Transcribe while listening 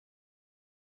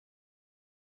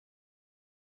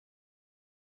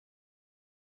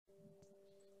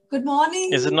Good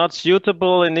morning. Is it not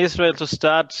suitable in Israel to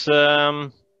start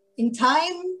in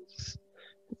time?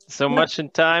 Much in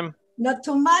time? Not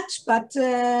too much, but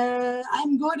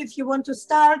I'm good if you want to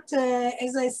start.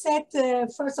 As I said,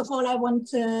 first of all, I want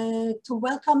to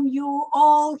welcome you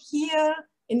all here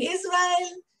in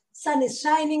Israel. Sun is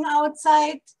shining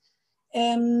outside.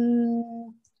 Yeah,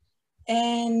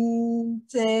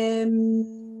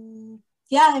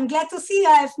 I'm glad to see you.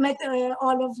 I've met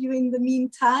all of you in the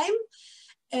meantime.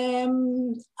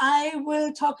 I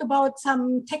will talk about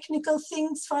some technical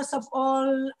things. First of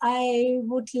all, I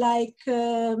would like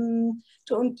to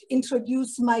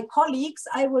introduce my colleagues.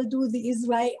 I will do the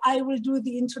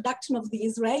introduction of the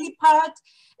Israeli part.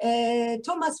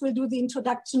 Thomas will do the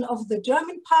introduction of the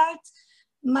German part.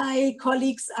 My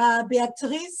colleagues are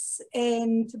Beatrice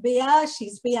and Bea,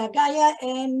 she's Bea Geier,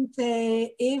 and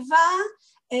Eva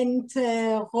and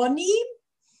Ronnie.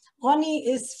 Ronnie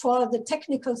is for the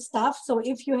technical stuff, so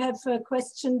if you have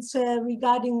questions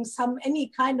regarding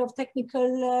any kind of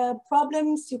technical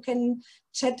problems, you can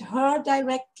chat her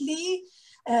directly.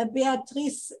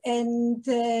 Beatrice and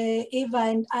Eva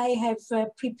and I have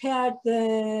prepared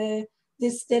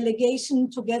this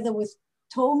delegation together with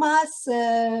Thomas.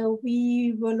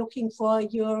 We were looking for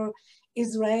your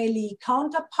Israeli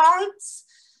counterparts.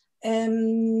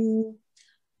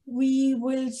 We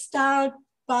will start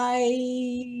by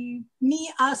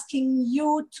me asking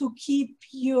you to keep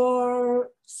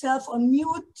yourself on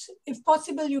mute. If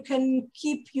possible, you can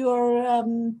keep your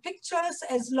pictures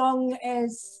as long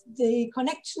as the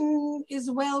connection is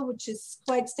well, which is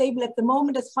quite stable at the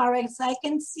moment as far as I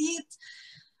can see it.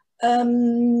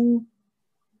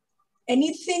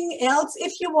 Anything else?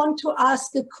 If you want to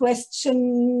ask a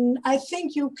question, I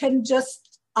think you can just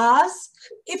ask.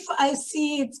 If I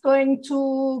see it's going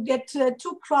to get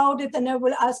too crowded, then I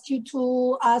will ask you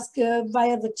to ask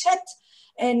via the chat,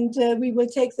 and we will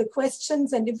take the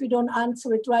questions. And if we don't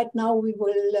answer it right now, we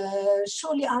will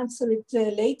surely answer it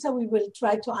later. We will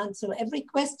try to answer every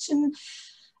question.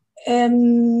 Yeah,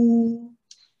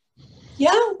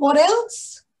 what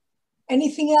else?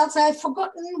 Anything else I've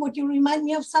forgotten? Would you remind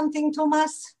me of something,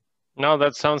 Thomas? No,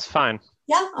 that sounds fine.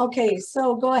 Yeah, okay,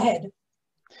 so go ahead.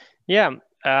 Yeah.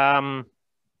 A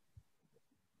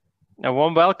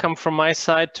warm welcome from my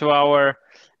side to our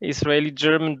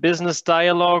Israeli-German business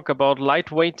dialogue about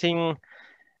lightweighting,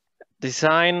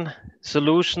 design,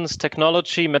 solutions,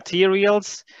 technology,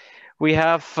 materials. We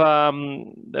have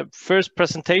the first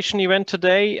presentation event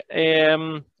today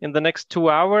in the next 2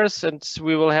 hours, and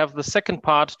we will have the second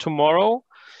part tomorrow.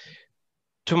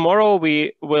 Tomorrow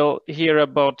we will hear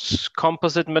about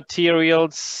composite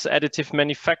materials, additive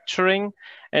manufacturing,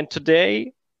 and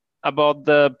today about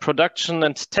the production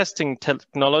and testing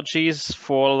technologies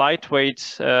for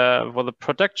for the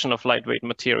production of lightweight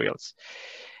materials.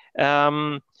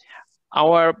 Our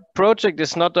project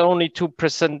is not only 2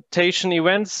 presentation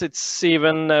events, it's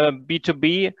even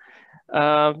B2B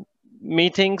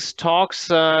meetings, talks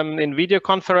in video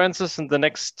conferences in the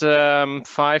next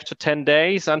 5 to 10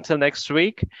 days until next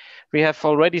week. We have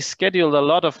already scheduled a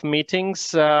lot of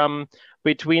meetings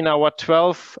between our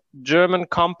 12 German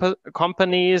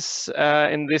companies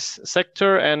in this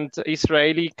sector and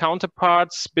Israeli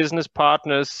counterparts, business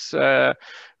partners,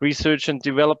 research and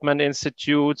development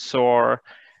institutes, or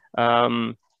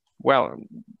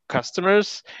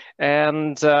customers.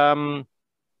 And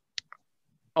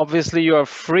obviously you are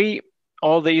free,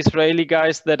 all the Israeli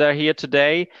guys that are here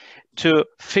today, to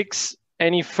fix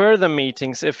any further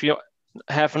meetings if you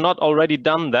have not already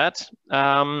done that.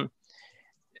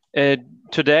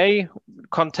 Today,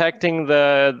 contacting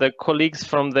the colleagues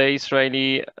from the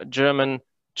Israeli-German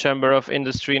Chamber of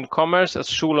Industry and Commerce, as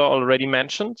Shula already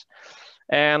mentioned.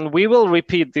 And we will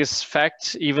repeat this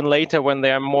fact even later when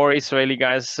there are more Israeli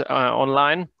guys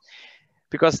online,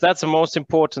 because that's the most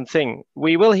important thing.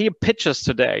 We will hear pitches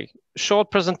today,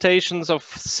 short presentations of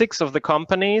 6 of the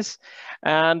companies,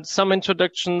 and some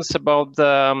introductions about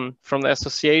from the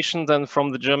associations and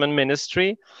from the German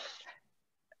ministry.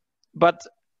 But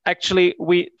actually,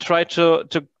 we try to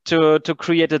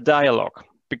create a dialogue,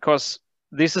 because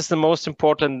this is the most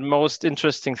important, most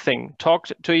interesting thing. Talk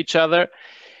to each other,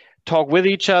 talk with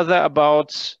each other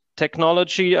about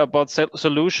technology, about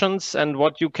solutions, and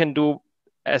what you can do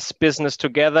as business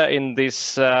together in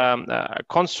this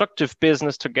constructive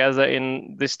business together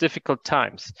in these difficult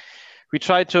times. We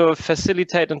try to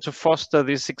facilitate and to foster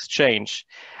this exchange.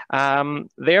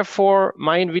 Therefore,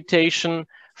 my invitation,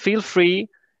 feel free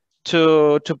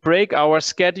to break our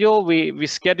schedule. We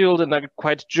scheduled in a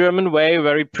quite German way,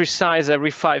 very precise,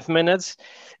 every 5 minutes.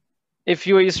 If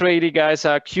you Israeli guys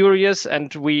are curious,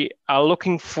 and we are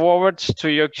looking forward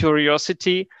to your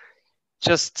curiosity,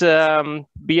 just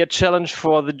be a challenge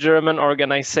for the German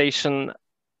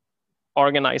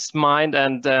organized mind,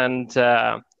 and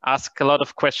ask a lot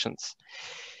of questions.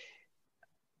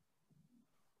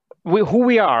 Who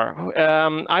we are.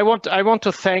 I want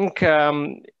to thank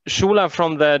Shula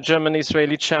from the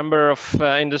German-Israeli Chamber of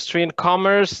Industry and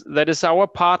Commerce. That is our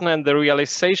partner in the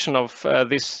realization of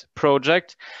this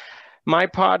project. My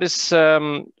part is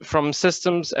from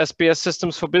Systems, SBS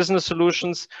Systems for Business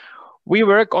Solutions. We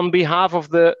work on behalf of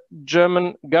the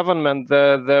German government,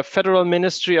 the Federal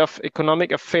Ministry of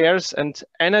Economic Affairs and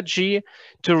Energy,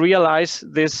 to realize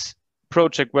this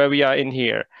project where we are in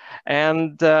here.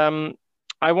 And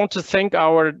I want to thank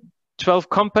our 12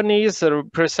 companies, the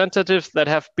representatives that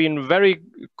have been very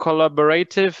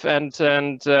collaborative and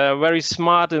very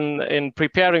smart in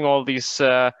preparing all these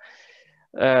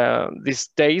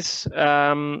days.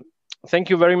 Thank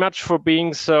you very much for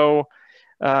being so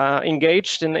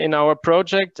engaged in our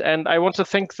project. And I want to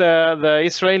thank the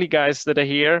Israeli guys that are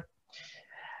here.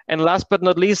 And last but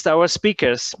not least, our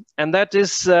speakers. And that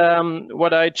is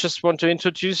what I just want to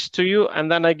introduce to you.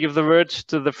 And then I give the word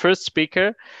to the first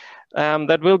speaker.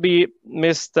 That will be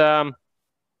Mr.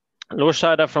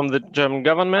 Loscheider from the German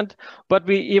government. But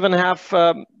we even have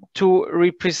two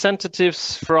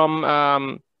representatives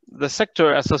from the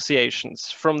sector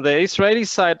associations. From the Israeli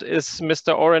side is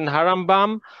Mr. Oren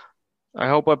Harambam. I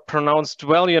hope I pronounced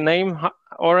well your name,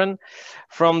 Oren,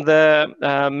 from the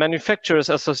Manufacturers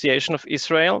Association of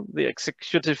Israel, the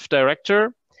executive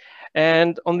director.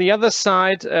 And on the other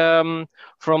side, from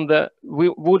the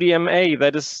VDMA,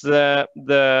 that is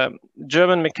the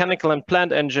German Mechanical and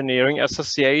Plant Engineering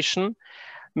Association,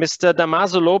 Mr.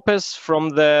 Dámaso López from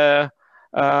the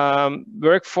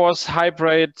Workforce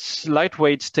Hybrid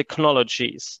Lightweight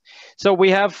Technologies. So we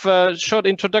have a short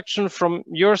introduction from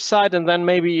your side, and then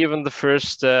maybe even the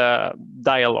first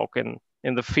dialogue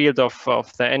in the field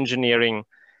of the engineering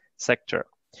sector.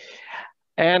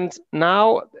 And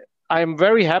now I'm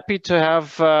very happy to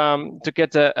have to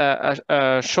get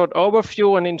a short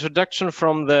overview and introduction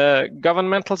from the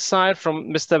governmental side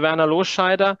from Mr. Werner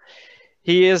Loscheider.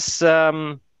 He is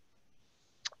the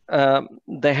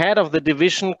head of the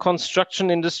division Construction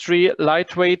Industry,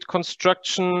 Lightweight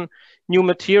Construction, New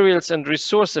Materials and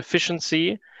Resource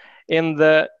Efficiency in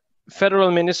the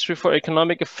Federal Ministry for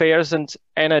Economic Affairs and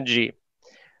Energy.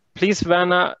 Please,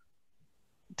 Werner,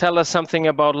 tell us something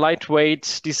about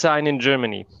lightweight design in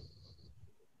Germany.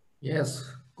 Yes,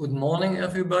 good morning,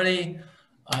 everybody.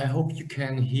 I hope you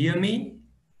can hear me,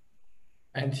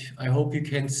 and I hope you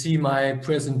can see my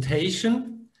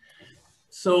presentation.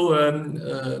 So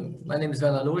my name is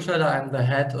Werner Loscheider. I'm the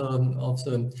head of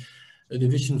the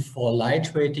division for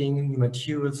lightweighting, new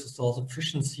materials, resource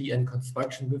efficiency and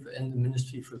construction within the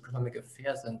Ministry for Economic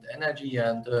Affairs and Energy.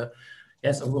 And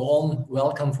yes, a warm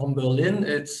welcome from Berlin.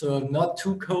 It's not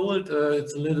too cold.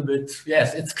 It's a little bit,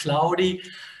 yes, it's cloudy.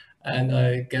 And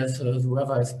I guess the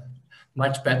weather is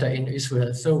much better in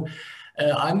Israel. So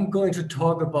I'm going to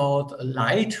talk about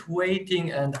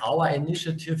lightweighting and our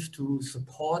initiative to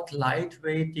support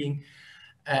lightweighting.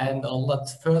 And on that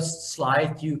first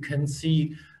slide, you can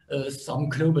see some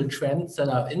global trends that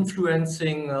are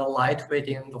influencing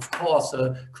lightweighting. And of course,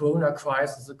 the Corona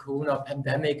crisis, the Corona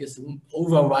pandemic is an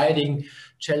overriding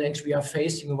challenge we are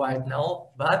facing right now.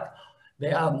 But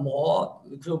there are more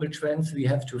global trends we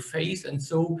have to face. And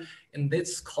so in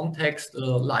this context,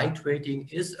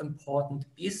 lightweighting is important,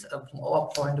 is from our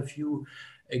point of view,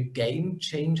 a game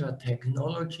changer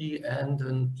technology and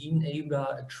an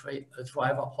enabler, a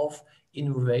driver of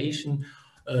innovation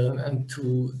and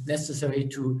necessary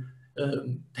to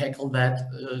tackle that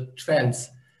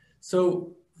trends.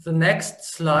 So the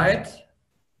next slide,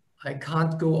 I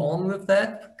can't go on with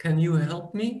that. Can you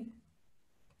help me?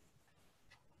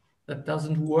 That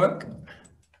doesn't work.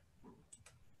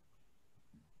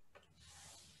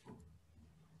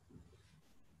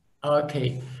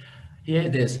 Okay, here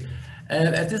it is.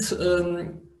 At this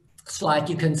slide,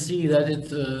 you can see that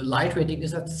lightweighting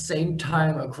is at the same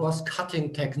time a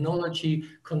cross-cutting technology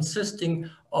consisting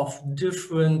of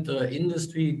different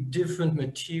industry, different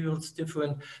materials,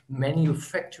 different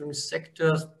manufacturing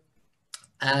sectors.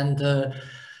 And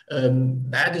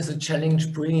that is a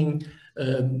challenge, bringing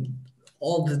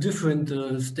all the different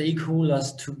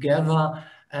stakeholders together.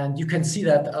 And you can see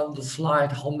that on the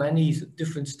slide, how many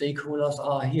different stakeholders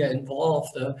are here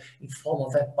involved in form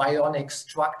of that bionic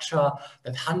structure,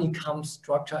 that honeycomb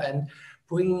structure, and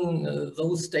bringing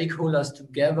those stakeholders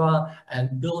together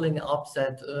and building up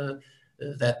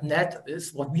that net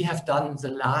is what we have done in the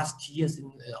last years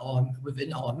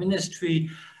within our ministry.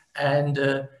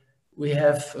 And we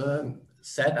have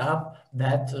set up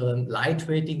that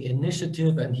lightweighting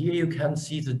initiative, and here you can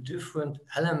see the different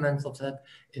elements of that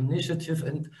initiative,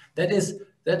 and that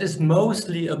is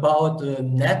mostly about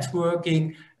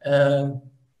networking,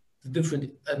 the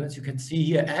different elements you can see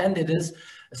here, and it is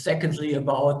secondly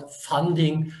about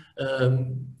funding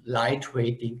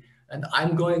lightweighting. And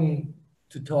I'm going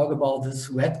to talk about this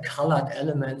red colored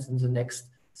elements in the next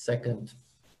second.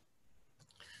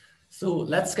 So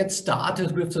let's get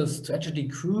started with the strategy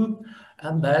group,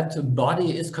 and that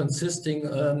body is consisting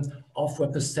of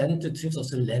representatives of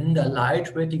the Länder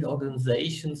lightweighting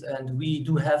organizations, and we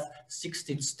do have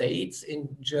 16 states in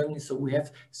Germany, so we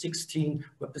have 16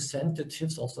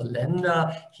 representatives of the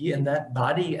Länder here in that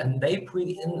body, and they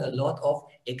bring in a lot of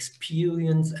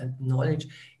experience and knowledge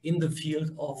in the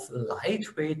field of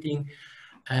lightweighting.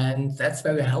 And that's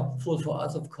very helpful for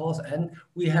us, of course. And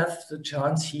we have the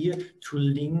chance here to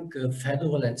link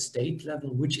federal and state level,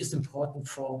 which is important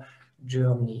for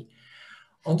Germany.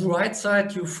 On the right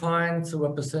side, you find the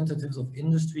representatives of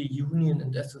industry, union,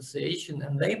 and association,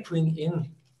 and they bring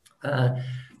in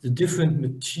the different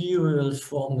materials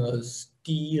from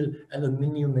steel,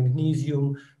 aluminium,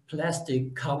 magnesium,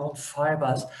 plastic, carbon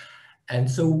fibers. And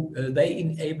so they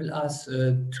enable us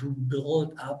to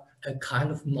build up a kind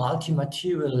of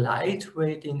multi-material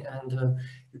lightweighting, and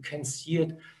you can see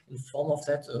it in form of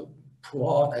that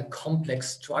broad and complex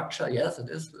structure. Yes, it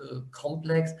is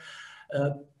complex.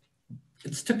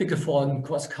 It's typical for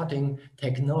cross-cutting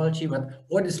technology, but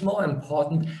what is more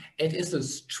important, it is a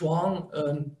strong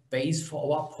base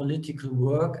for our political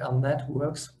work, and that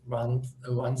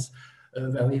runs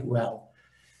very well.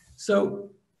 So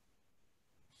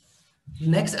the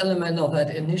next element of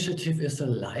that initiative is a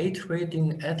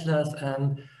lightweighting atlas,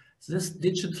 and this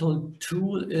digital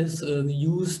tool is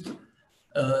used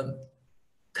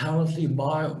currently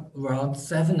by around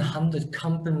 700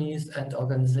 companies and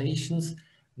organizations,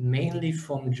 mainly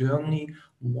from Germany.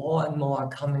 More and more are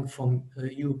coming from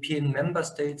European member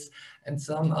states, and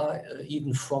some are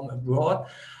even from abroad.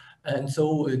 And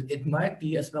so it might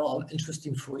be as well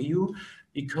interesting for you,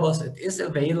 because it is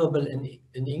available in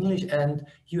English, and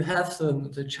you have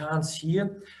the chance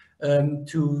here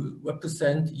to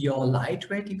represent your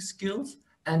lightweighting skills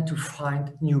and to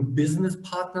find new business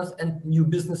partners, and new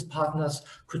business partners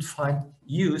could find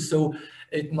you. So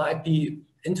it might be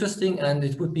interesting, and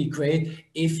it would be great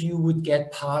if you would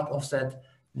get part of that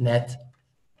net.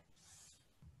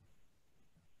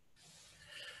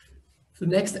 The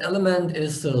next element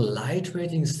is the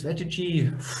lightweighting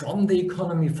strategy from the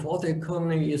economy for the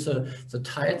economy is the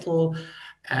title,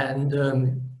 and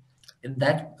in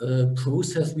that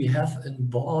process we have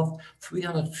involved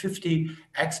 350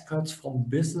 experts from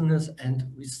business and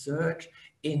research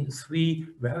in 3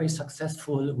 very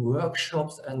successful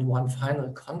workshops and 1 final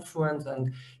conference,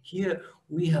 and here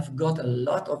we have got a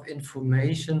lot of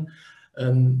information,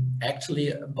 actually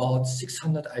about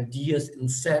 600 ideas,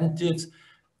 incentives,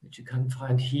 which you can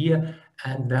find here,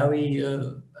 and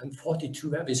 42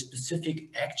 very specific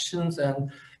actions,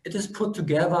 and it is put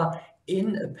together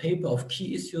in a paper of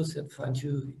key issues that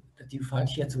you find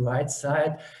here at the right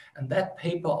side. And that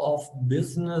paper of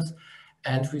business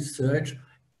and research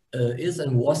is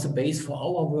and was the base for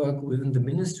our work within the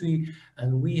ministry,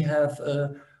 and we have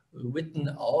written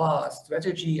our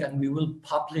strategy, and we will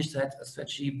publish that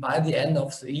strategy by the end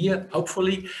of the year,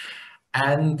 hopefully.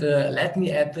 And let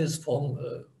me add this from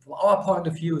our point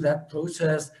of view, that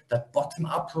process, that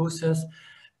bottom-up process,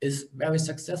 is very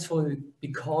successful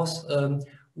because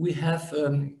we have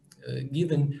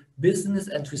given business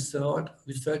and research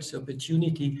the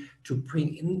opportunity to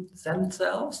bring in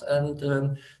themselves,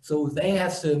 and so they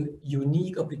have the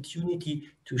unique opportunity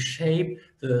to shape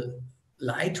the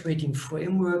lightweighting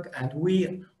framework, and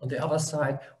we, on the other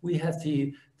side, we have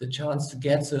the chance to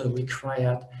get the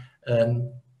required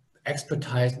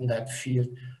expertise in that field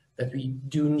that we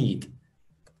do need.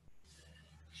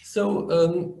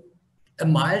 So a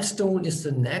milestone is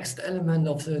the next element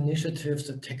of the initiative,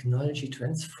 the technology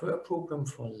transfer program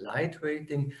for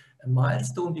lightweighting. A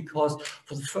milestone because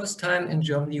for the first time in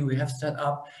Germany we have set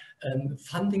up a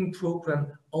funding program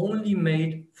only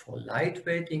made for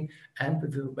lightweighting and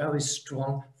with a very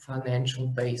strong financial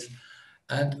base.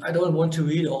 And I don't want to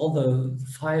read all the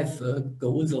 5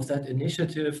 goals of that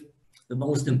initiative. The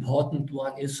most important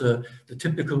one is the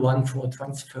typical one for a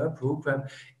transfer program.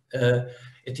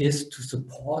 It is to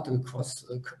support the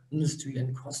cross-industry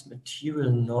and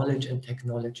cross-material knowledge and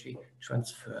technology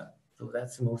transfer. So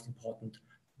that's the most important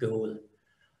goal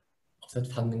of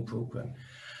that funding program.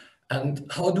 And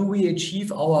how do we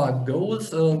achieve our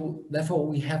goals? Therefore,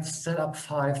 we have set up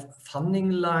 5 funding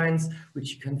lines,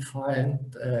 which you can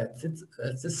find at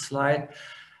this slide.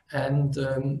 And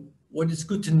what is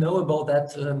good to know about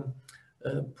that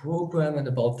program and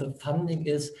about the funding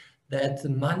is that the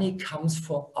money comes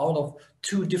from out of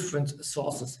two different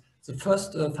sources. The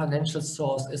first financial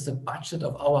source is the budget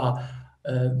of our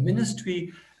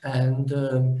ministry, and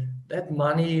that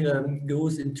money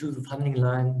goes into the funding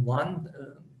line 1,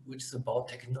 which is about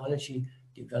technology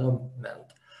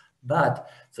development. But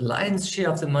the lion's share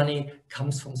of the money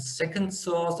comes from the second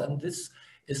source, and this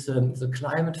is the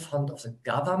climate fund of the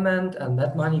government, and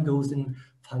that money goes in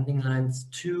funding lines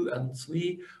 2 and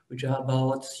 3, which are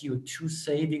about CO2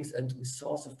 savings and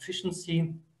resource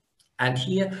efficiency. And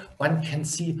here one can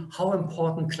see how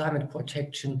important climate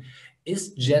protection is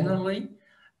generally,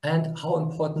 and how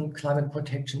important climate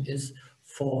protection is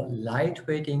for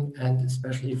lightweighting, and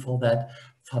especially for that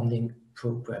funding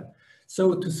program.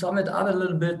 So to sum it up a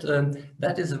little bit,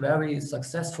 that is a very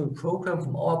successful program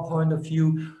from our point of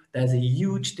view. There's a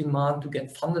huge demand to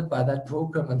get funded by that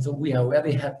program, and so we are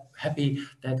very happy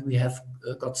that we have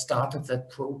got started that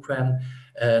program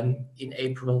in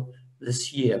April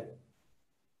this year.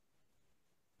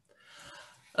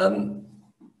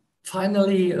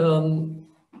 Finally,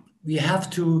 we have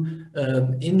to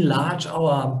enlarge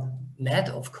our net,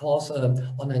 of course,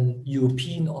 on an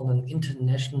European, on an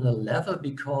international level,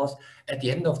 because at the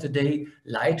end of the day,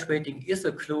 lightweighting is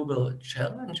a global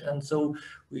challenge, and so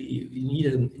we need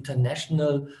an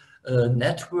international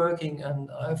networking. And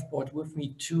I've brought with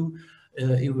me 2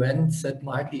 events that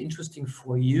might be interesting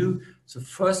for you. The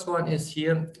first one is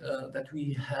here that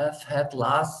we have had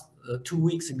last 2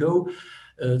 weeks ago,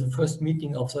 the first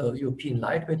meeting of the European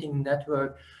Lightweighting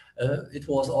Network. It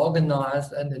was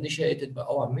organized and initiated by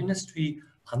our ministry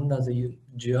under the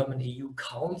German EU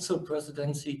Council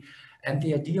presidency. And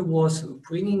the idea was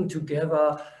bringing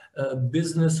together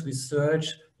business,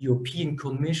 research, European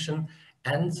Commission,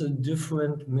 and the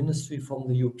different ministry from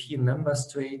the European member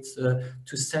states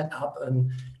to set up a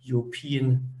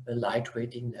European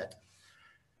lightweighting net.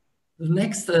 The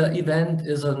next event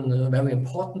is a very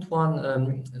important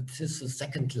one. This is the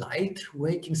second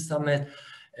lightweighting summit.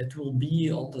 It will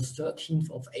be on the 13th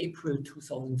of April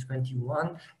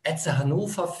 2021 at the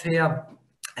Hannover Fair,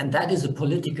 and that is a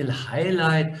political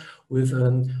highlight with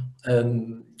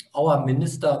our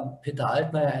minister Peter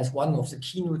Altmaier as one of the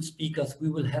keynote speakers. We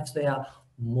will have there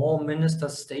more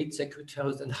ministers, state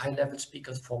secretaries, and high-level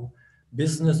speakers from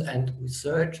business and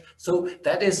research. So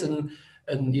that is an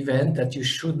event that you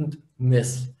shouldn't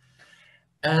miss.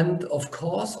 And of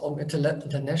course, on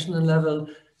international level,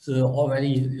 the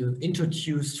already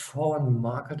introduced foreign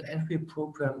market entry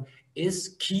program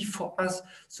is key for us.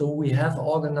 So we have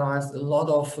organized a lot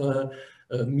of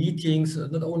meetings,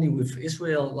 not only with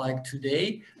Israel like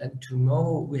today and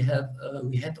tomorrow. We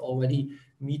had already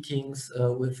meetings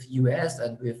with US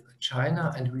and with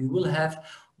China, and we will have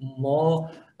more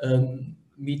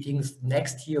meetings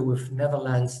next year with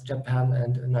Netherlands, Japan,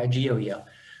 and Nigeria.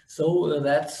 So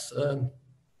that's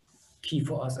key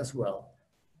for us as well.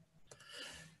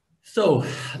 So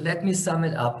let me sum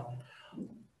it up.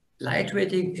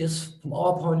 Lightweighting is, from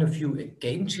our point of view, a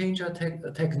game changer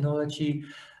technology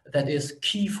that is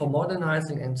key for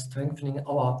modernizing and strengthening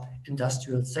our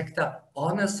industrial sector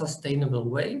on a sustainable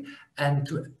way. And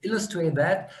to illustrate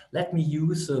that, let me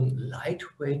use a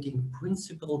lightweighting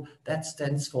principle that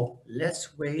stands for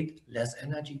less weight, less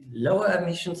energy, lower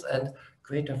emissions, and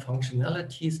greater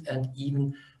functionalities, and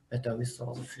even better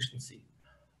resource efficiency.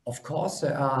 Of course,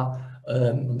 there are,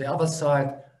 on the other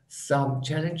side, some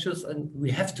challenges, and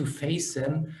we have to face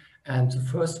them. And the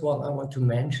first one I want to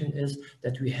mention is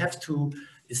that we have to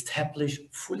establish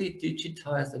fully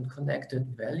digitized and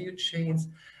connected value chains,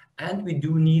 and we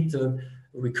do need the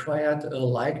required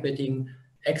lightweighting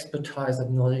expertise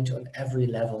and knowledge on every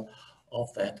level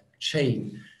of that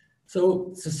chain.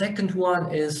 So the second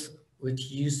one is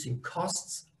reducing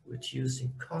costs,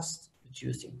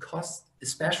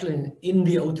 especially in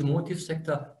the automotive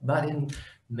sector, but in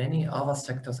many other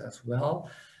sectors as well.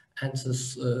 And the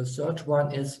third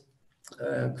one is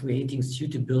creating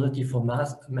suitability for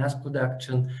mass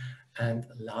production. And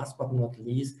last but not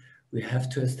least, we have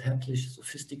to establish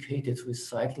sophisticated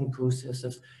recycling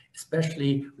processes,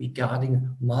 especially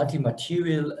regarding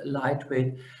multi-material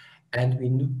lightweight. And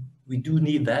we do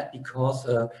need that because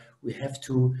we have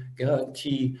to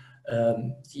guarantee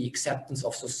the acceptance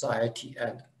of society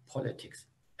and politics.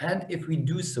 And if we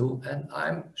do so, and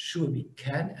I'm sure we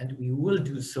can and we will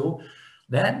do so,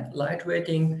 then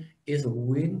lightweighting is a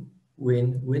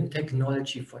win-win-win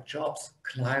technology for jobs,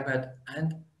 climate,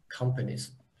 and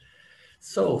companies.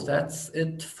 So that's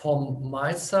it from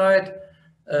my side.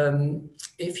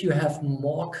 If you have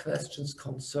more questions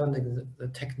concerning the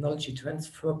technology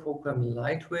transfer program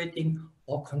lightweighting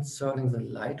or concerning the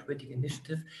lightweighting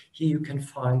initiative, here you can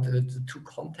find the two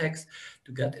contacts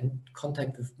to get in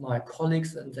contact with my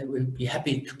colleagues, and they will be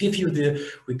happy to give you the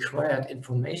required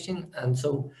information. And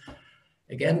so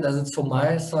again, that's it from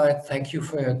my side. Thank you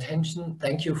for your attention.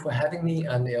 Thank you for having me,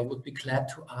 and I would be glad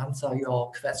to answer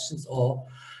your questions or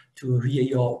to hear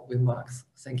your remarks.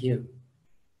 Thank you.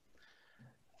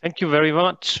 Thank you very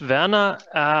much, Werner,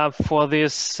 for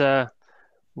this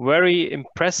very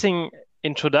impressive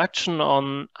introduction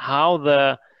on how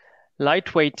the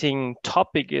lightweighting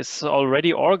topic is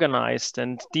already organized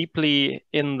and deeply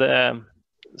in the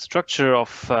structure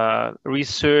of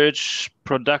research,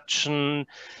 production,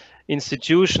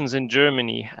 institutions in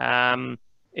Germany.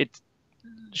 It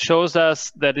shows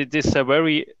us that it is a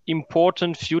very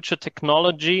important future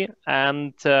technology.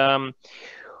 And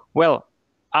well,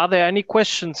 are there any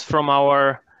questions from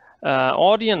our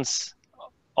audience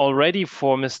already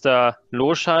for Mr.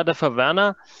 Loscheider, for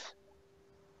Werner?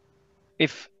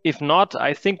 If not,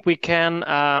 I think we can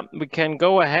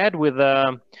go ahead with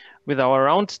our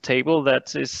roundtable.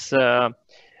 That is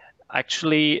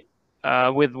actually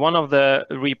with one of the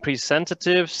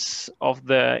representatives of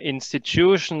the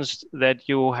institutions that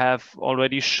you have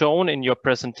already shown in your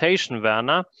presentation,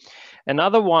 Werner.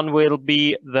 Another one will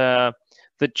be the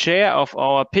chair of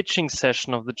our pitching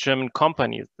session of the German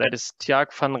company, that is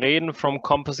Georg van Reden from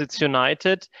Composites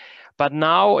United. But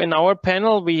now in our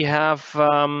panel, we have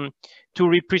two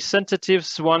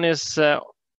representatives. One is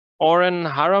Oren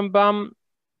Harambam,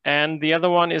 and the other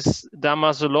one is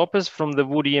Dámaso López from the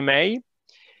VDMA.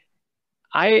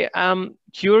 I am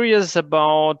curious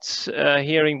about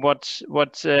hearing what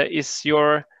is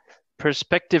your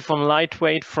perspective on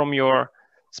lightweight from your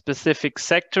specific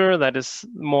sector, that is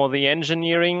more the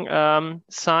engineering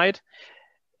side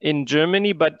in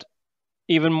Germany, but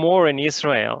even more in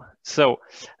Israel. So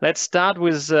let's start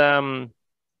with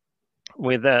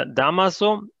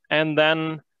Dámaso, and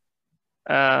then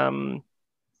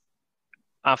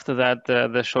after that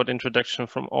the short introduction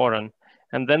from Oren,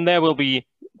 and then there will be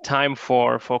time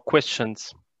for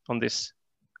questions on this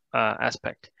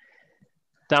aspect.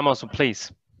 Dámaso,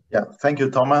 please. Yeah, thank you,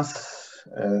 Thomas.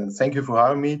 Thank you for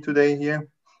having me today here.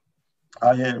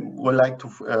 I would like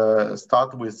to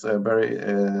start with a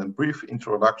very brief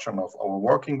introduction of our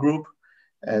working group,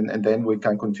 and then we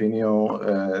can continue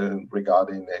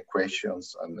regarding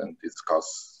questions and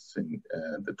discussing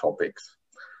the topics.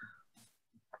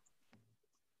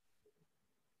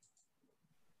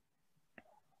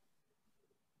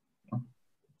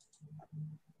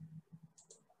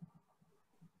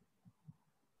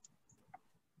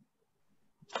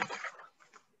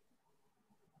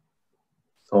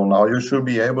 So now you should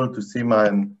be able to see my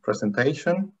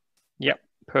presentation. Yeah,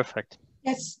 perfect.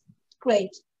 Yes,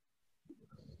 great.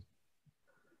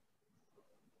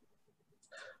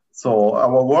 So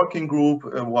our working group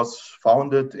was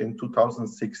founded in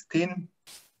 2016.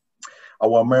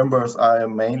 Our members are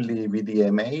mainly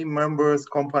VDMA members,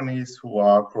 companies who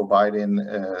are providing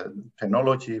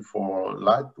technology for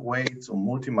lightweight or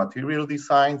multi-material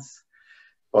designs,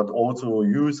 but also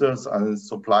users and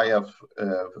suppliers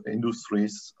of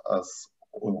industries, as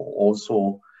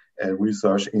also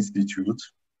research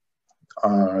institutes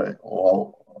are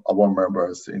all our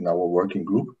members in our working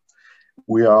group.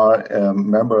 We are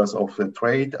members of the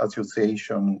trade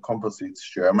association Composites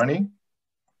Germany,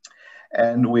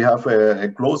 and we have a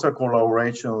closer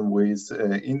collaboration with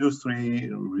industry,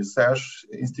 research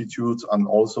institutes, and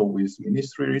also with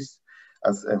ministries.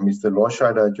 As Mr.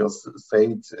 Loscheider just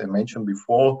mentioned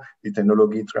before, the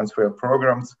technology transfer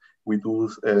programs, we do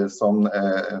some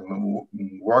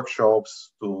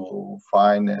workshops to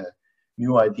find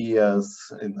new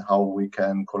ideas in how we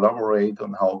can collaborate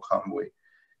and how can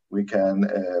we can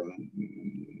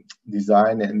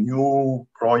design new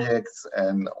projects,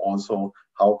 and also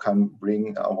how can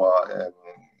bring our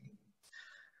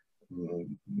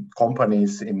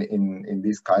companies in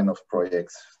these kind of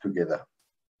projects together.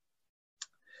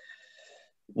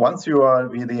 Once you are a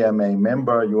VDMA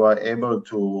member, you are able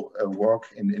to work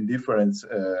in different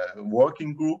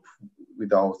working groups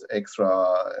without extra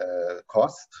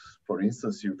cost. For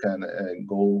instance, you can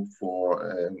go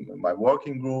for my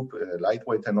working group,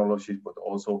 lightweight technology, but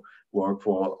also work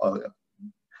for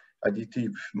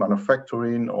additive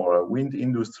manufacturing or wind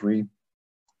industry.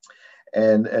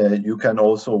 And you can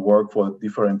also work for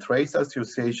different trade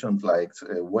associations like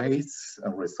waste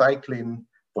and recycling,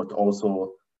 but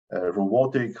also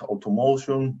robotic,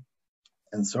 automation,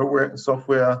 and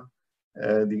software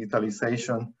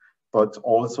digitalization. but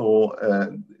also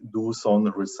do some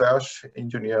research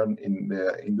engineering in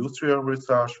the industrial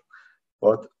research.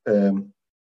 But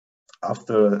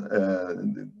after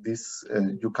this,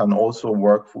 you can also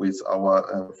work with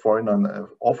our foreign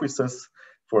offices,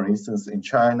 for instance, in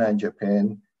China, in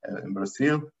Japan, and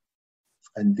Brazil.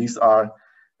 And these are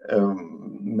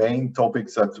main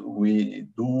topics that we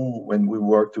do when we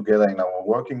work together in our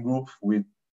working group. We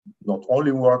not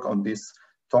only work on these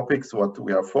topics, what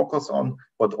we are focused on,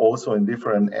 but also in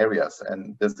different areas.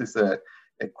 And this is a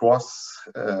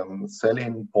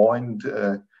cross-selling point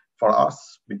for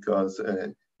us, because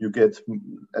you get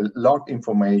a lot of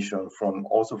information from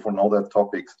other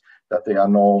topics that they are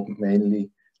not mainly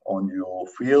on your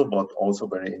field, but also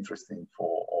very interesting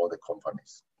for all the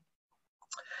companies.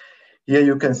 Here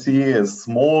you can see a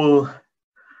small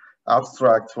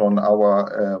abstract from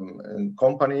our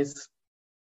companies.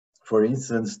 For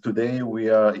instance, today we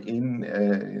are in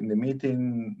the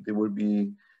meeting. There will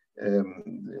be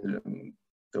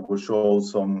they will show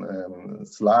some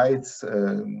slides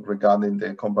regarding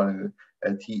the company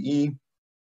TE.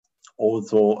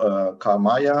 Also,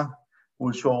 KARL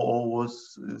will show all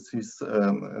his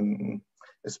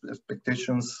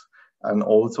expectations, and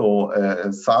also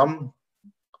Sahm,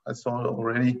 I saw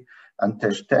already, and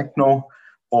Technische,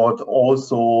 but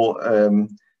also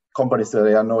companies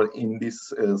that are not in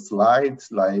this slide,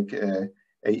 like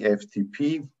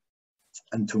AFPT,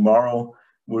 and tomorrow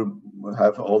we'll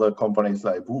have other companies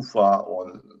like BUFA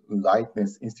or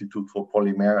Leibniz Institute for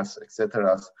Polymers,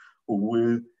 etc., who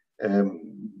will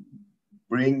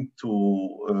bring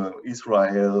to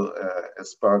Israel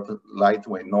expert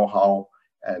lightweight know-how,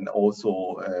 and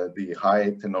also the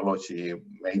high technology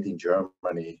made in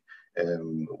Germany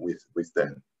with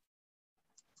them.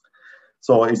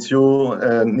 So if you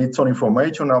need some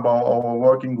information about our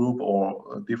working group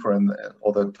or different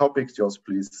other topics, just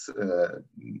please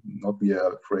not be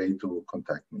afraid to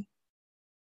contact me.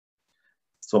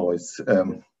 So it's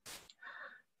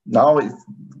now,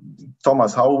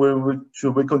 Thomas, how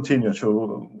should we continue?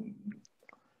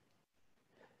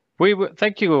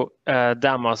 Thank you,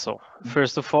 Dámaso.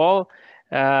 First of all,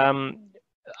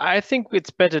 I think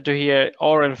it's better to hear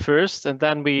Oren first, and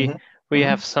then we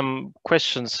have some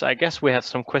questions. I guess we have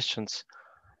some questions.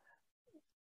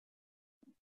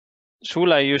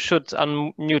 Shula, you should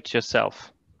unmute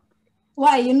yourself.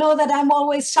 Why? You know that I'm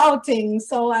always shouting,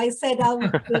 so I said I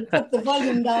would put the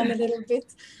volume down a little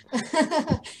bit.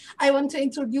 I want to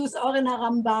introduce Oren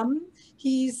Harambam.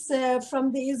 He's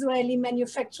from the Israeli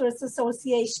Manufacturers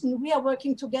Association. We are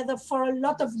working together for a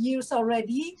lot of years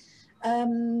already.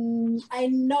 I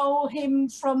know him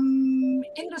from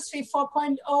Industry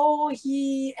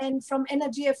 4.0 and from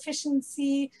energy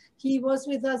efficiency. He was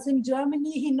with us in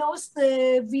Germany. He knows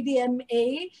the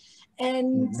VDMA.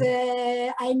 And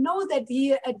I know that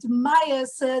he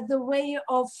admires the way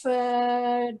of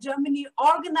Germany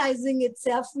organizing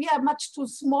itself. We are much too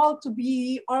small to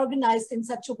be organized in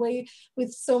such a way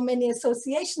with so many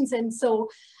associations. And so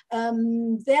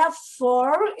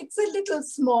therefore, it's a little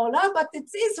smaller, but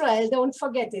it's Israel, don't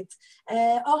forget it.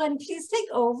 Oren, please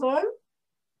take over.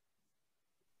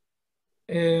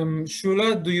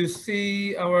 Shula, do you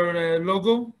see our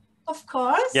logo? Of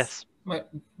course. Yes.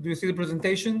 Do you see the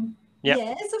presentation? Yep.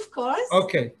 Yes, of course.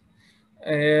 Okay.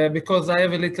 Because I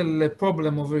have a little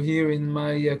problem over here in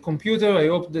my computer. I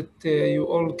hope that you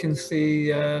all can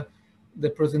see the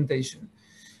presentation.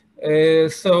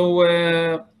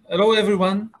 Hello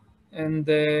everyone, and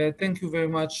thank you very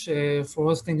much for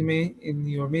hosting me in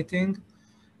your meeting.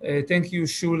 Thank you,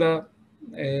 Shula,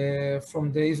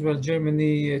 from the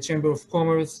Israel-Germany Chamber of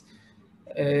Commerce,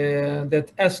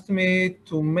 that asked me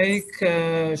to make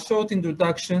a short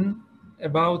introduction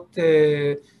about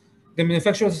the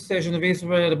Manufacturers Association of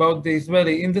Israel, about the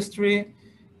Israeli industry,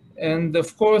 and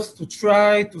of course to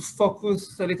try to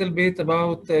focus a little bit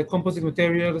about composite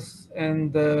materials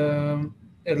and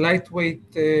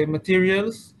lightweight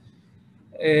materials,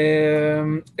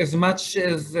 as much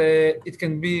as it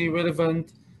can be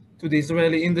relevant to the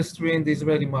Israeli industry and the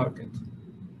Israeli market.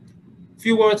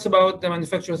 Few words about the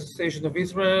Manufacturers Association of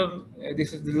Israel.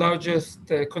 This is the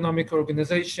largest economic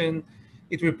organization.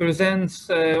 It represents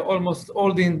almost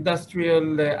all the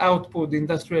industrial output, the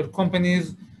industrial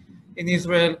companies in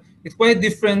Israel. It's quite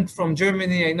different from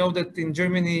Germany. I know that in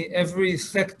Germany, every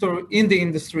sector in the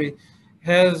industry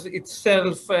has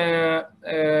itself a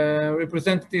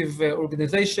representative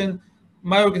organization.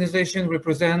 My organization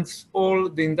represents all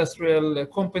the industrial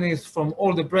companies from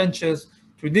all the branches,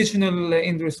 traditional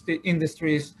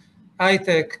industries,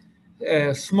 high-tech,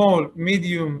 small,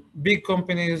 medium, big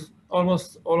companies,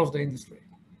 almost all of the industry.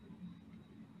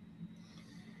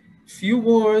 few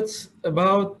words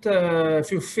about a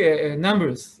few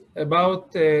numbers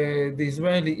about the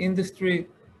Israeli industry.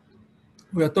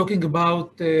 We are talking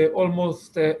about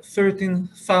almost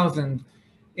 13,000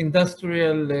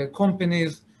 industrial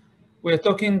companies. We're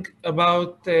talking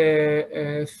about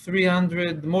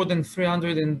more than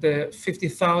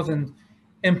 350,000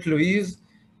 employees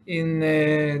in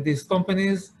these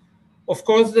companies. Of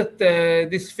course, that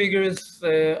these figures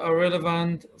are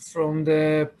relevant from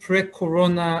the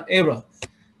pre-corona era.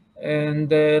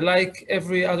 And like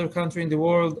every other country in the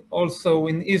world, also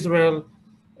in Israel,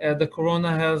 the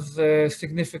corona has a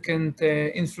significant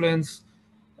influence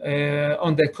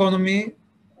on the economy.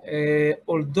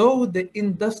 Although the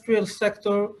industrial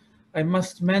sector, I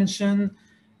must mention,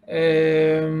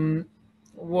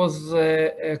 was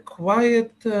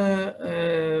quiet,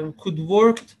 could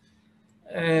work,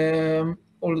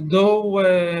 although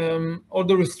all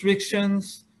the restrictions,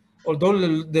 although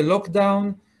the lockdown,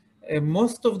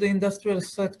 most of the industrial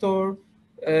sector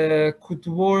could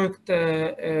work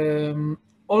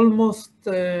almost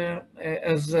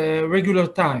as regular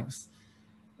times.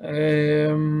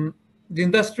 The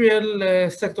industrial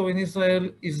sector in Israel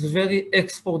is very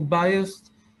export biased.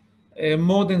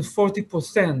 More than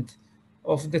 40%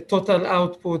 of the total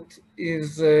output is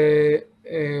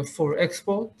for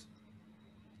export.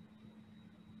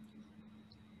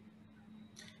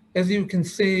 As you can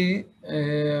see,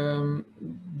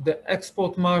 the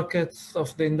export markets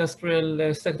of the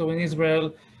industrial sector in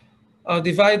Israel are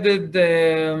divided,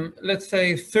 let's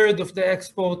say, a third of the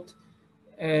export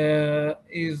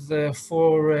is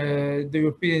for the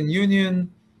European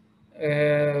Union.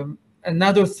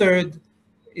 Another third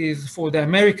is for the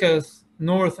Americas,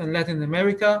 North and Latin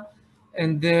America,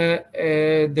 and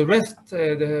the rest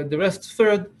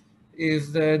third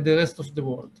is the rest of the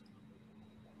world.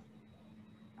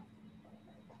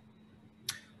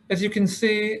 As you can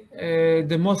see,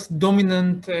 the most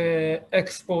dominant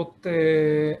export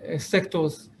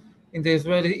sectors in the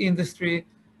Israeli industry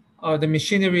are the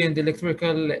machinery and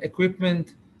electrical equipment,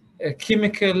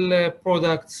 chemical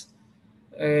products,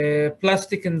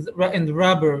 plastic and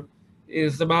rubber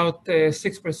is about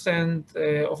 6%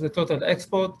 of the total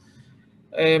export.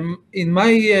 In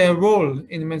my role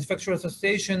in the Manufacturers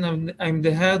Association, I'm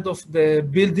the head of the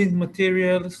building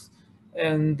materials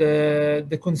and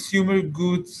the consumer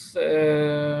goods,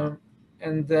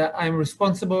 and I'm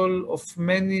responsible of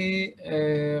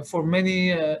for many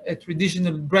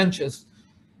traditional branches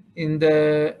in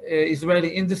the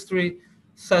Israeli industry,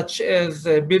 such as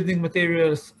building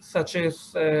materials, such as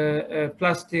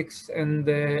plastics and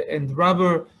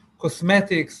rubber,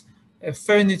 cosmetics,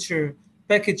 furniture,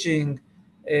 packaging,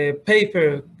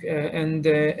 paper, and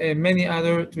many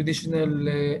other traditional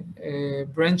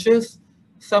branches.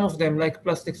 Some of them, like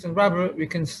plastics and rubber, we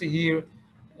can see here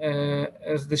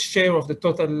as the share of the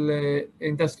total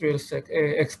industrial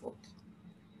export.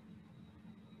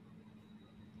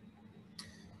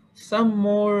 Some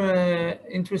more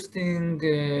interesting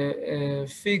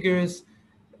figures.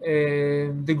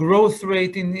 The growth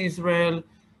rate in Israel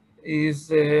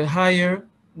is higher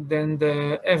than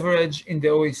the average in the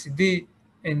OECD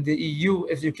and the EU.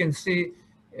 As you can see,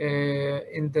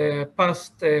 in the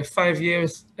past 5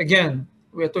 years, again,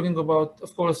 we are talking about,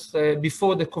 of course,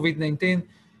 before the COVID-19.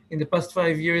 In the past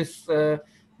 5 years, the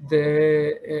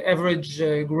average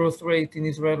growth rate in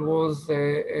Israel was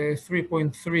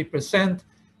 3.3%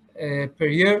 per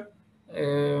year,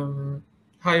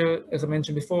 higher, as I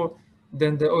mentioned before,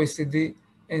 than the OECD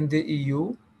and the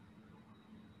EU.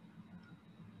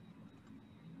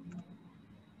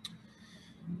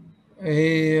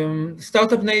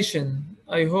 Startup nation.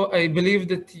 I believe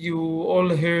that you all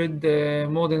heard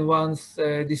more than once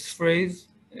this phrase,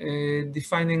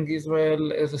 defining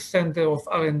Israel as a center of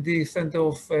R&D, center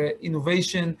of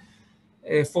innovation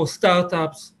for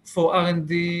startups, for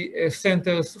R&D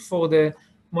centers for the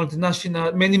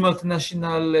many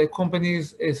multinational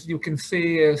companies. As you can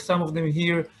see, some of them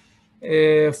here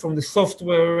from the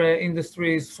software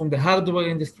industries, from the hardware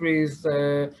industries,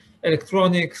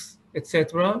 electronics,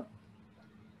 etc.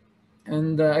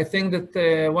 And I think that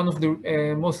one of the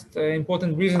most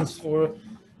important reasons for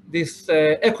this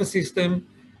ecosystem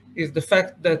is the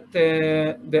fact that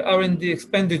the R&D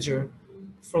expenditure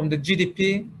from the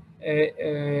GDP,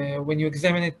 when you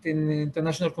examine it in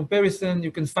international comparison,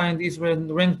 you can find Israel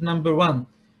ranked #1,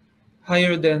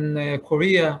 higher than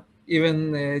Korea, even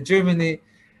Germany,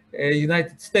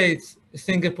 United States,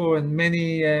 Singapore, and many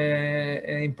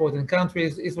important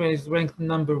countries. Israel is ranked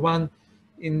 #1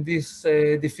 in this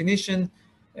definition,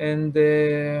 and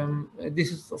this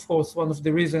is, of course, one of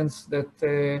the reasons that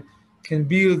can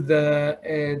build the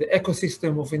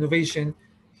ecosystem of innovation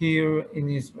here in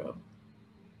Israel.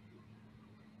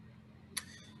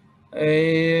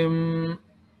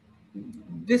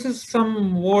 This is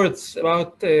some words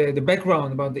about the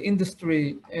background, about the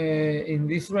industry in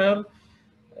Israel.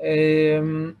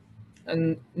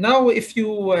 And now, if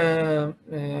you are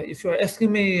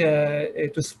asking me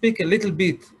to speak a little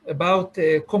bit about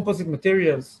composite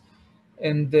materials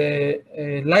and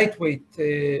lightweight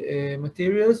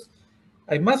materials,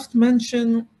 I must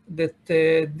mention that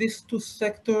these two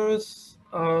sectors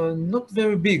are not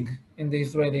very big in the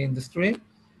Israeli industry.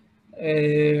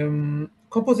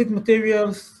 Composite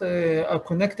materials are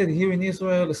connected here in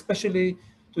Israel, especially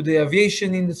to the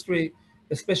aviation industry,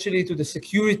 especially to the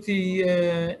security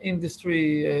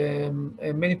industry.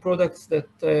 Many products that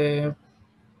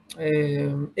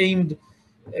aimed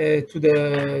to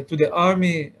the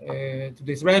army, to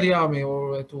the Israeli army,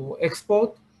 or to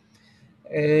export.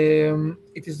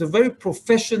 It is a very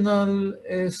professional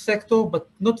sector, but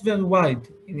not very wide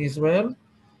in Israel.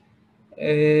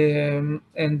 And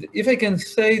if I can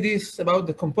say this about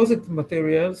the composite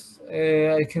materials,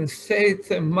 I can say it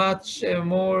much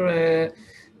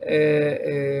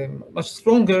much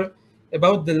stronger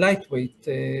about the lightweight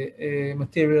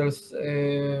materials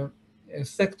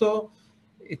sector.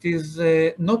 It is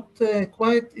not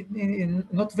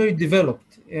not very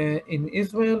developed in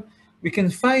Israel. We can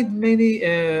find many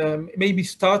maybe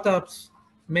startups,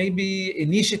 maybe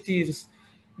initiatives.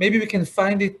 Maybe we can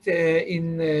find it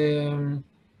in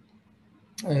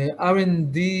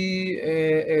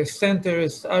R&D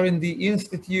centers, R&D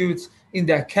institutes, in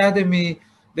the academy.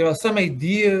 There are some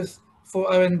ideas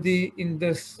for R&D in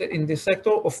this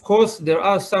sector. Of course, there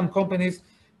are some companies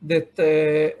that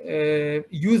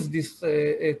use this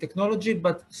technology,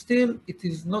 but still it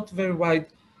is not very wide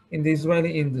in the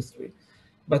Israeli industry.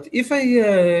 But if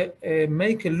I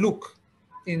make a look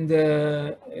in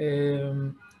the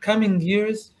coming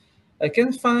years, I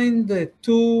can find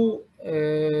two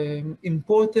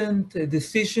important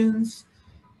decisions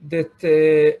that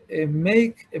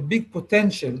make a big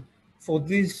potential for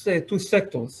these two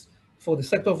sectors, for the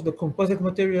sector of the composite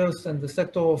materials and the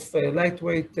sector of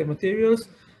lightweight materials.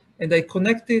 And I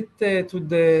connect it to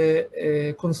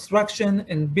the construction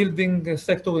and building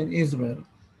sector in Israel.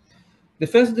 The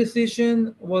first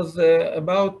decision was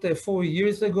about 4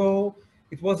 years ago.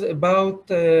 It was about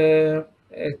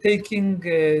taking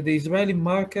the Israeli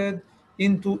market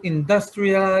into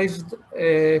industrialized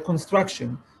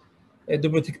construction.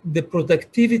 The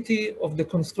productivity of the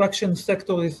construction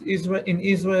sector in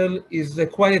Israel is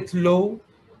quite low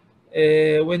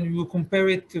when you compare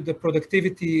it to the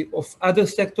productivity of other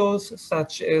sectors,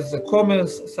 such as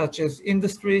commerce, such as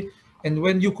industry, and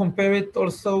when you compare it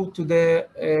also to the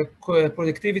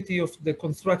productivity of the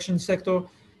construction sector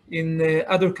in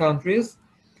other countries.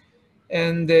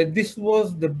 And this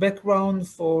was the background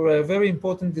for a very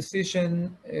important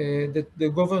decision that the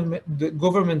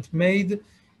government made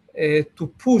to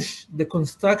push the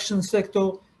construction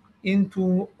sector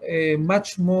into a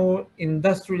much more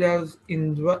industrialized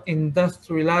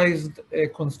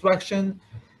construction.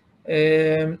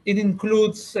 It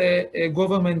includes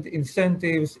government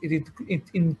incentives. It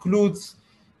includes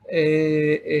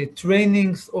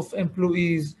trainings of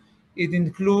employees. It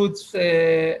includes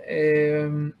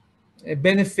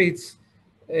benefits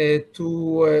to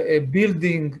a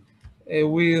building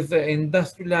with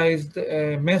industrialized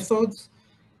methods.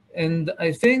 And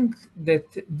I think that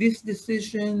this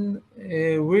decision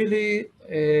really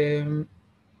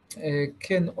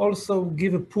can also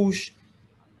give a push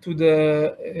to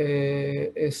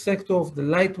the sector of the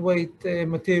lightweight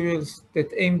materials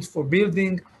that aimed for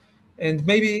building, and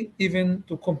maybe even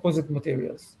to composite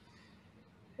materials.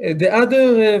 The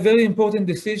other very important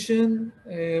decision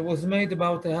was made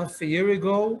about half a year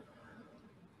ago.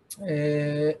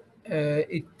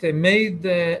 It made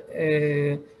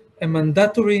a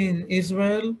mandatory in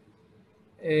Israel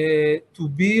to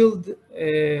build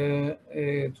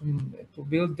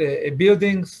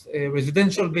buildings,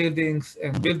 residential buildings,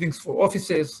 and buildings for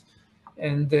offices,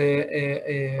 and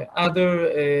other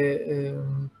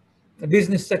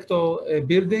business sector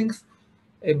buildings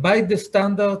by the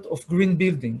standard of green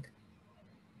building.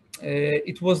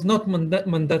 It was not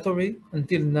mandatory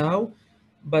until now,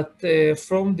 but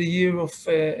from the year of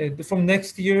from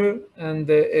next year and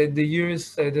the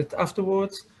years that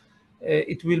afterwards,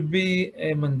 it will be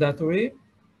mandatory.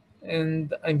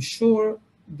 And I'm sure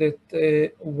that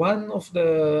one of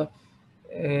the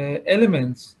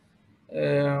elements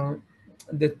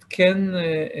that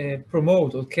can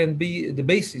promote or can be the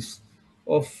basis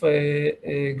of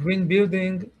green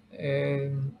building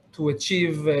to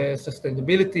achieve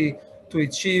sustainability, to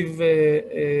achieve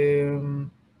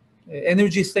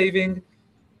energy saving,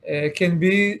 can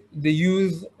be the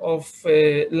use of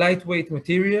lightweight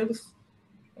materials,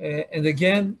 and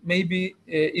again, maybe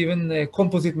even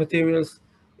composite materials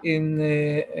in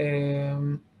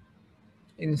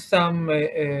some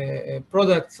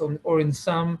products or in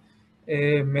some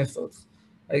methods.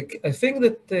 I think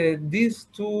that these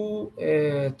two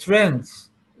trends,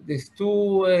 these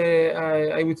two,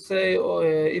 I would say,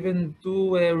 even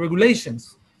two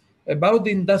regulations about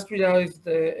the industrialized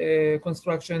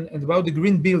construction and about the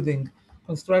green building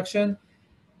construction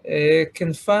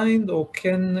can find or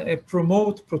can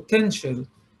promote potential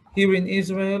here in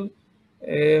Israel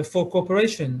for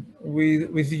cooperation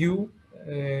with you,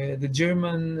 the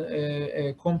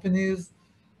German companies.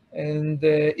 And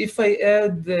if I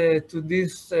add to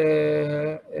this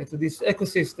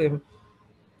ecosystem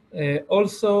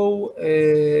also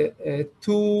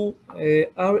two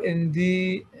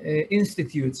R&D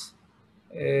institutes,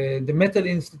 the Metal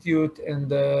Institute and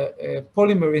the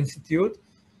Polymer Institute,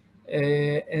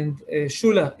 and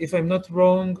Shula, if I'm not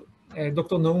wrong,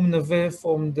 Dr. Naum Naveh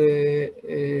from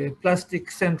the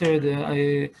Plastic Center,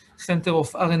 the Center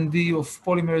of R&D of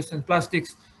Polymers and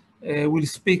Plastics, will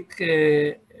speak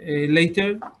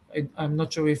later. I'm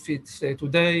not sure if it's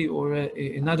today or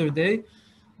another day,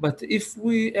 but if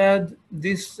we add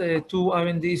these two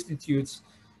R&D institutes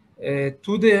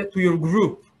to your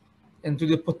group and to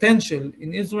the potential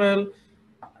in Israel,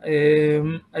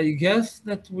 I guess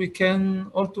that we can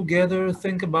all together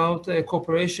think about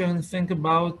cooperation, think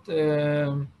about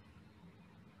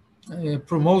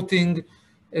promoting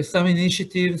some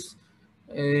initiatives,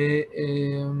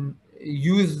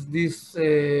 use these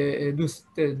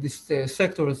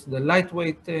sectors, the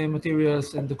lightweight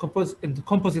materials and the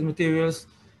composite materials,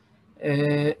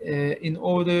 in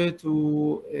order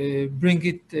to bring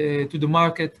it to the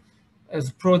market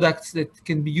as products that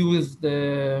can be used,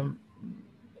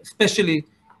 especially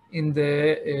in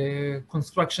the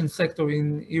construction sector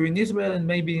here in Israel, and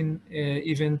maybe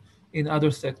even in other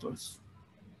sectors.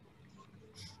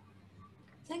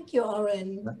 Thank you,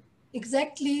 Oren.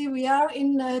 Exactly, we are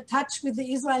in touch with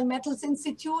the Israel Metals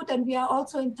Institute, and we are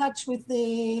also in touch with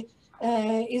the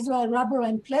Israel Rubber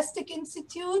and Plastic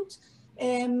Institute.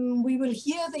 We will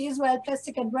hear the Israel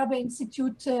Plastic and Rubber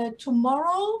Institute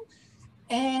tomorrow.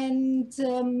 And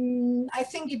I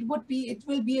think it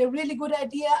will be a really good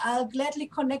idea. I'll gladly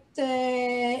connect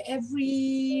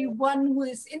everyone who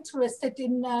is interested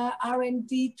in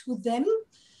R&D to them.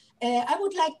 I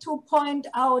would like to point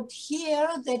out here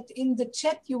that in the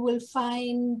chat you will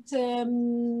find,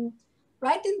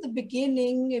 right in the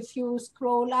beginning, if you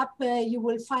scroll up, you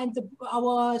will find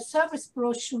our service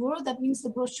brochure. That means the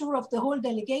brochure of the whole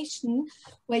delegation,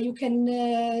 where you can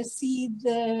see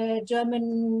the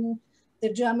German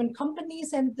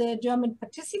companies and the German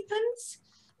participants.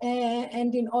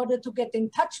 And in order to get in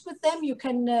touch with them, you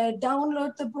can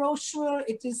download the brochure.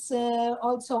 It is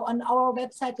also on our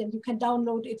website, and you can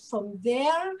download it from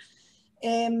there.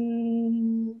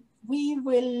 We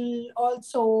will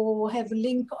also have a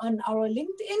link on our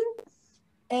LinkedIn.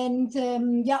 And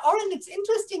yeah, Oren, it's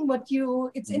interesting what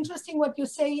you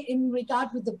say in regard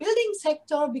with the building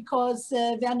sector, because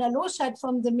Werner Loscheider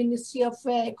from the Ministry of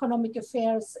Economic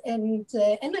Affairs and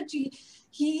Energy,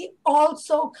 he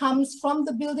also comes from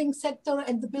the building sector,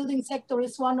 and the building sector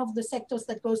is one of the sectors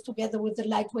that goes together with the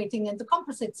lightweighting and the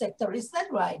composite sector. Is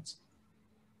that right?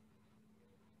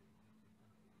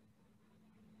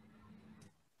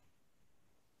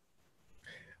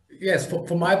 Yes,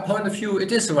 from my point of view,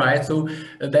 it is right. So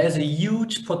there's a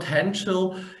huge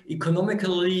potential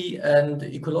economically and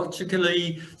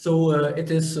ecologically. So it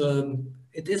is a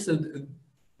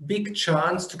big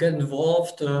chance to get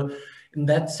involved in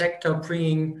that sector,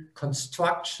 bringing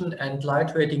construction and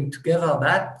lightweighting together.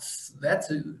 That's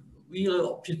a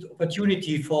real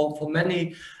opportunity for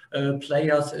many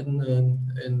players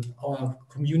in our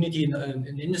community,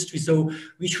 in industry. So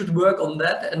we should work on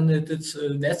that, and it's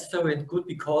necessary and good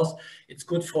because it's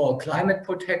good for climate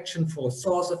protection, for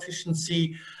source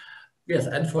efficiency, yes,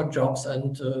 and for jobs.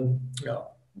 And yeah,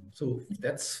 so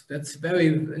that's very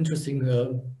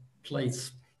interesting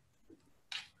place.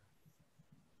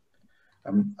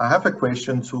 I have a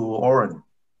question to Oren.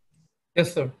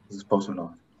 Yes, sir. This is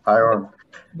possible. Hi, Oren.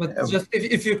 But just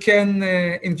if you can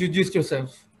introduce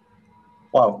yourself.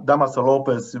 Wow, Dámaso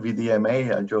López,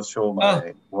 VDMA. I just show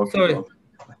my work. Sorry.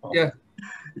 Yeah.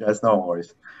 Yes, no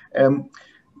worries.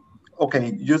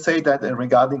 Okay, you say that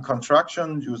regarding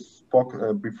construction, you spoke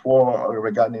before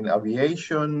regarding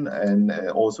aviation and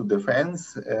also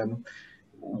defense.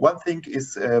 One thing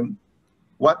is,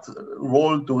 what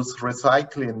role does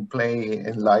recycling play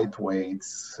in lightweight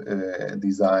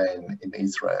design in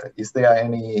Israel? Is there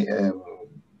any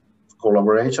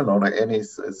collaboration or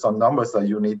some numbers that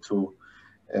you need to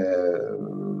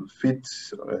fit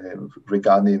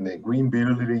regarding the green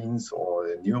buildings or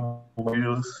the new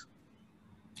materials?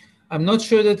 I'm not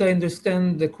sure that I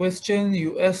understand the question.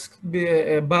 You asked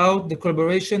about the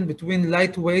collaboration between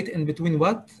lightweight and between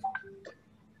what?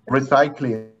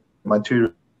 Recycling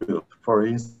materials. For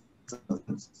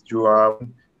instance, you are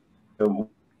some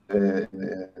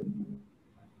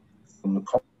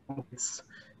composites.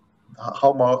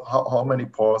 How many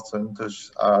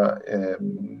percentage are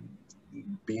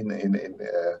being in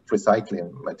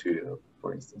recycling material,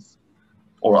 for instance,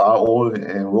 or are all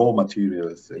raw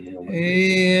materials?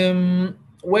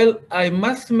 Well, I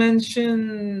must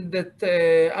mention that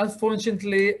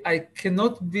unfortunately I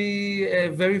cannot be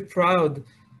very proud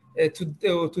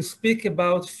to speak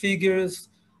about figures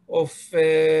of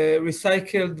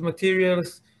recycled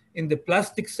materials in the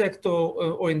plastic sector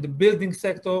or in the building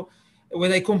sector.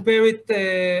 When I compare it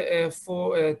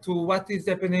to what is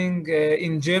happening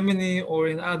in Germany or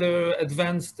in other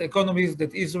advanced economies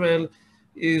that Israel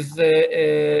is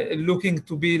looking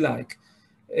to be like.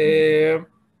 The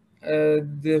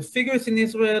figures in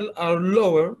Israel are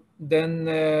lower than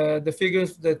the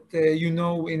figures that you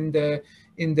know in the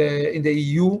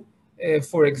EU,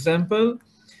 for example.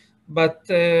 But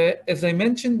as I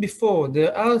mentioned before,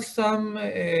 there are some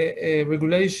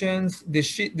regulations,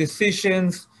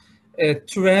 decisions,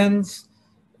 trends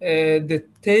that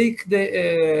take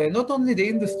the not only the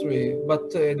industry but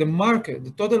the market,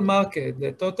 the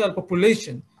total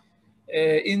population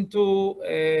into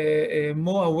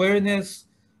more awareness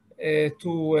to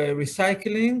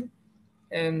recycling,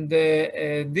 and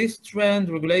this trend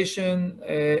regulation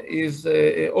is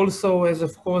also has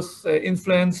of course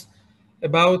influence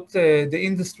about the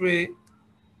industry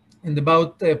and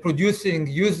about producing,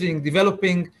 using,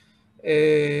 developing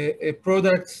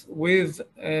products with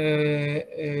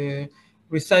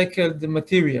recycled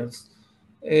materials.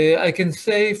 I can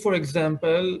say, for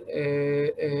example,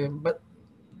 but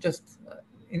just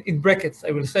in brackets,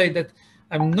 I will say that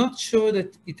I'm not sure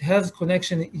that it has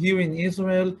connection here in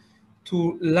Israel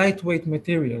to lightweight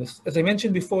materials. As I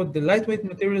mentioned before, the lightweight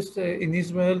materials in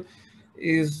Israel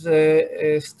is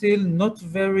still not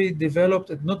very developed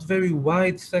and not very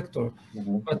wide sector.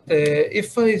 Mm-hmm. But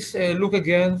if I look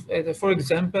again, for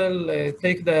example,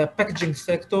 take the packaging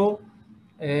sector,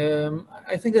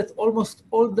 I think that almost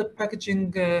all the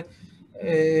packaging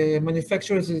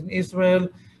manufacturers in Israel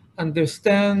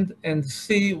understand and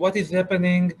see what is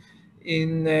happening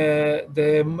in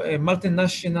the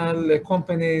multinational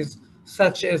companies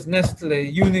such as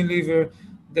Nestle, Unilever,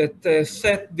 that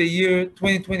set the year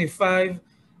 2025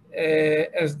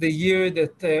 as the year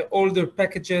that all their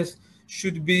packages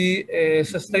should be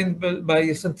sustainable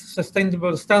by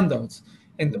sustainable standards.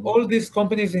 And all these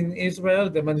companies in Israel,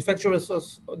 the manufacturers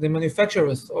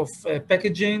of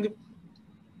packaging,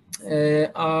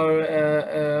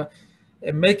 are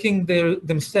making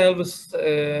themselves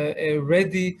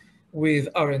ready with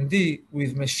R&D,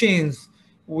 with machines,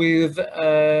 with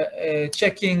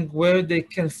checking where they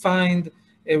can find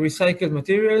recycled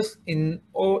materials in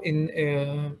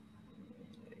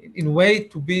way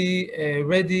to be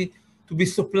ready to be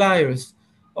suppliers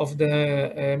of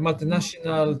the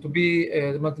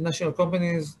multinational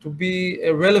companies, to be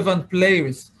relevant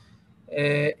players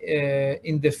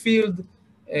in the field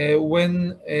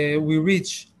when we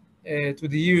reach to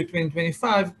the year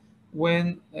 2025,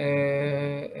 when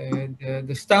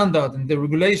the standard and the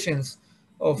regulations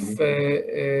of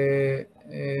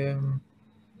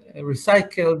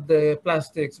recycled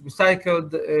plastics,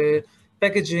 recycled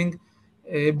packaging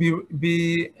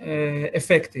be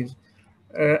effective.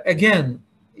 Again,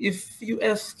 if you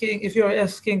are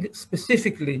asking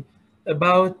specifically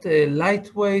about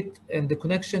lightweight and the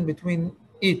connection between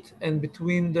it and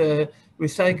between the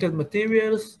recycled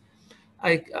materials,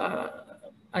 I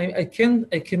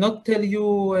cannot tell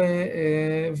you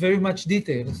very much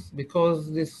details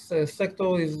because this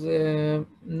sector is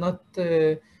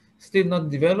still not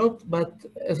developed. But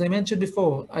as I mentioned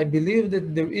before, I believe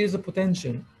that there is a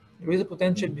potential. There is a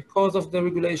potential because of the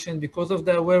regulation, because of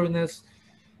the awareness.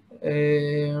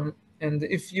 And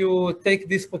if you take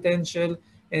this potential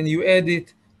and you add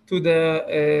it to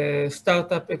the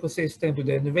startup ecosystem, to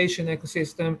the innovation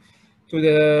ecosystem, to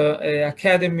the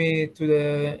academy, to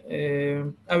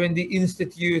the R&D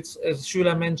institutes, as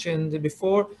Shula mentioned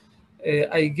before,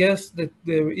 I guess that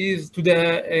there is, to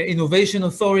the innovation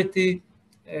authority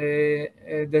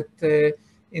that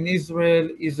in Israel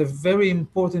is a very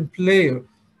important player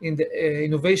in the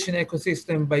innovation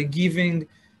ecosystem by giving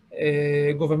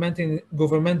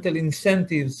governmental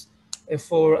incentives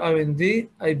for R&D.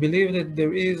 I believe that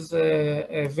there is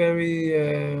a very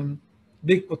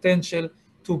big potential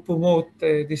to promote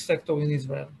this sector in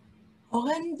Israel.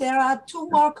 Oren, there are two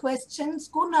more questions.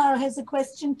 Gunnar has a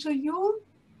question to you.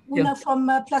 Gunnar from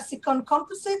Plasticon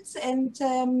Composites, and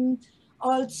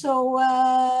also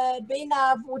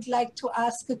Bena would like to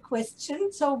ask a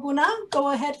question. So Gunnar,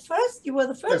 go ahead first. You were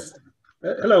the first.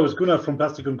 Yes. Hello, it's Gunnar from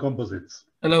Plasticon Composites.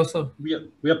 Hello, sir.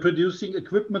 We are producing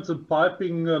equipment and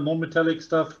piping, non-metallic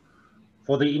stuff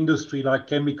for the industry, like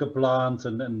chemical plants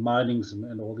and minings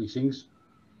and all these things.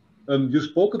 You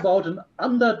spoke about an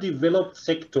underdeveloped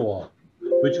sector,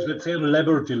 which is, let's say, on a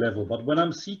laboratory level. But when I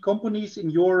see companies in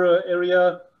your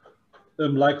area,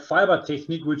 like Fiber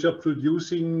Technique, which are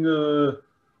producing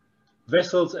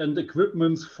vessels and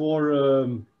equipments for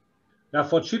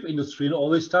chip industry and all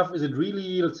this stuff, is it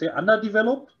really, let's say,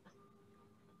 underdeveloped?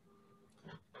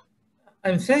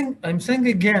 I'm saying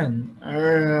again,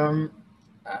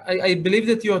 I believe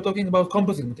that you are talking about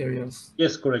composite materials.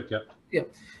 Yes, correct, yeah. Yeah,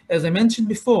 as I mentioned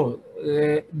before,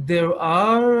 there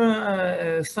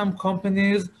are some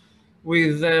companies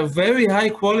with very high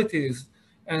qualities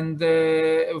and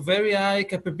very high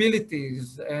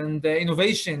capabilities and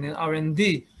innovation in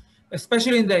R&D,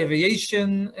 especially in the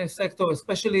aviation sector,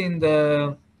 especially in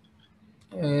the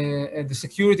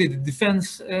security, the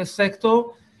defense sector.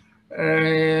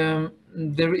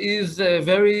 There is a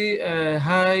very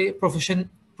high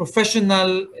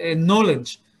professional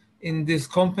knowledge in these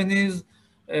companies.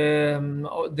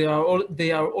 They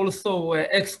are also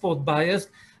export biased.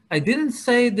 I didn't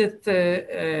say that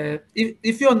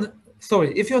if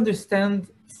you understand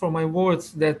from my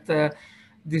words that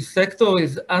this sector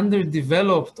is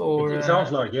underdeveloped, or it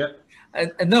sounds like, yeah.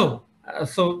 No.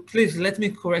 So please let me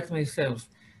correct myself.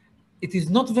 It is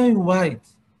not very wide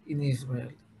in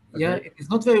Israel. Okay. Yeah, it is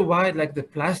not very wide like the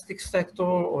plastic sector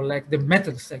or like the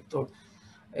metal sector.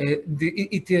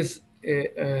 It is,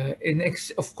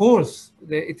 of course,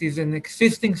 it is an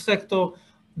existing sector.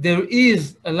 There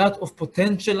is a lot of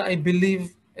potential, I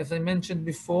believe, as I mentioned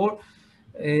before.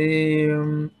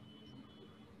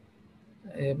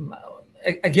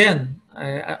 Again,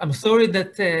 I'm sorry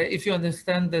that if you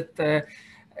understand that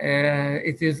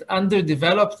it is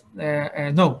underdeveloped.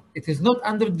 No, it is not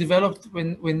underdeveloped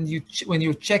when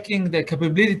you're checking the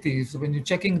capabilities, when you're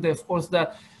checking of course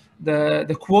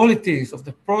the qualities of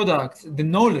the products, the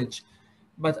knowledge.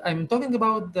 But I'm talking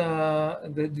about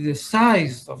the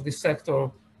size of the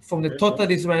sector from the total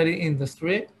Israeli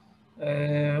industry.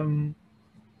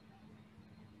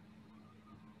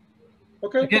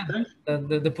 Again,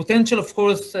 the potential, of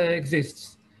course,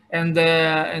 exists, and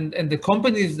the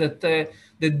companies that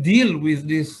deal with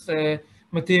these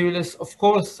materials, of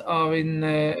course, are in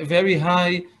very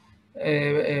high,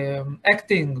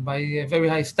 acting by very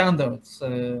high standards,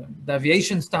 the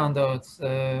aviation standards,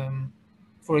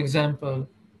 for example.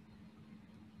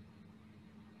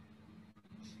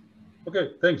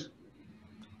 Okay, thanks.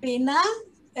 Bena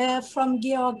from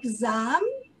Georg Sahm.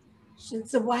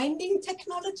 It's a winding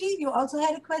technology. You also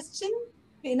had a question,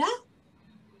 Bena?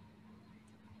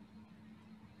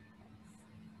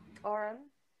 Oren?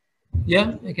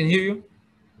 Yeah, I can hear you.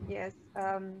 Yes,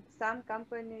 Sahm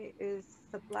company is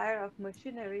supplier of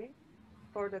machinery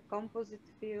for the composite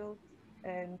field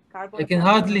and carbon. I can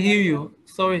hardly hear you.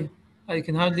 Sorry, I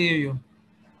can hardly hear you.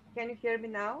 Can you hear me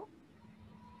now?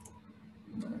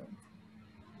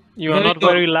 You are not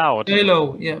very loud. Very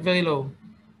low, yeah, very low.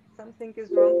 Something is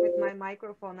wrong with my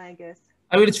microphone, I guess.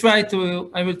 I will try to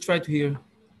hear.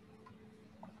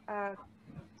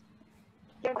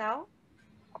 Hear now?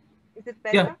 Is it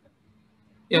better?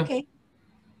 Yeah. Okay.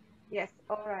 Yes,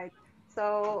 all right.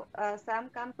 So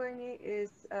Sahm company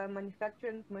is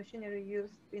manufacturing machinery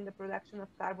used in the production of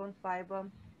carbon fiber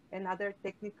and other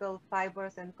technical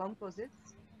fibers and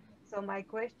composites. So my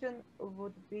question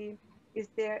would be, is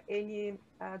there any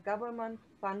government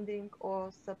funding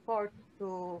or support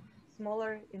to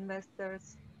smaller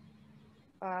investors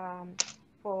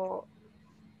for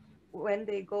when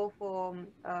they go for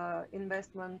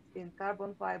investment in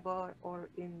carbon fiber or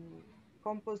in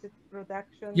composite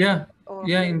production? Yeah,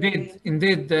 indeed.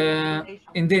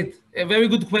 A very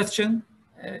good question.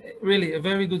 Really, a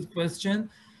very good question.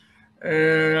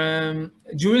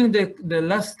 During the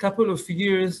last couple of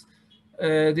years,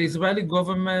 the Israeli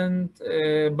government,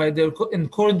 by the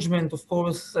encouragement, of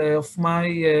course, of my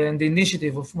and the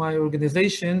initiative of my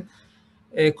organization,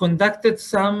 conducted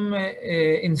some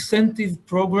incentive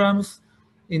programs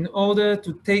in order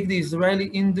to take the Israeli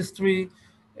industry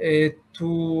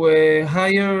to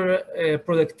higher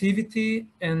productivity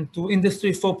and to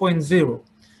Industry 4.0.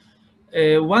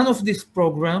 One of these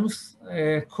programs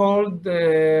called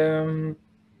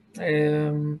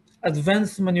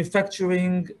Advanced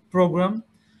Manufacturing Program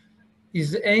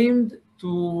is aimed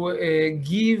to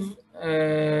give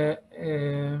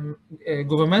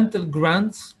governmental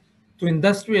grants to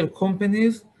industrial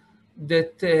companies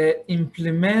that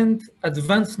implement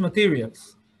advanced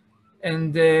materials.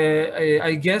 And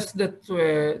I guess that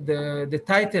the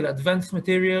title advanced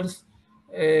materials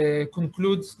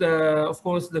concludes, of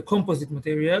course, the composite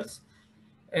materials.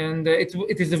 And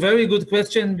it is a very good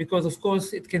question because, of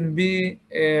course, it can be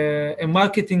a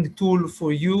marketing tool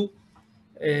for you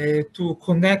to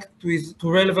connect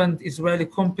to relevant Israeli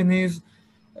companies,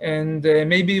 and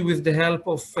maybe with the help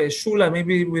of Shula,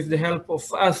 maybe with the help of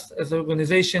us as an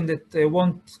organization that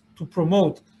want to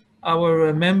promote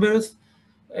our members,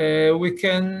 we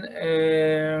can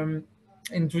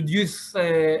introduce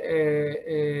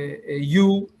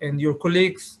you and your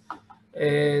colleagues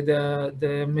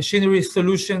the machinery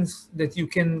solutions that you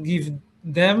can give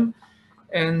them,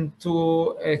 and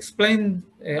to explain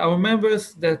our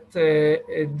members that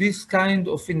this kind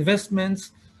of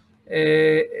investments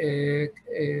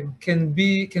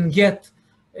can get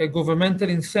governmental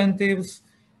incentives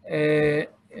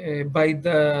by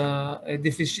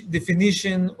the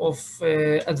definition of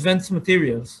advanced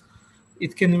materials.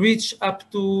 It can reach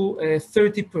up to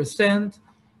 30%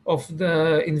 of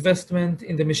the investment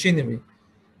in the machinery.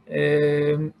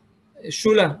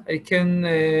 Shula, I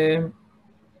can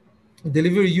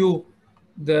deliver you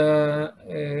the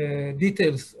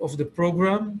details of the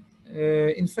program.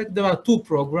 In fact, there are two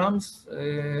programs.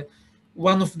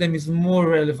 One of them is more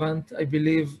relevant, I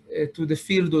believe, to the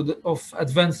field of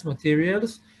advanced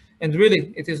materials. And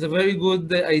really, it is a very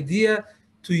good idea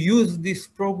to use this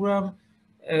program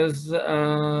as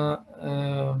a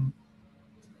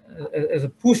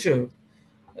pusher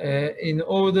in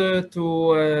order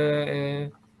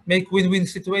to make win-win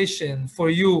situation for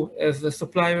you as the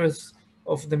suppliers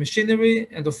of the machinery,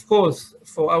 and of course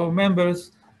for our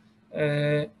members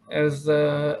as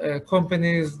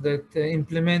companies that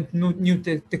implement new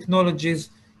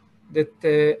technologies that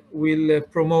will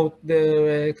promote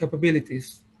their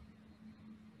capabilities.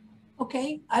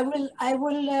 Okay, I will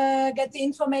get the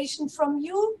information from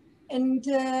you, and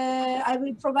I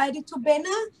will provide it to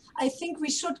Werner. I think we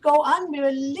should go on. We're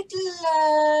a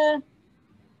little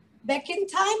back in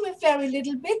time, a very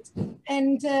little bit,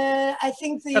 and I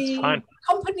think the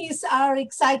companies are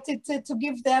excited to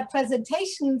give their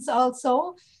presentations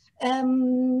also.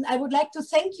 I would like to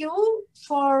thank you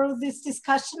for this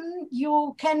discussion.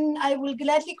 I will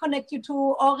gladly connect you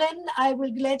to Oren. I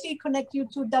will gladly connect you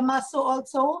to Dámaso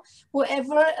also.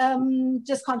 Whoever,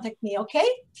 just contact me, okay?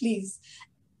 Please.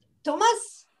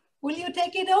 Thomas, will you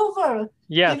take it over?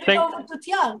 Yeah, Give it over to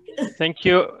Georg. Thank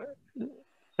you.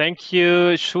 Thank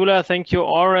you, Shula. Thank you,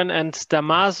 Oren and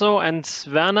Dámaso and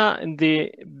Werner in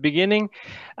the beginning.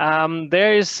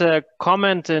 There is a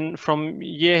comment from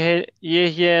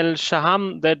Yehiel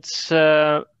Shaham that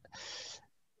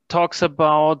talks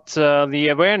about the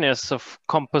awareness of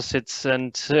composites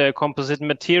and composite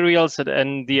materials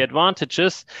and the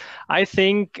advantages. I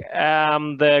think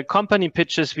the company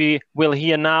pitches we will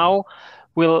hear now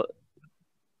will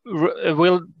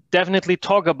definitely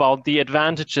talk about the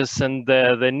advantages and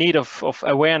the need of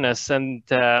awareness and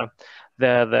the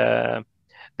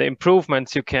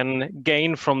improvements you can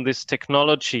gain from this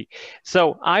technology.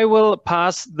 So I will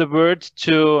pass the word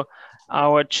to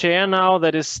our chair now,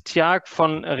 that is Georg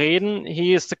von Reden.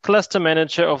 He is the cluster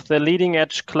manager of the leading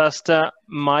edge cluster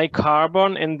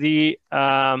MyCarbon in the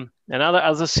another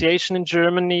association in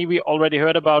Germany. We already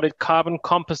heard about it, Carbon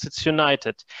Composites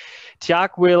United.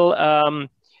 Georg will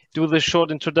do the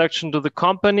short introduction to the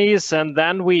companies, and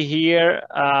then we hear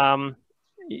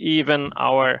even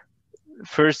our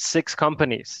first 6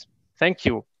 companies. Thank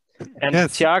you. And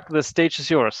yes. Georg, the stage is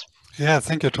yours. Yeah,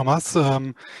 thank you, Thomas.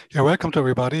 Yeah, welcome to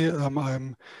everybody.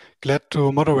 I'm glad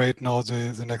to moderate now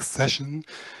the next session.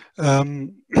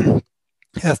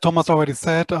 As Thomas already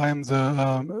said, I'm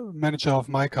the manager of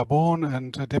MyCarbon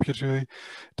and deputy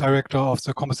director of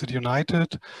the Composite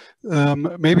United.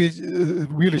 Maybe a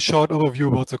really short overview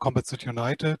about the Composite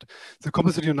United. The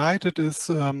Composite United is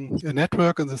a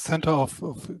network in the center of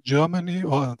Germany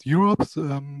or Europe.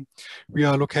 We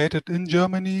are located in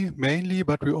Germany mainly,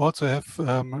 but we also have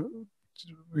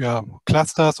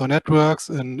clusters or networks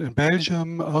in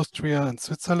Belgium, Austria, and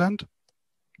Switzerland.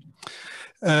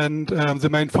 And the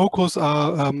main focus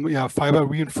are fiber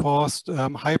reinforced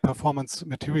high performance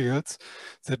materials.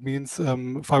 That means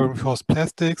fiber reinforced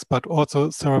plastics, but also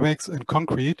ceramics and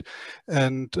concrete.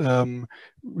 And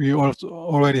we also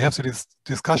already have this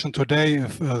discussion today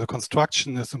if the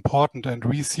construction is important, and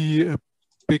we see a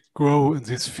big growth in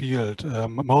this field.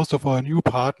 Most of our new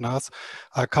partners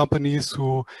are companies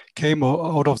who came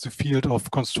out of the field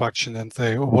of construction, and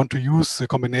they want to use the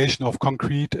combination of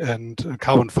concrete and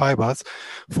carbon fibers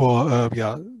for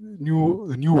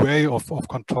new way of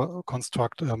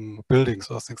construct buildings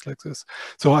or things like this.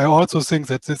 So I also think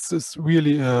that this is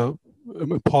really an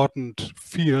important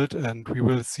field, and we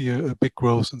will see a big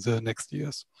growth in the next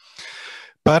years.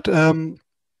 But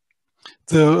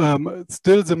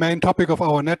still the main topic of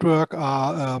our network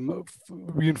are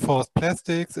reinforced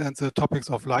plastics and the topics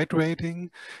of light weighting.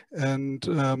 And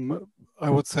I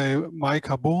would say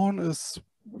MyCarbon is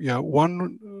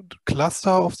one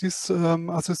cluster of this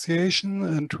association,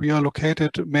 and we are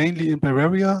located mainly in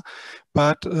Bavaria.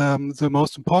 But the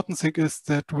most important thing is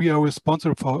that we are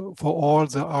responsible for all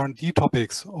the R&D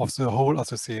topics of the whole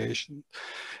association.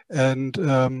 And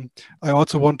I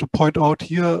also want to point out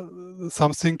here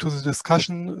something to the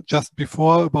discussion just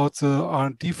before about the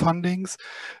R&D fundings.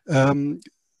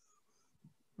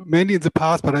 Mainly in the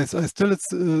past, but I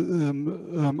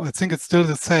think it's still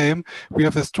the same. We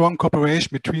have a strong cooperation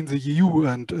between the EU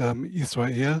and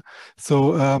Israel. So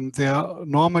there are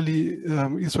normally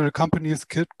Israel companies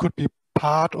could be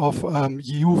part of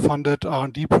EU-funded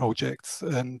R&D projects.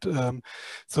 And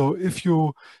so if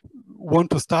you want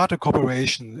to start a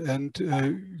cooperation and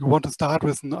you want to start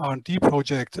with an R&D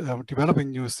project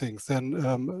developing new things, then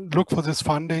look for this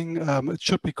funding. It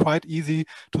should be quite easy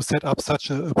to set up such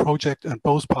a project, and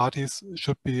both parties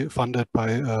should be funded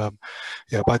by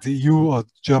the EU or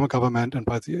German government and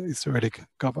by the Israeli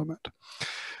government.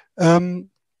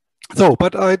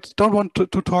 But I don't want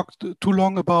to talk too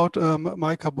long about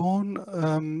MyCarbon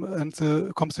and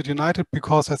the Composites United,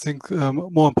 because I think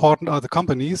more important are the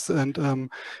companies. And I'm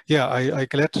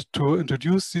glad to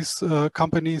introduce these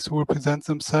companies who will present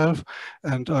themselves.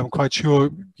 And I'm quite sure,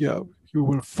 you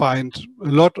will find a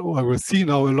lot, or I will see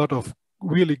now a lot of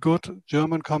really good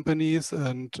German companies.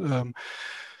 And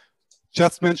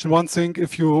just mention one thing: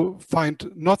 if you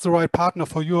find not the right partner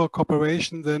for your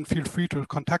cooperation, then feel free to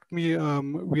contact me.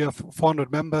 We have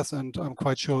 400 members, and I'm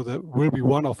quite sure that will be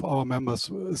one of our members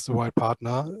is the right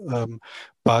partner.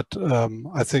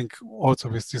 I think also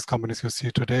with these companies you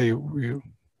see today, you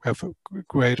have a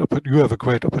great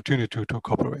opportunity to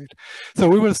cooperate. So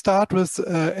we will start with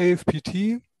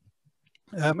AFPT.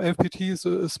 AFPT is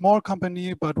a small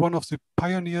company, but one of the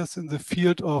pioneers in the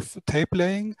field of tape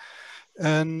laying.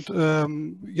 And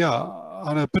Arne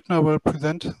Büttner will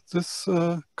present this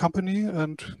company,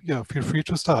 and feel free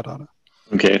to start, Arne.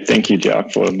 Okay, thank you, Georg,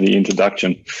 for the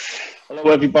introduction. Hello,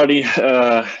 everybody.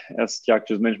 As Georg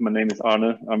just mentioned, my name is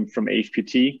Arne. I'm from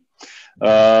AFPT.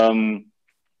 And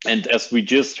as we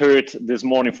just heard this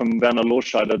morning from Werner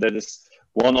Loscheider, that is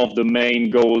one of the main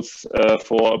goals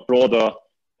for a broader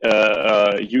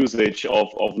usage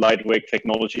of lightweight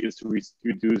technology is to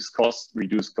reduce cost.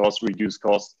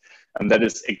 And that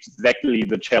is exactly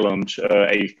the challenge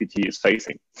AFPT is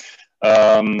facing.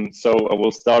 So I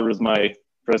will start with my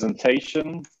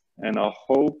presentation, and I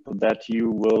hope that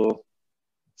you will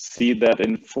see that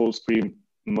in full screen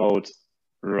mode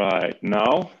right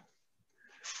now.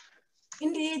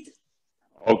 Indeed.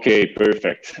 Okay,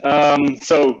 perfect.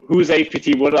 So who's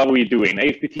AFPT? What are we doing?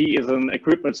 AFPT is an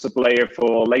equipment supplier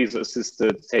for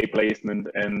laser-assisted tape placement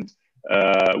and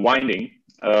winding.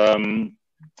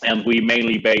 And we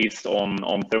mainly based on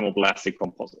thermoplastic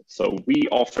composites. So we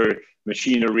offer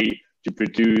machinery to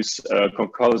produce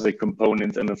composite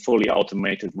components in a fully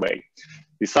automated way.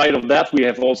 Beside of that, we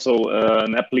have also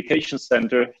an application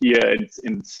center here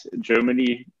in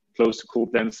Germany, close to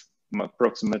Koblenz,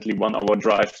 approximately 1 hour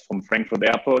drive from Frankfurt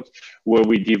Airport, where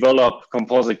we develop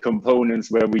composite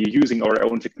components, where we're using our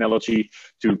own technology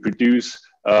to produce,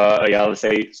 let's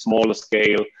say, smaller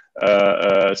scale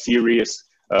series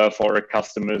for our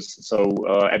customers. So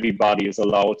everybody is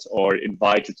allowed or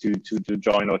invited to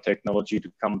join our technology,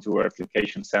 to come to our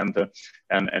application center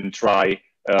and try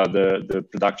the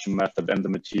production method and the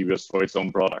materials for its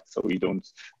own product. So you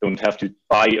don't have to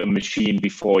buy a machine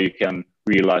before you can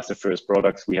realize the first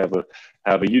products. We have a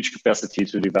huge capacity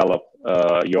to develop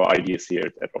your ideas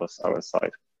here at our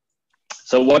site.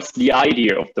 So what's the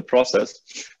idea of the process?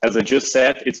 As I just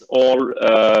said, it's all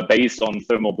based on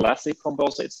thermoplastic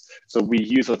composites. So we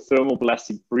use a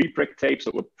thermoplastic pre-preg tape,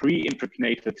 so a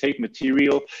pre-impregnated tape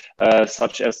material,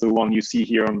 such as the one you see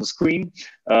here on the screen.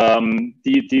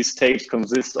 These tapes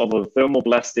consist of a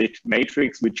thermoplastic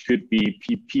matrix, which could be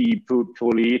PP,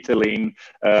 polyethylene,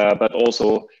 but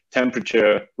also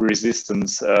temperature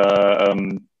resistance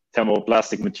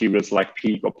thermoplastic materials like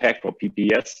PEEK or PEC or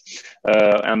PPS.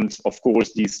 And of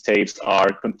course, these tapes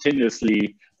are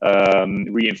continuously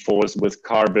reinforced with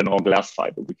carbon or glass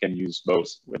fiber. We can use both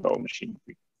with our machine.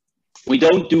 We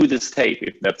don't do this tape,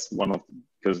 if that's one of,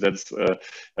 because that's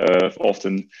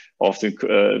often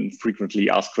frequently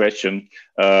asked question.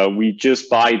 We just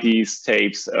buy these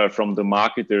tapes from the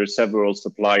market. There are several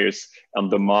suppliers on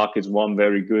the market. One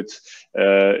very good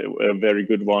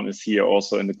one is here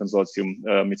also in the consortium,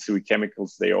 Mitsui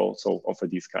Chemicals. They also offer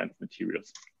these kind of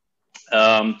materials.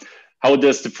 How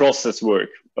does the process work?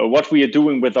 What we are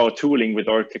doing with our tooling, with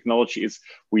our technology, is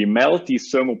we melt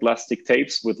these thermoplastic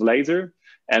tapes with laser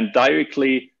and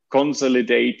directly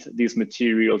consolidate these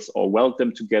materials or weld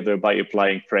them together by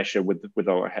applying pressure with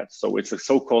our heads. So it's a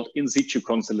so-called in situ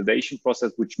consolidation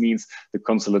process, which means the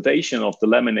consolidation of the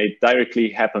laminate directly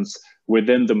happens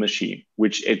within the machine,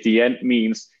 which at the end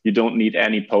means you don't need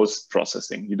any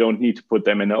post-processing. You don't need to put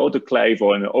them in an autoclave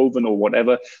or in an oven or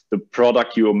whatever. The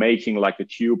product you are making, like a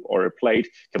tube or a plate,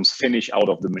 comes finished out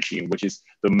of the machine, which is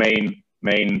the main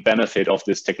benefit of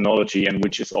this technology, and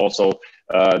which is also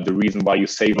the reason why you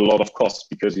save a lot of costs,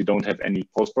 because you don't have any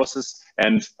post-process.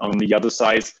 And on the other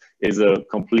side is a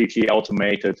completely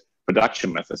automated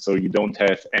production method. So you don't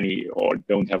have any, or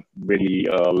don't have really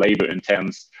labor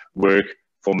intense work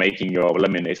for making your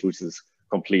laminates, which is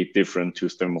completely different to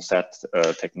thermoset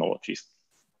technologies.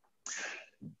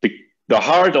 The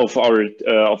heart of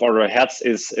our heads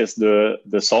is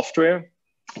the software,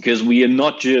 because we are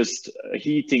not just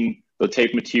heating the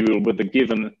tape material with a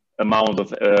given amount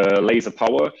of laser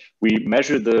power. We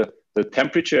measure the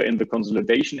temperature in the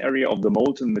consolidation area of the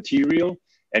molten material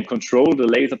and control the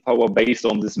laser power based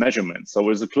on this measurement. So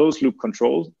it's a closed loop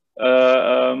control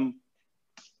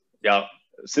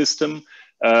system.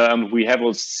 We have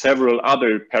several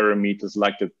other parameters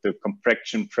like the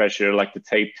compression pressure, like the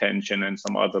tape tension, and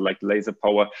some other like laser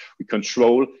power we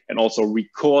control and also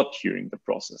record during the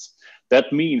process.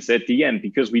 That means at the end,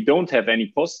 because we don't have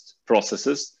any post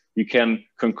processes, you can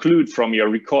conclude from your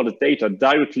recorded data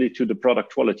directly to the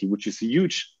product quality, which is a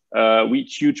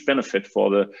huge benefit for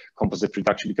the composite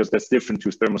production, because that's different to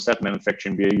thermoset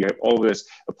manufacturing, where you have always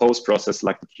a post process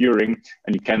like the curing,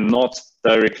 and you cannot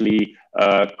directly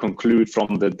conclude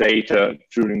from the data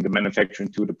during the manufacturing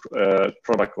to the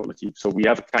product quality. So we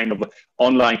have a kind of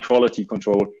online quality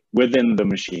control within the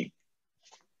machine.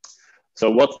 So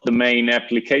what's the main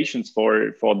applications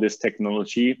for this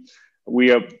technology?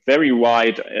 We are very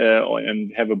wide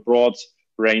and have a broad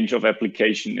range of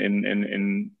application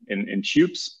in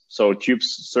tubes. So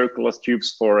tubes, circular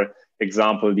tubes, for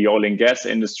example, the oil and gas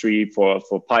industry, for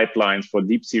pipelines, for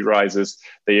deep sea risers,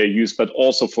 they are used, but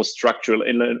also for structural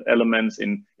elements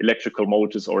in electrical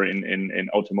motors or in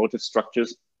automotive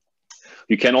structures.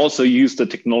 You can also use the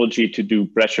technology to do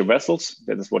pressure vessels.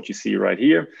 That is what you see right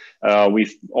here.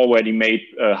 We've already made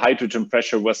hydrogen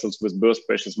pressure vessels with burst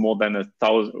pressures more than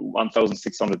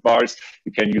 1,600 bars.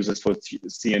 You can use it for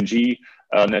CNG,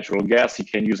 natural gas. You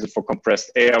can use it for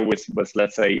compressed air with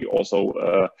let's say,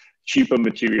 also cheaper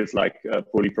materials like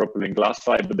polypropylene glass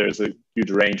fiber. There's a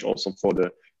huge range also for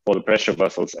the pressure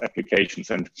vessels applications.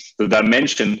 And the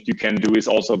dimension you can do is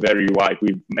also very wide.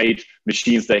 We've made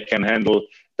machines that can handle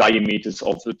diameters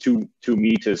of 2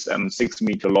 meters and 6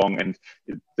 meter long, and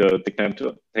the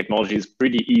technology is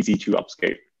pretty easy to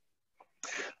upscale.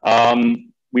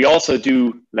 We also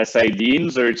do, let's say, the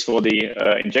inserts for the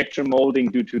injection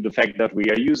molding. Due to the fact that we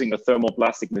are using a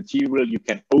thermoplastic material, you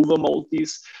can overmold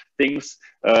these things,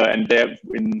 and there,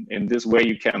 in this way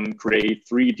you can create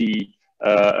 3D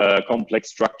complex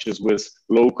structures with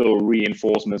local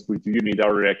reinforcements with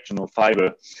unidirectional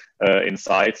fiber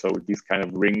inside. So these kind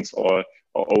of rings or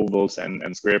ovals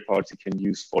and square parts you can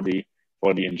use for the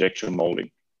injection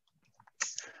molding.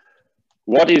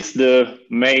 What is the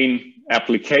main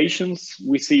applications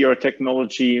we see our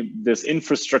technology? This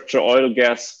infrastructure oil and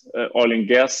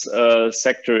gas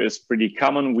sector is pretty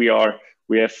common. We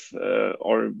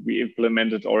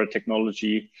implemented our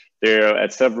technology there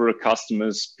at several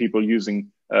customers, people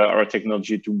using our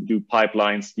technology to do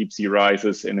pipelines, deep sea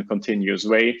risers in a continuous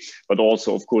way. But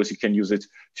also, of course, you can use it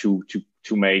to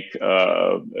make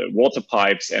water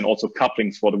pipes and also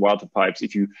couplings for the water pipes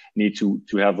if you need to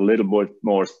have a little bit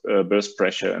more burst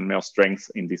pressure and more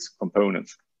strength in these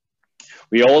components.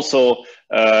 We have also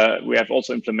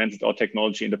implemented our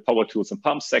technology in the power tools and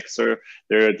pump sector.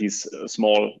 There are these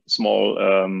small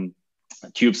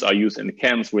tubes are used in the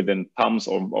cans within pumps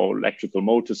or electrical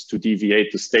motors to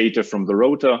deviate the stator from the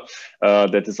rotor.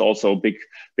 That is also a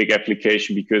big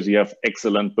application, because you have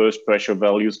excellent burst pressure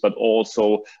values, but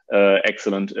also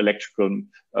excellent electrical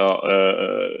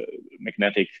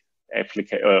magnetic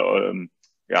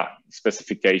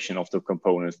specification of the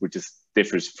components, which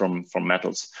differs from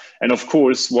metals. And of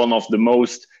course, one of the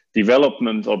most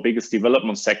development or biggest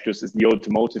development sectors is the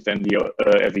automotive and the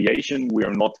aviation. We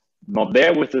are not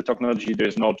there with the technology.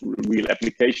 There's not real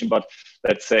application, but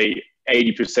let's say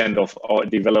 80% of our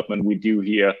development we do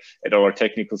here at our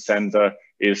technical center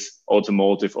is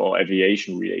automotive or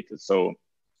aviation related. So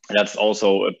that's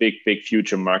also a big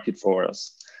future market for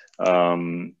us.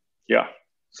 Yeah,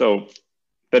 so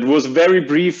that was a very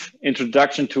brief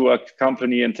introduction to our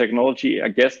company and technology. I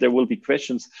guess there will be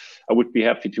questions. I would be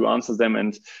happy to answer them,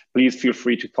 and please feel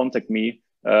free to contact me,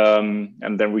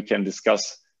 and then we can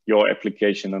discuss your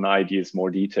application and ideas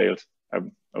more detailed.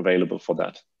 I'm available for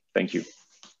that. Thank you.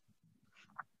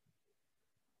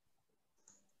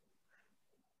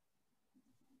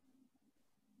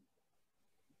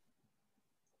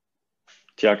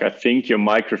 Georg, I think your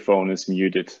microphone is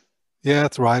muted. Yeah,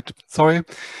 that's right. Sorry.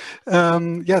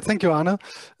 Yeah, thank you, Arne.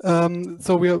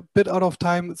 So we are a bit out of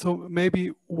time. So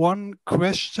maybe one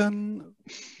question,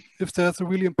 if there's a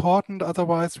really important,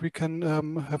 otherwise we can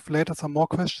have later some more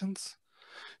questions.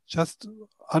 Just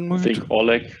unmute. I think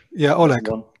Oleg. Yeah, Oleg.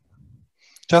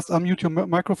 Just unmute your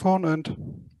microphone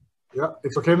and... Yeah,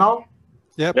 it's okay now?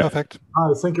 Yeah, perfect.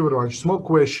 Thank you very much. Small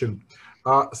question.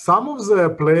 Some of the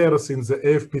players in the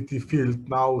AFPT field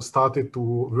now started to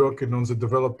working on the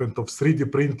development of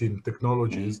 3D printing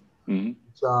technologies,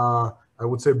 which are, I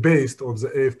would say, based on the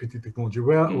AFPT technology.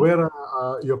 Where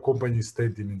your company is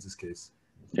standing in this case?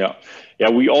 Yeah,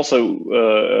 we also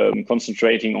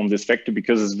concentrating on this factor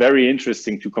because it's very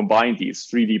interesting to combine these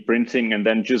 3D printing and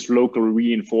then just local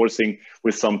reinforcing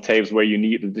with some tapes where you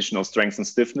need additional strength and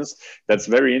stiffness. That's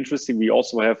very interesting. We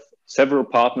also have several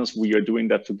partners. We are doing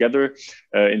that together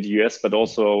in the US, but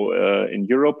also in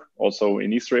Europe, also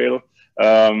in Israel.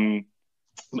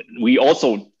 We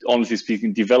also, honestly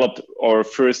speaking, developed our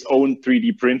first own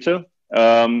 3D printer,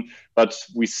 but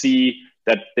we see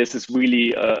that this is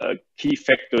really a key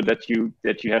factor that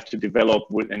you have to develop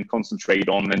with and concentrate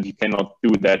on, and you cannot do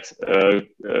that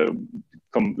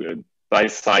by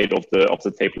side of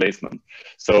the tape placement.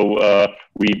 So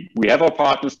we have our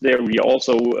partners there. We are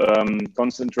also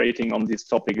concentrating on this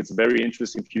topic. It's a very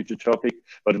interesting future topic,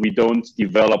 but we don't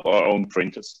develop our own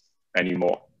printers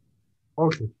anymore.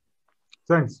 Okay,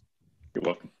 thanks. You're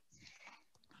welcome.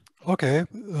 Okay,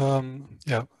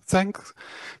 yeah, thanks.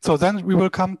 So then we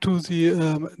will come to the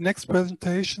next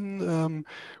presentation.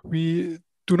 We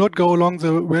do not go along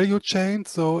the value chain.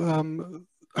 So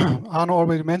Arne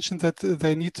already mentioned that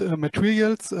they need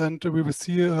materials, and we will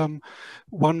see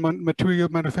one material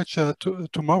manufacturer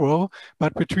tomorrow.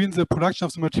 But between the production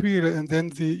of the material and then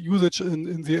the usage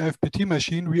in the AFPT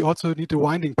machine, we also need a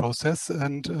winding process,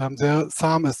 and there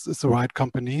Sahm is the right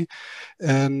company.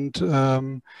 And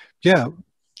yeah,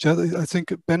 I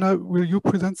think, Werner, will you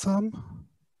present some?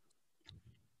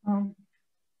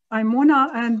 I'm Mona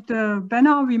and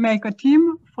Werner, we make a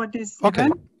team for this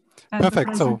event. And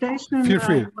perfect, so feel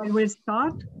free. I will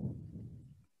start.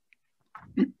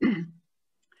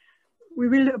 We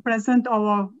will present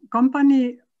our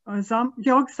company.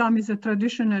 Georg Sahm is a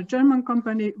traditional German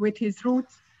company with his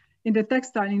roots in the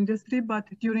textile industry, but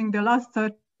during the last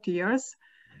 30 years,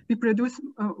 we produce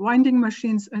winding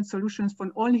machines and solutions for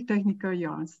only technical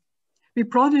yarns. We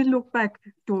proudly look back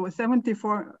to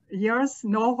 74 years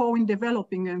know-how in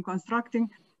developing and constructing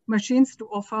machines to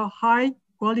offer high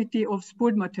quality of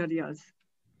spooled materials.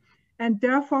 And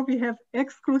therefore, we have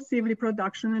exclusively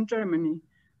production in Germany,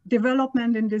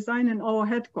 development and design in our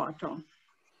headquarters.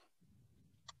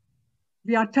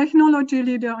 We are technology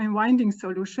leader in winding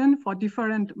solution for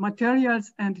different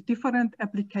materials and different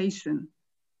applications.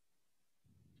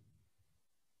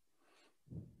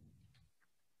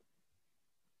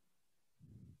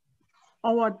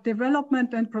 Our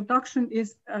development and production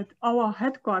is at our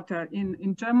headquarters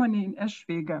in Germany, in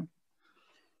Eschwege.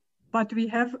 But we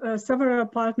have several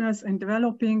partners in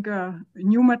developing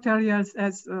new materials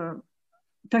as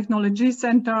technology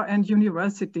center and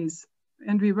universities,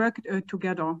 and we work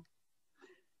together.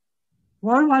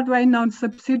 Worldwide renowned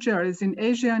subsidiaries in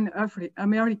Asia and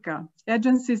America,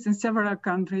 agencies in several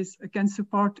countries can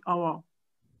support our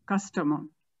customer.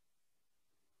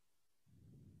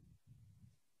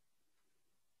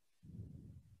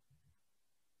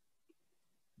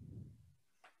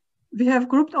 We have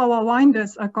grouped our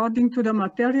winders according to the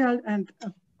material and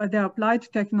the applied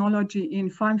technology in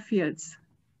 5 fields.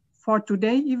 For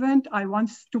today's event, I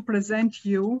want to present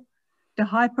you the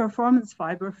high performance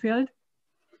fiber field,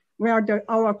 where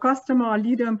our customer are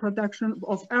leader in production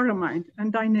of aramide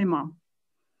and dyneema.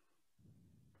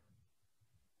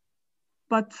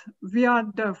 But we are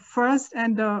the first,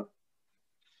 and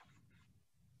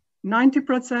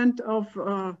 90%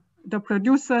 of the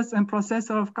producers and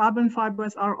processors of carbon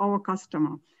fibers are our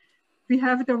customer. we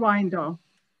have the winder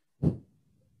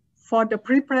for the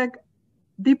prepreg,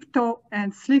 dip toe,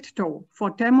 and slit toe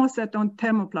for thermoset on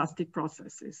thermoplastic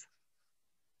processes.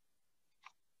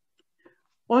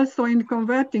 Also in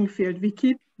converting field, we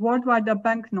keep worldwide the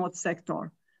banknote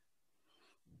sector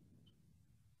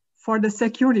for the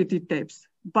security tapes,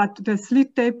 but the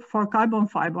slit tape for carbon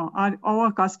fiber are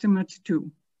our customers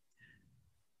too.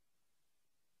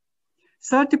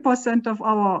 30% of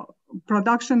our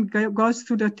production goes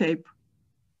to the tape.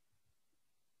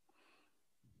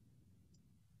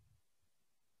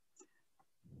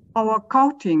 Our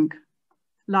coating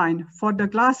line for the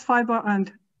glass fiber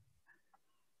and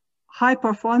high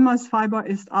performance fiber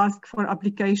is asked for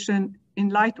application in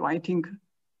lightweighting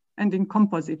and in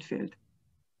composite field.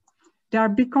 There are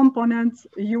big components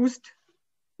used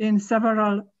in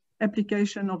several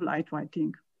applications of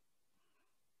lightweighting.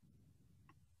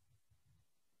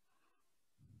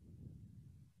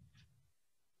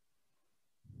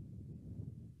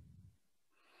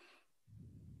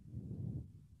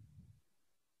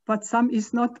 But some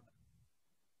is not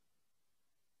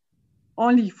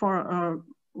only for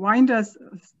winders.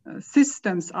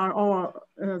 Systems are our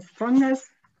strongest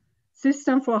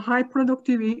system for high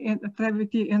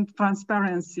productivity and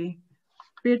transparency,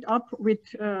 built up with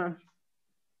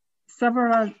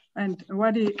several and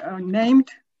already named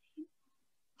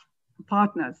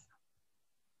partners.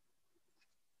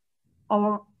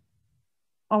 Our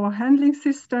handling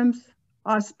systems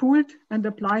are spooled and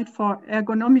applied for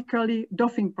ergonomically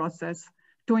doffing process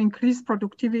to increase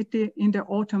productivity in the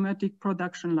automatic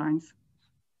production lines.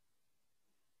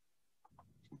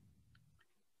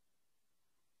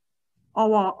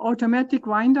 Our automatic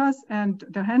winders and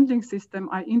the handling system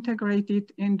are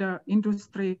integrated in the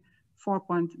Industry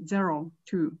 4.0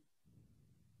 too.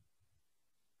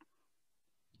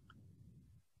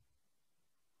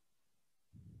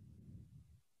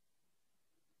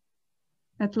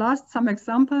 At last, some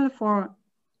example for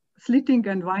slitting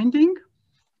and winding,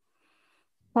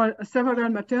 for several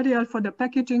material for the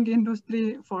packaging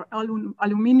industry, for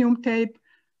aluminum tape,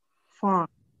 for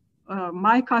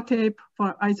mica tape,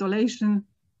 for isolation.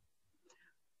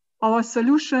 Our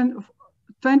solution,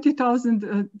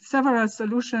 20,000, several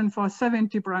solutions for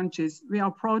 70 branches. We are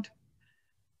proud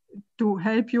to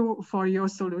help you for your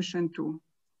solution too.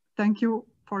 Thank you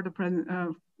for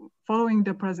the following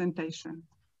the presentation.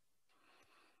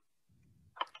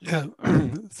 Yeah,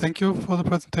 thank you for the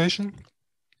presentation.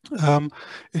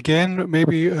 Again,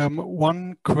 maybe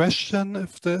one question,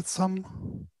 if there's some.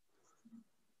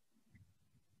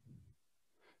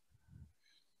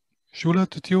 Shula,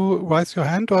 did you raise your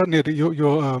hand or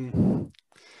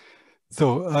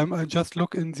so I just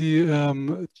look in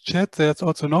the chat. There's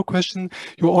also no question.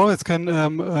 You always can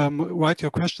write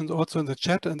your questions also in the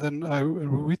chat, and then I will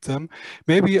read them.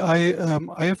 Maybe I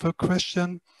have a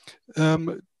question.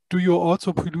 Do you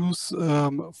also produce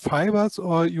fibers,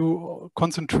 or you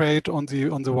concentrate on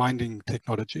the winding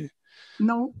technology?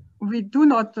 No, we do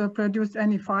not produce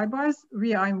any fibers.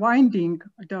 We are winding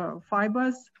the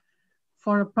fibers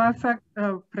for a perfect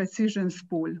precision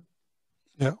spool.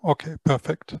 Yeah, okay,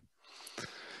 perfect.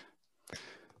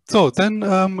 So then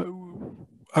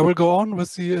I will go on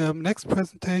with the next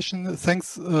presentation.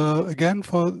 Thanks again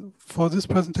for this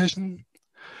presentation.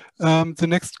 The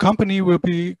next company will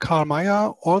be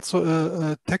KARL also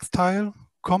a textile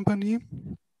company.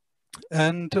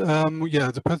 And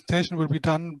yeah, the presentation will be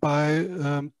done by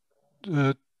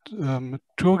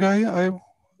Turgay, I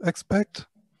expect.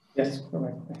 Yes,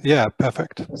 correct. Yeah,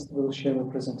 perfect. Just will share the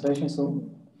presentation. So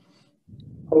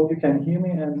hope you can hear me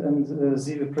and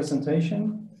see the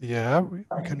presentation. Yeah, we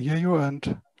can hear you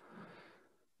and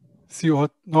see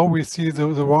what. No, we see the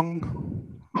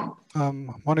wrong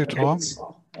monitor.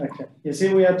 Okay. You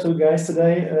see, we have two guys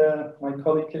today. My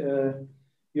colleague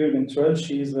Jürgen,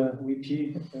 she is a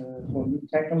VP for new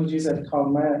technologies at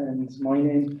KARL, and my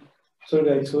name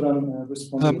Turgay Turan,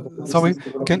 responsible. Sorry,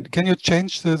 can you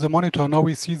change the monitor? Now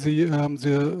we see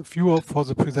the viewer for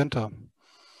the presenter.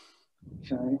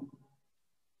 Okay.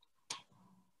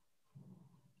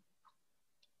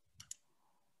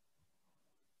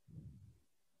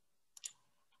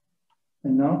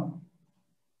 And now?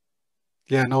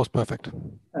 Yeah, now it's perfect.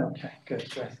 Okay, good,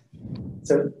 great.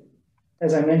 So,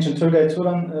 as I mentioned, Turgay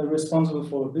Turan, responsible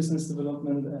for business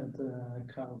development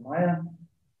at KARL.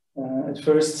 At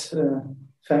first,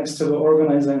 thanks to the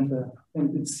organizer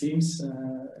and its teams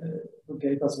who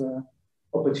gave us the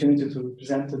opportunity to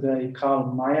present today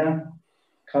KARL.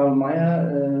 KARL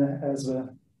as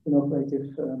an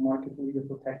innovative market leader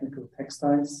for technical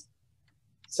textiles.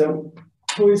 So,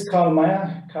 who is KARL?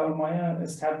 KARL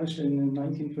established in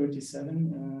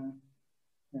 1937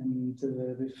 and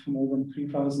with more than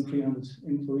 3,300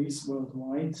 employees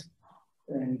worldwide,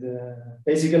 and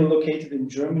basically located in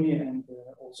Germany and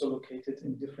also located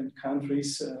in different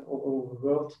countries all over the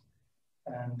world,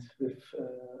 and with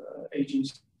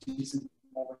agencies in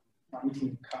more than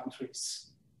 19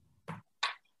 countries.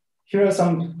 Here are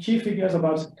some key figures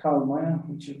about KARL Meyer,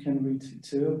 which you can read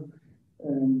too.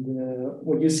 And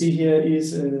what you see here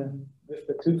is with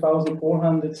the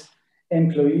 2,400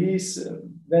 employees,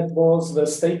 that was the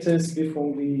status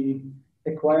before we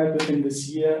acquired within this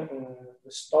year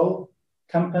the Stoll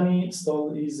company.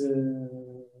 Stoll is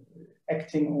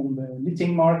acting on the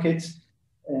knitting market,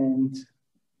 and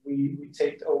we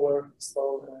take over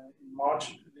Stoll in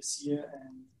March this year,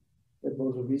 and that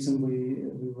was the reason we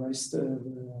raised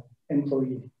the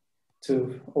employee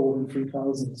to over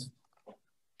 3,000.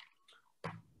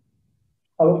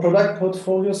 Our product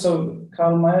portfolio, so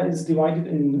KARL Meyer is divided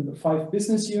in 5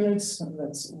 business units.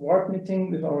 That's warp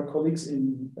knitting with our colleagues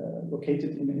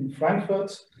located in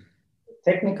Frankfurt.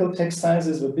 Technical textiles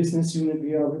is the business unit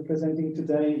we are representing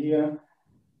today here.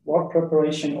 Warp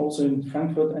preparation also in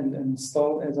Frankfurt, and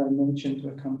Stoll, as I mentioned,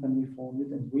 a company for knit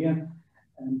and wear.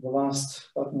 And the last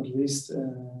but not least,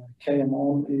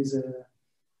 KMO is a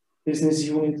business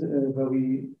unit where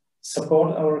we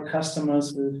support our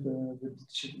customers with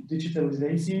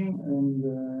digitalization, and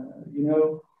you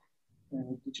know,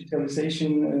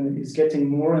 digitalization is getting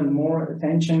more and more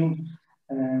attention,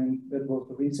 and that was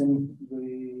the reason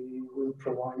we will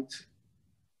provide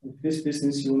this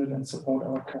business unit and support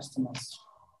our customers.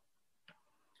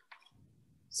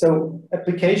 So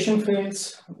application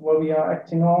fields where we are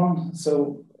acting on.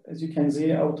 So as you can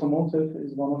see, automotive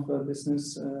is one of the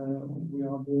business we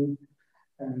are doing,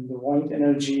 and the wind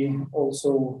energy,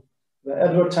 also the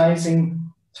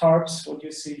advertising tarps, what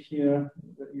you see here,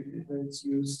 that it's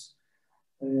used,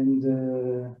 and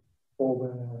for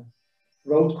the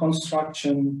road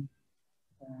construction,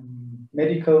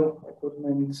 medical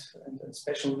equipment, and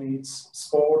special needs,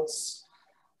 sports,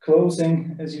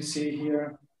 clothing, as you see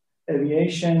here,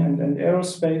 aviation and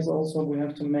aerospace also we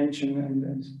have to mention,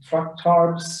 and truck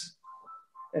tarps,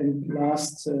 and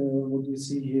last what you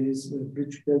see here is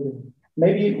bridge building.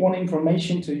 Maybe one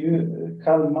information to you,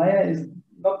 KARL Meyer is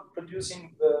not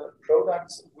producing the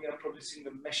products, we are producing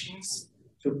the machines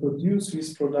to produce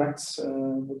these products,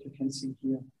 what you can see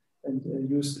here, and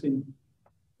used in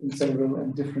several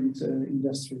and different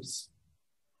industries.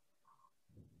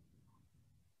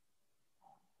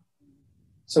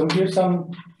 So here's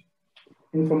some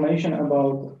information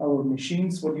about our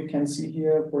machines. What you can see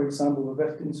here, for example, the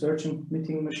weft insertion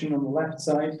knitting machine on the left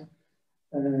side,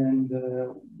 and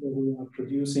we are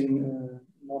producing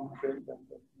non-print and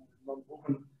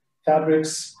non-woven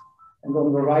fabrics. And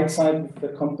on the right side, the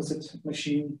composite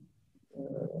machine,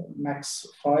 Max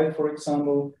 5, for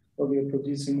example, where we are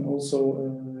producing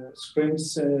also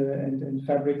scrims and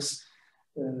fabrics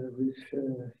with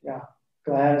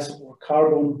glass or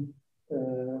carbon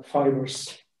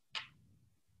fibers.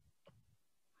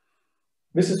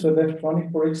 This is the electronic,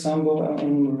 for example.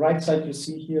 On the right side, you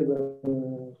see here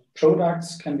the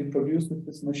products can be produced with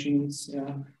these machines,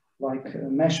 like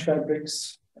mesh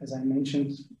fabrics, as I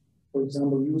mentioned, for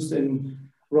example, used in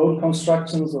road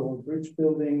constructions or bridge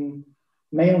building,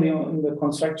 mainly in the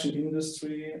construction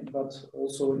industry, but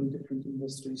also in different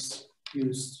industries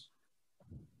used.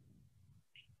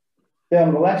 There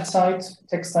on the left side,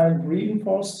 textile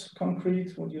reinforced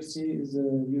concrete. What you see is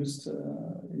used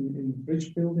in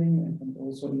bridge building and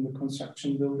also in the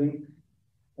construction building.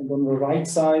 And on the right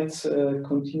side,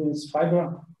 continuous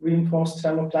fiber reinforced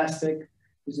thermoplastic.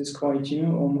 This is quite new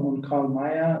on KARL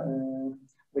Meyer,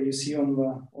 where you see on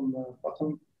the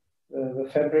bottom the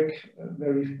fabric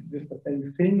with a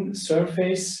very thin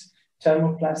surface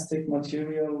thermoplastic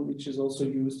material, which is also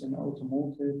used in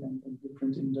automotive and in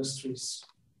different industries.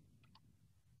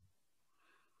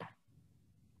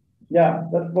 Yeah,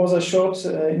 that was a short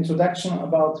introduction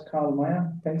about KARL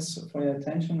Meyer. Thanks for your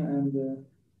attention, and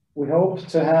we hope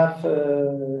to have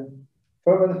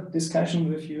further discussion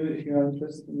with you if you are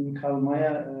interested in KARL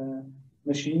Meyer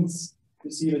machines.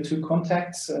 You see the 2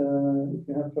 contacts if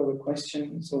you have further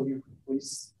questions, so you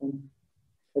please don't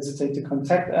hesitate to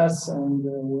contact us, and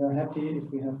we are happy if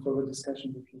we have further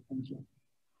discussion with you. Thank you.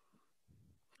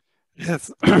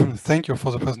 Yes, thank you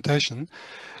for the presentation.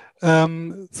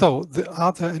 So,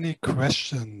 are there any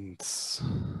questions?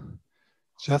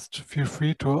 Just feel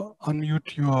free to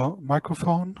unmute your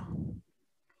microphone.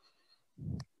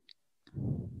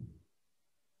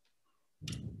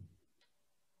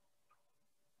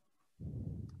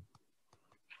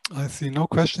 I see no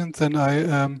questions, and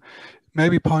I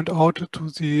maybe point out to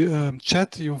the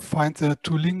chat, you find there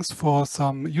 2 links for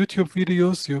some YouTube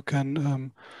videos. You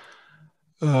can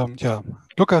yeah,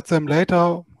 look at them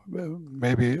later,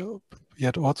 maybe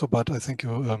yet also, but I think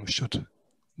you should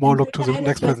more look to the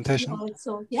next presentation.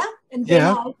 Also, yeah, and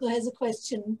yeah. Werner also has a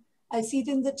question. I see it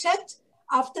in the chat.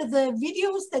 After the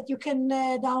videos that you can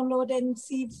download and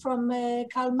see from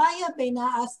Karl Mayer, Werner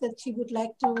asked that she would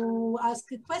like to ask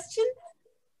a question.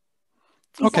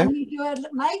 Please okay. unmute your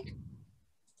mic.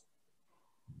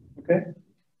 Okay.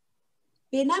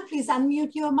 Werner, please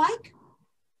unmute your mic.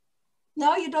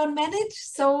 No, you don't manage,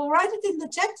 so write it in the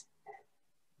chat.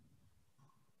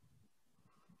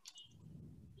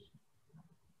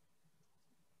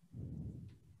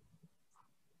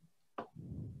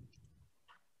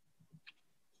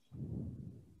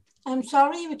 I'm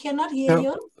sorry, we cannot hear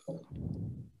you.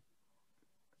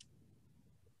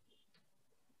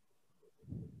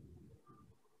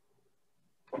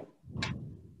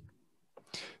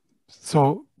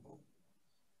 So,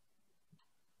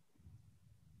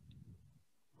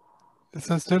 is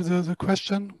that still the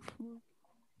question?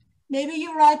 Maybe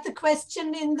you write the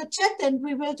question in the chat and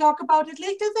we will talk about it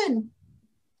later then.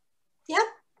 Yeah?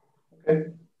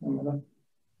 Okay.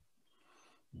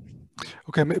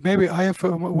 Okay, maybe I have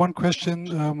one question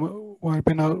while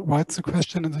Werner writes the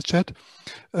question in the chat.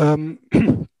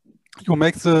 You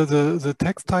make the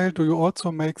textile, do you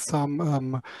also make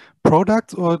some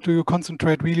products, or do you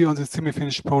concentrate really on the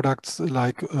semi-finished products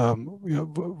like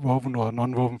woven or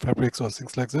non-woven fabrics or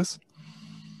things like this?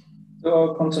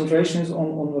 So concentration is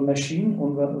on the machine,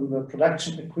 on the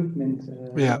production equipment,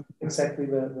 yeah. Exactly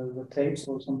the tapes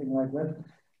or something like that.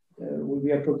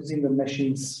 We are producing the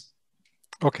machines.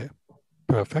 Okay,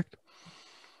 perfect.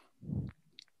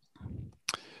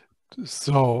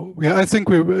 So yeah, I think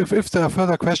if there are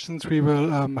further questions, we will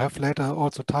have later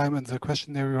also time in the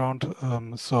questionnaire round.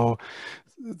 So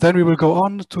then we will go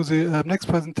on to the next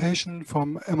presentation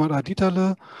from M&I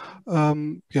Dieterle.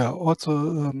 Yeah,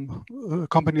 also a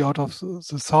company out of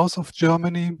the south of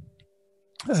Germany,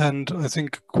 and I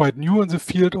think quite new in the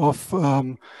field of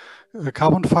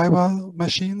carbon fiber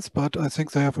machines, but I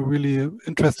think they have a really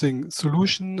interesting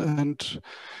solution. And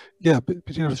yeah,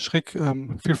 Bettina Schrick,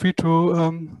 feel free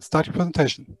to start your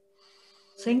presentation.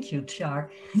 Thank you, Georg,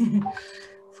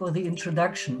 for the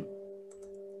introduction.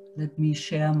 Let me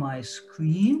share my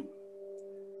screen.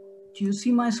 Do you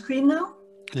see my screen now?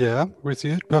 Yeah, we see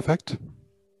it. Perfect.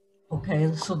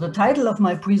 Okay, so the title of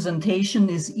my presentation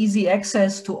is Easy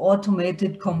Access to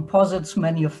Automated Composites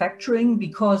Manufacturing,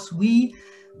 because we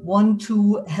want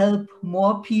to help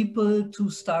more people to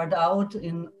start out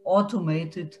in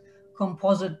automated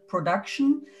composite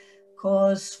production,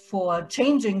 because for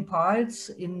changing parts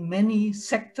in many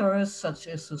sectors, such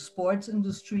as the sports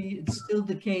industry, it's still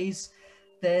the case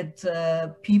that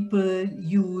people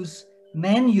use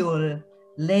manual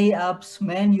layups,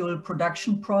 manual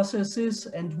production processes,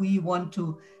 and we want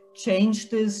to change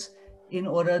this in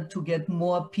order to get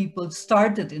more people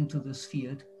started into this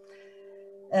field.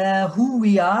 Who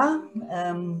we are,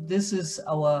 this is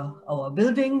our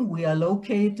building. We are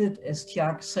located, as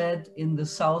Georg said, in the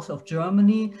south of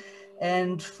Germany.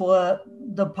 And for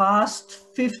the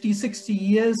past 50, 60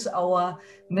 years, our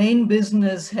main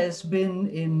business has been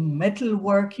in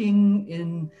metalworking,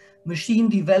 in machine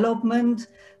development,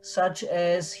 such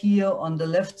as here on the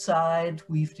left side,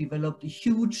 we've developed a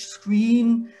huge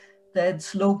screen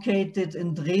that's located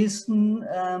in Dresden,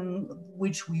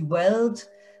 which we weld.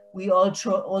 We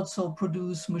also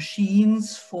produce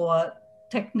machines for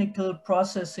technical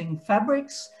processing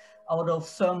fabrics out of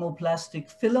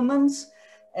thermoplastic filaments.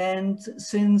 And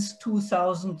since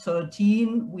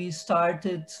 2013, we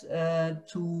started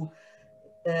to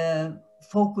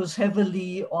focus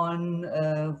heavily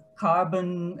on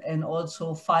carbon and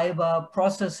also fiber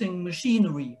processing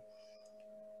machinery.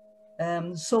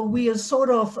 So we are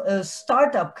sort of a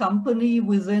startup company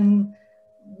within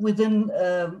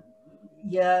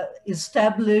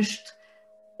established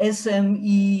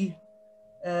SME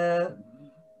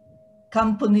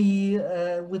company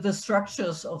with the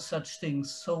structures of such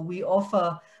things. So we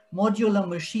offer modular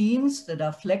machines that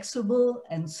are flexible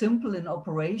and simple in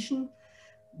operation,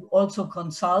 also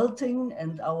consulting,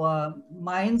 and our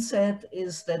mindset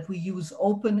is that we use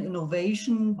open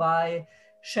innovation by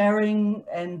sharing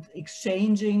and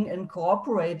exchanging and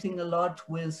cooperating a lot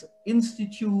with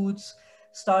institutes,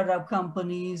 startup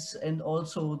companies, and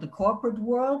also the corporate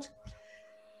world.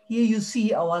 Here you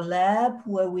see our lab,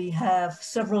 where we have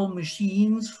several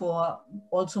machines for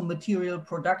also material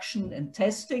production and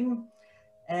testing.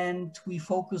 And we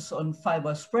focus on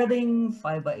fiber spreading,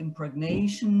 fiber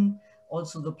impregnation,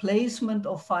 also the placement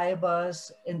of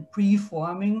fibers and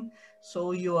preforming.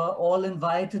 So you are all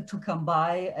invited to come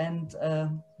by and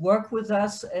work with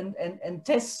us and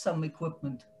test some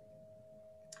equipment.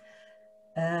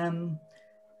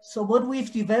 So what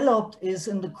we've developed is,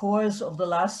 in the course of the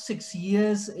last 6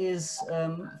 years, is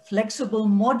flexible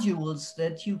modules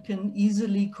that you can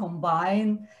easily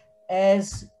combine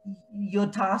as your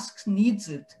task needs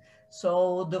it.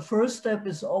 So the first step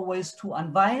is always to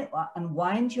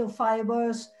unwind your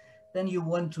fibers. Then you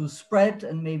want to spread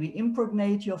and maybe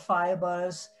impregnate your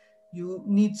fibers. You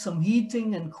need some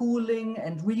heating and cooling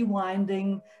and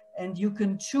rewinding, and you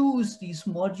can choose these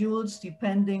modules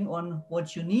depending on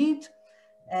what you need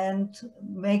and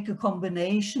make a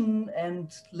combination.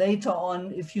 And later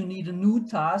on, if you need a new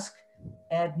task,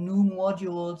 add new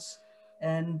modules,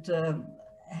 and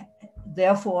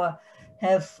therefore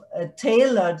have a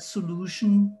tailored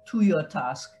solution to your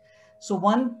task. So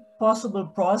one possible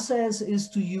process is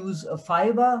to use a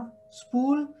fiber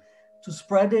spool to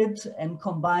spread it and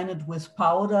combine it with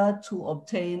powder to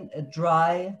obtain a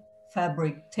dry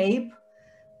fabric tape,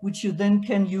 which you then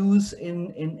can use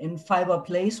in fiber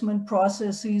placement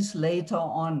processes later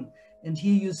on. And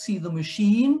here you see the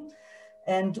machine,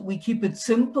 and we keep it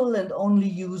simple and only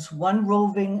use one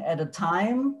roving at a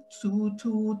time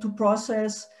to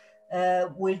process,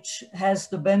 which has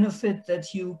the benefit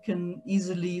that you can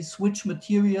easily switch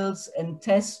materials and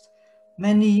test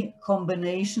many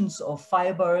combinations of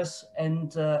fibers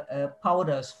and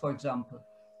powders, for example.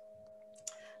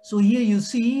 So here you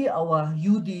see our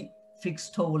UD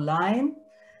fixed toe line.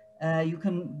 You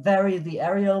can vary the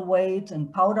aerial weight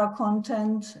and powder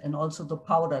content and also the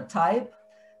powder type.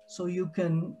 So you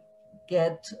can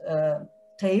get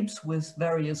tapes with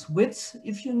various widths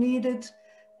if you need it.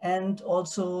 And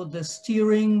also the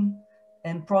steering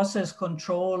and process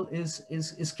control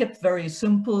is kept very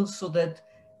simple so that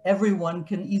everyone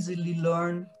can easily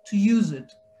learn to use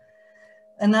it.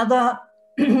 Another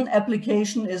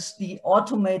application is the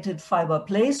automated fiber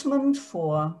placement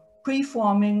for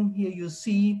preforming. Here you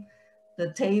see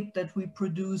the tape that we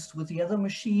produced with the other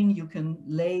machine. You can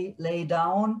lay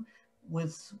down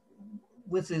with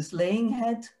this laying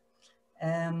head.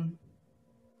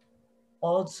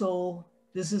 Also,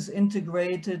 this is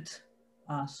integrated,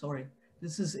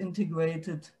 this is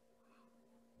integrated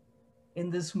in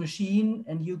this machine,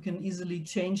 and you can easily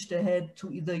change the head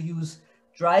to either use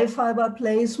dry fiber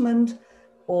placement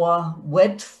or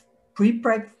wet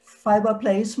pre-preg fiber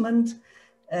placement.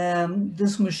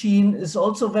 This machine is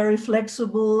also very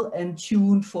flexible and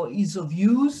tuned for ease of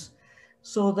use,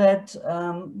 so that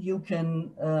you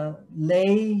can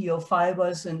lay your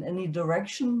fibers in any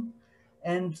direction.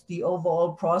 And the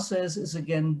overall process is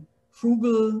again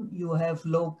frugal. You have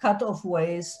low cut-off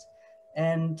waste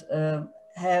and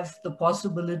have the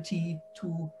possibility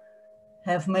to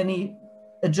have many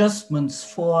adjustments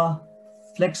for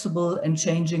flexible and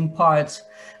changing parts.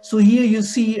 So here you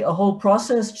see a whole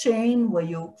process chain where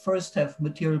you first have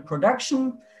material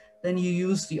production, then you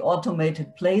use the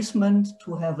automated placement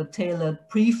to have a tailored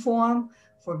preform,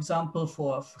 for example,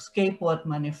 for skateboard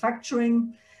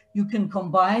manufacturing. You can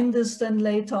combine this then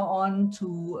later on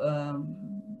to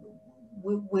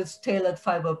with tailored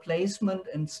fiber placement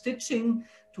and stitching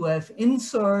to have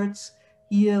inserts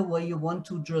here where you want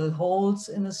to drill holes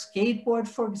in a skateboard,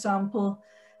 for example,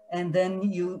 and then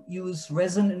you use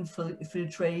resin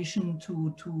infiltration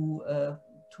to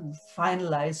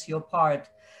finalize your part.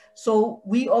 So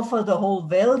we offer the whole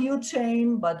value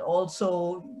chain, but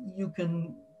also you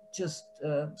can just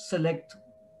select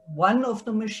one of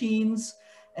the machines,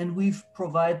 and we've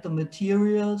provide the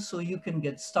material so you can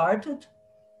get started.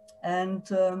 And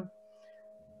the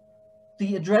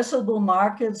addressable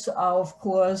markets are, of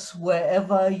course,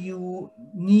 wherever you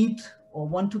need or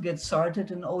want to get started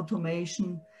in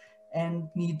automation and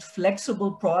need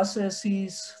flexible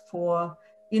processes for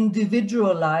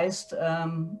individualized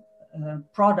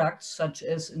products, such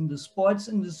as in the sports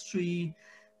industry,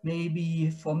 maybe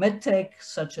for medtech,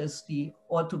 such as the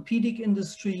orthopedic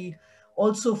industry,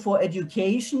 also for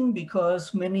education,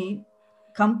 because many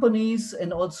companies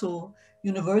and also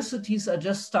universities are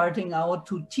just starting out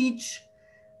to teach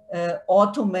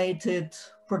automated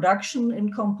production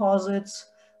in composites,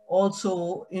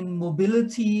 also in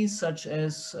mobility, such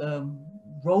as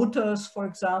rotors, for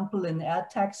example, in air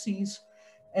taxis,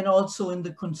 and also in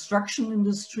the construction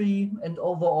industry. And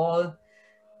overall,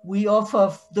 we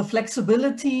offer the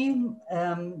flexibility.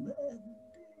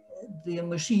 The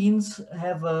machines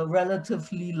have a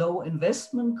relatively low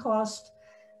investment cost.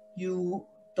 You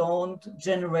don't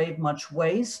generate much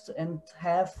waste and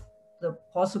have the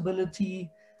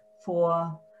possibility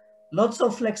for lots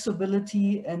of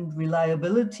flexibility and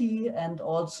reliability, and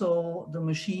also the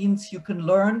machines you can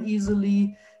learn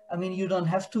easily. I mean, you don't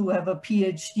have to have a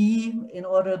PhD in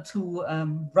order to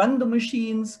run the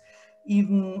machines.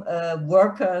 Even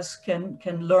workers can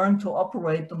learn to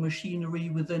operate the machinery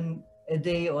within a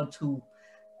day or two.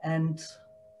 And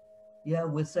yeah,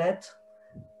 with that,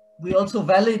 we also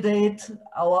validate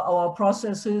our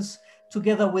processes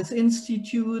together with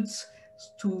institutes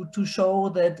to show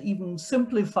that even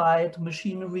simplified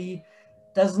machinery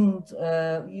doesn't,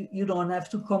 you don't have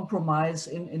to compromise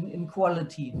in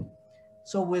quality.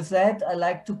 So with that, I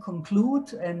like to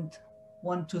conclude and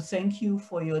want to thank you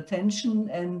for your attention,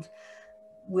 and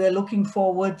we're looking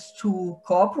forward to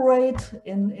cooperate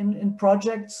in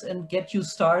projects and get you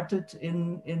started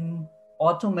in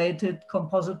automated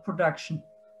composite production.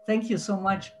 Thank you so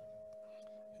much.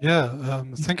 Yeah,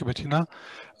 thank you, Bettina.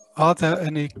 Are there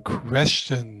any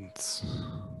questions?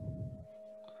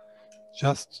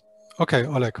 Okay,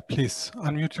 Oleg, please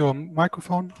unmute your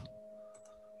microphone.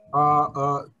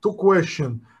 Two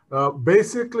questions.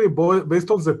 Basically,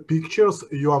 based on the pictures,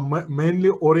 you are mainly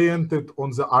oriented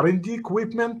on the R&D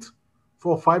equipment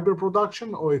for fiber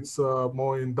production, or it's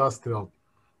more industrial?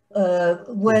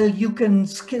 Well, you can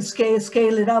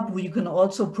scale it up. You can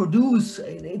also produce.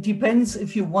 It depends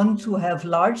if you want to have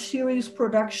large series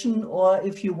production or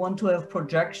if you want to have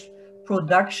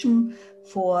production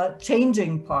for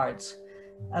changing parts.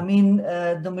 I mean,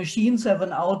 the machines have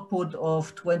an output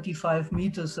of 25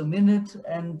 meters a minute,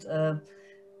 and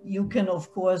you can,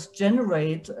 of course,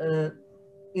 generate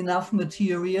enough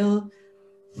material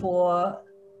for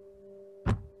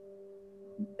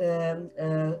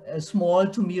a small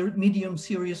to medium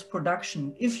series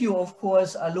production. If you, of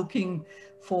course, are looking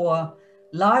for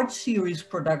large series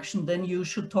production, then you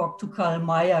should talk to KARL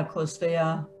because they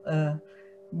are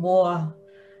more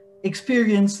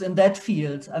experienced in that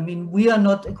field. I mean, we are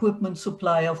not equipment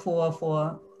supplier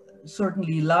for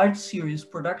certainly large series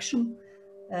production.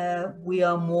 We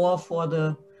are more for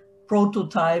the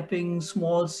prototyping,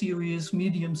 small series,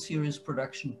 medium series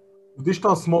production.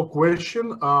 Additional small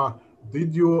question.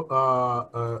 Did you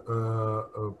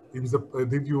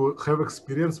have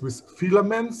experience with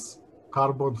filaments,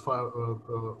 carbon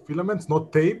filaments,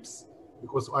 not tapes?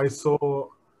 Because I saw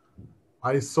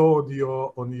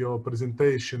on your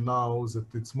presentation now that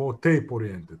it's more tape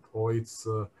oriented, or it's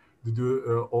did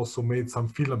you also made some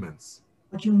filaments?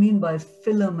 What do you mean by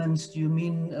filaments? Do you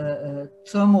mean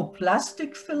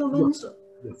thermoplastic filaments?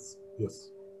 Yes, yes.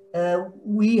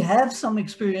 We have some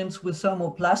experience with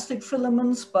thermoplastic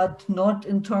filaments, but not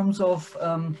in terms of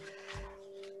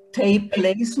tape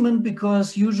placement,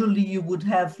 because usually you would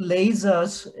have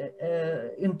lasers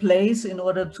in place in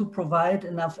order to provide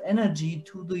enough energy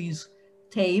to these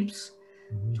tapes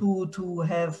to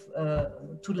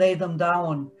lay them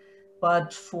down.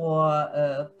 But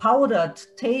for powdered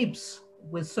tapes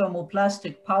with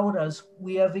thermoplastic powders,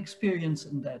 we have experience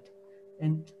in that.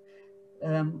 And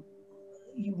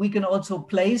we can also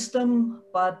place them,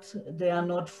 but they are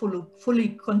not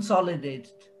fully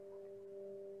consolidated.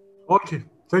 Okay,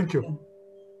 thank you.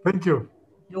 Thank you.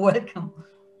 You're welcome.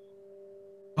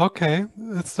 Okay,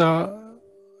 is there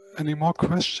any more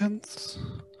questions?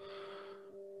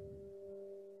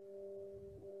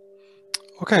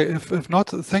 Okay, if not,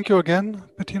 thank you again,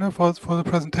 Bettina, for the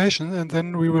presentation, and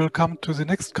then we will come to the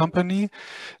next company.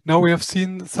 Now we have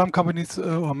seen some companies,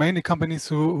 or mainly companies,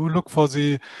 who look for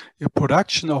the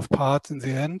production of parts in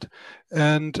the end,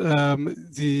 and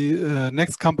the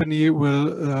next company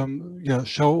will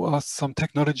show us some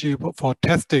technology for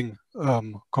testing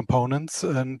components,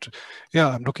 and yeah,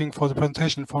 I'm looking for the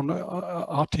presentation from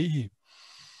RTE.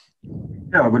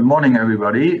 Yeah, good morning,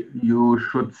 everybody. You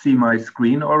should see my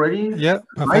screen already. Yeah,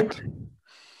 perfect. Right?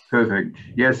 Perfect.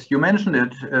 Yes, you mentioned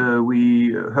it. We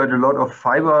heard a lot of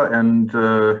fiber and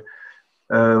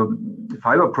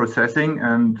fiber processing,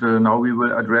 and now we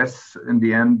will address in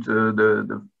the end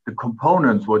the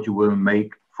components, what you will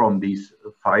make from these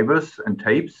fibers and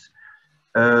tapes.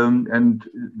 And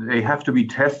they have to be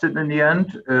tested in the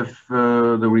end if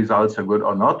the results are good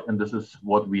or not, and this is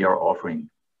what we are offering.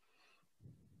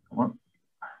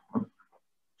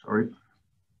 Sorry.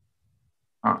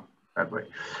 That way.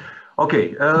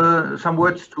 Okay, some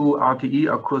words to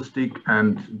RTE, Acoustic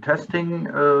and Testing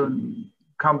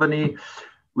Company.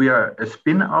 We are a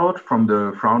spin-out from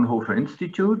the Fraunhofer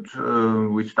Institute.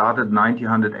 We started in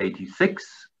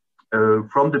 1986.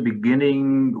 From the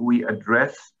beginning, we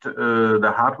addressed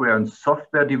the hardware and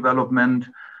software development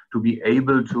to be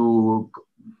able to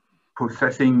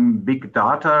processing big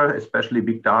data, especially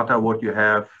big data, what you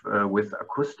have with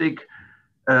acoustic.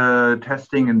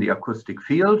 testing in the acoustic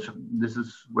field. This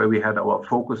is where we had our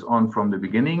focus on from the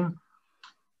beginning.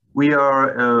 We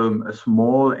are a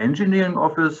small engineering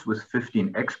office with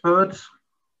 15 experts,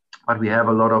 but we have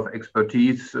a lot of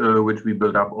expertise which we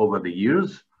built up over the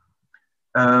years.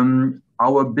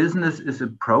 Our business is a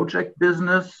project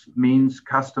business, means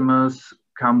customers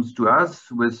comes to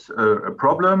us with a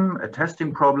problem, a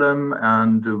testing problem,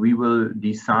 and we will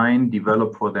design,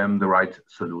 develop for them the right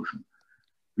solution.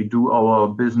 We do our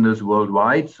business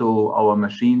worldwide, so our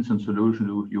machines and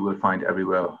solutions you will find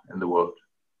everywhere in the world.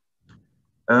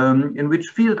 In which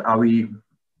field are we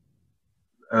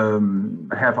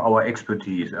have our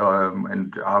expertise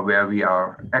and are where we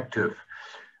are active?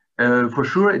 For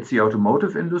sure, it's the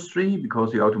automotive industry,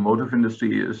 because the automotive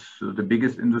industry is the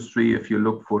biggest industry. If you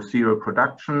look for serial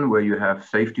production, where you have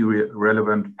safety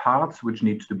relevant parts which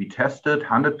needs to be tested,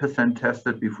 100%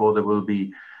 tested before they will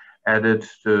be added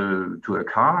to a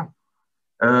car.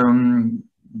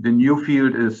 The new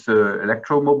field is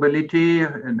electromobility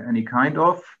in any kind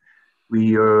of.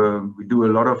 We do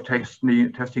a lot of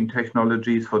testing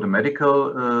technologies for the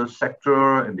medical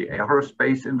sector and the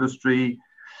aerospace industry.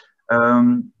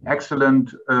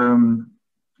 Excellent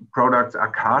products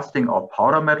are casting or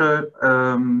powder metal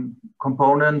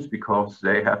components, because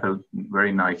they have a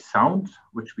very nice sound,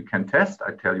 which we can test.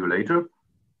 I'll tell you later.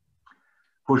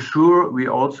 For sure, we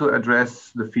also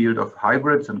address the field of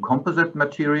hybrids and composite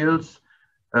materials.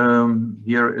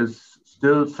 Here is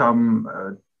still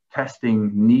some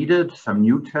testing needed, some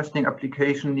new testing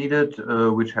application needed,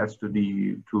 which has to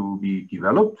be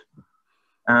developed.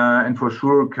 And for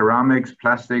sure, ceramics,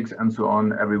 plastics, and so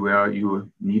on, everywhere you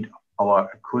need our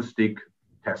acoustic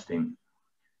testing.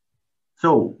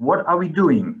 So what are we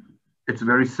doing? It's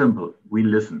very simple. We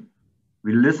listen.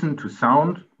 We listen to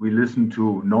sound, we listen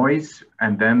to noise,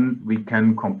 and then we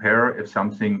can compare if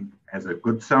something has a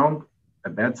good sound, a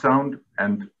bad sound,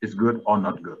 and is good or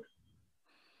not good.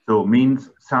 So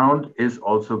means sound is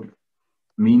also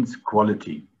means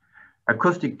quality.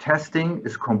 Acoustic testing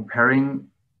is comparing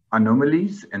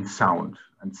anomalies in sound.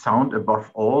 And sound above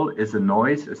all is a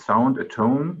noise, a sound, a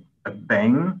tone, a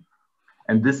bang.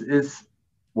 And this is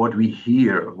what we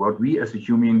hear, what we as a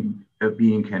human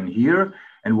being can hear,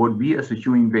 and what we as a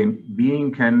human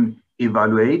being can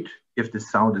evaluate if the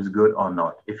sound is good or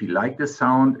not, if we like the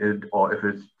sound or if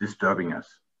it's disturbing us.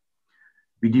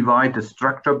 We divide the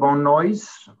structure-bound noise,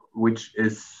 which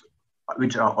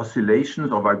are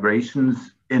oscillations or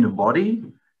vibrations in a body,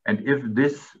 and if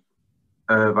these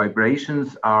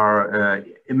vibrations are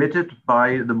emitted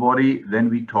by the body, then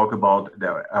we talk about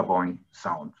the airborne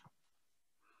sound.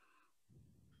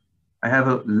 I have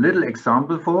a little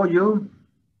example for you.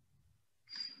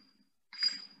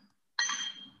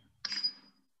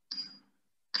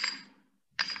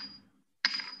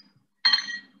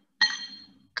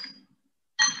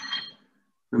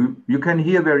 You can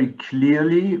hear very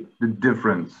clearly the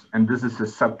difference, and this is a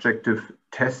subjective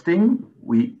testing.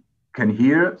 We can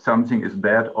hear something is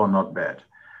bad or not bad.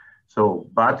 So,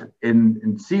 but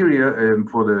in serial,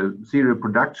 for the serial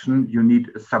production, you need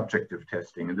a subjective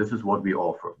testing, and this is what we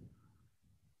offer.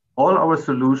 All our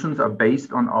solutions are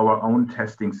based on our own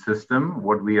testing system,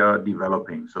 what we are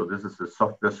developing. So this is a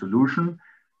software solution.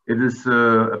 It is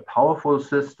a powerful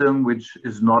system which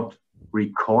is not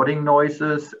recording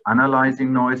noises,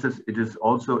 analyzing noises. It is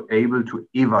also able to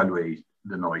evaluate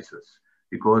the noises,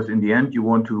 because in the end you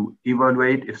want to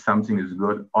evaluate if something is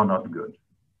good or not good.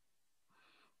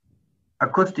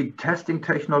 Acoustic testing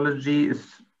technology is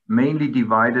mainly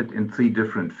divided in 3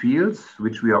 different fields,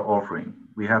 which we are offering.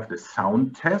 We have the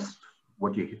sound test,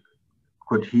 what you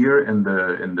could hear in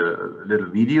the little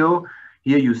video.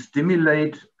 Here you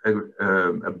stimulate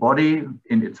a body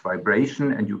in its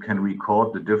vibration, and you can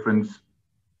record the difference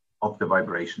of the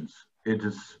vibrations. It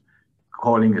is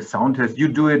calling a sound test. You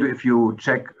do it if you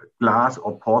check glass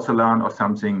or porcelain or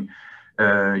something.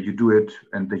 You do it,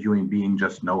 and the human being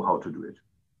just know how to do it.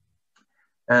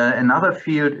 Another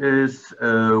field is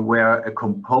where a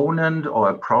component or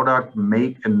a product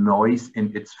make a noise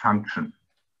in its function.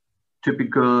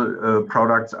 Typical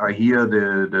products are here,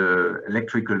 the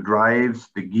electrical drives,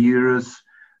 the gears,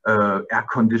 air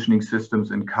conditioning systems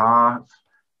in cars,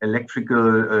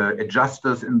 electrical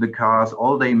adjusters in the cars.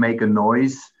 All they make a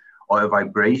noise or a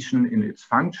vibration in its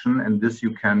function, and this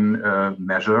you can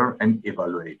measure and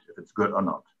evaluate if it's good or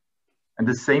not. And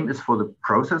the same is for the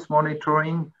process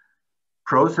monitoring.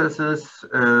 Processes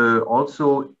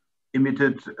also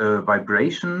emitted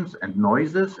vibrations and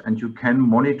noises, and you can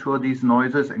monitor these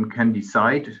noises and can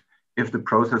decide if the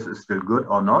process is still good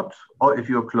or not, or if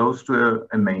you're close to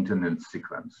a maintenance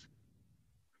sequence.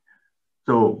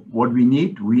 So what we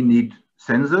need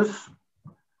sensors.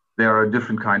 there are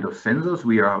different kinds of sensors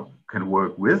we can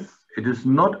work with. It is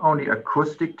not only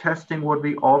acoustic testing what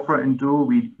we offer and do,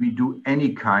 we do any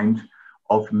kind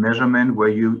of measurement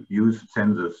where you use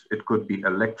sensors. It could be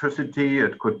electricity,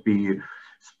 it could be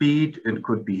speed, it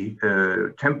could be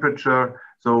temperature.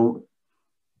 So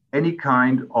any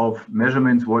kind of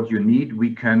measurements what you need, we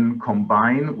can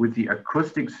combine with the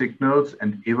acoustic signals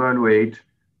and evaluate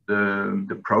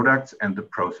the products and the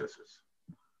processes.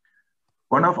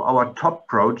 One of our top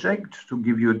projects, to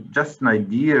give you just an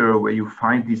idea where you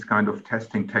find these kind of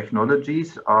testing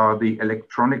technologies, are the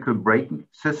electronical braking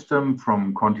system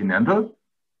from Continental.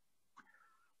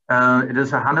 It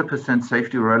is a 100%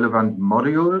 safety relevant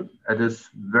module. It is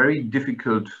very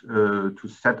difficult to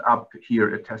set up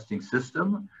here a testing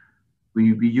system.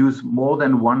 We use more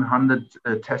than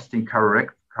 100 testing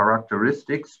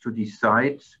characteristics to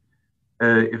decide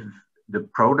if the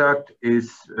product is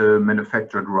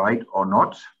manufactured right or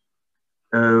not.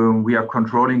 We are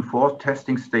controlling 4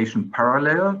 testing stations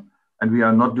parallel, and we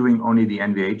are not doing only the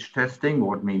NVH testing,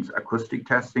 what means acoustic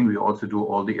testing, we also do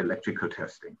all the electrical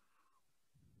testing.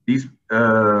 These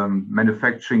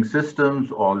manufacturing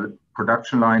systems or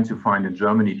production lines you find in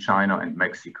Germany, China, and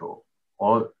Mexico.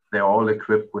 They're all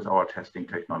equipped with our testing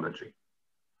technology.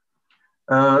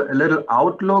 A little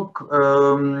outlook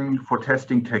for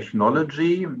testing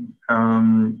technology,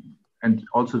 and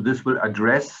also this will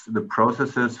address the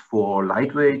processes for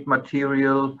lightweight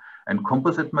material and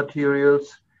composite materials.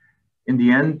 In the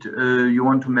end, you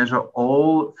want to measure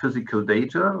all physical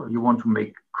data, you want to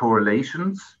make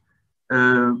correlations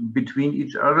between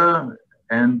each other,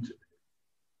 and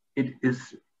it is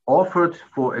offered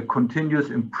for a continuous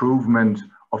improvement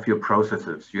of your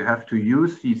processes. You have to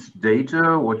use these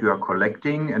data, what you are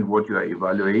collecting and what you are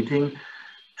evaluating,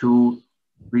 to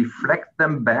reflect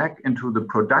them back into the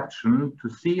production to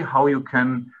see how you can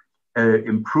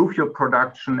improve your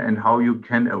production and how you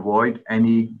can avoid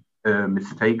any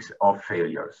mistakes or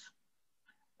failures.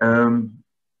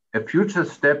 A future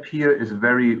step here is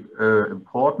very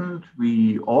important.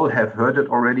 We all have heard it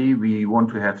already. We want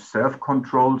to have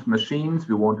self-controlled machines.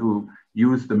 We want to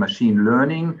use the machine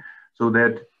learning so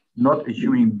that not a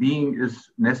human being is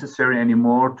necessary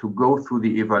anymore to go through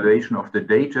the evaluation of the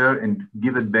data and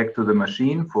give it back to the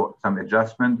machine for some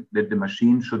adjustment, that the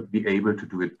machine should be able to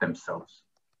do it themselves.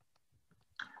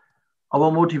 Our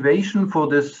motivation for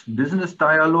this business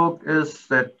dialogue is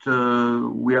that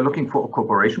we are looking for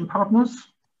cooperation partners.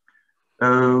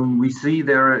 We see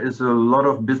there is a lot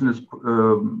of business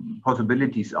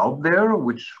possibilities out there,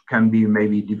 which can be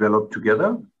maybe developed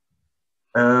together.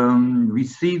 We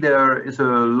see there is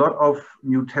a lot of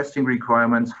new testing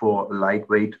requirements for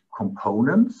lightweight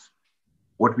components,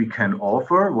 what we can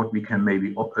offer, what we can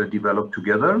maybe develop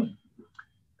together.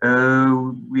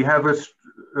 We have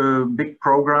a big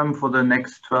program for the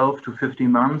next 12 to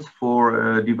 15 months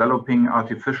for developing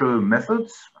artificial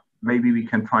methods. Maybe we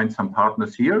can find some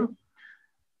partners here.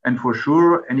 And for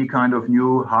sure, any kind of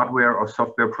new hardware or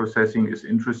software processing is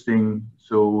interesting,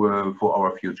 so for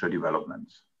our future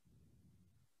developments.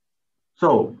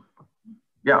 So,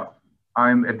 yeah,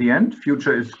 I'm at the end.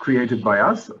 Future is created by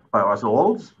us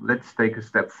all. Let's take a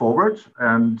step forward,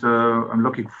 and I'm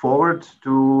looking forward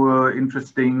to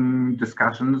interesting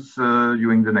discussions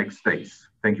during the next days.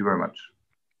 Thank you very much.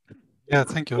 Yeah,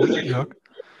 thank you, Georg.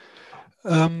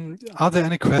 Are there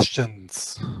any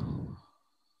questions?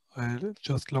 I'll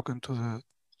just look into the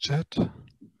chat.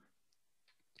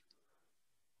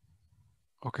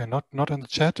 Okay, not in the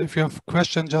chat. If you have a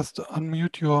question, just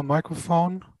unmute your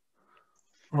microphone.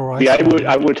 All right. Yeah,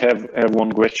 I would have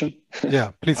one question.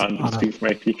 Yeah, please.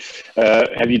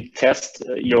 Have you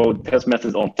tested your test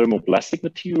methods on thermoplastic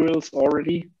materials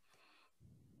already?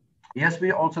 Yes,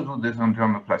 we also do this on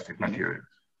thermoplastic materials.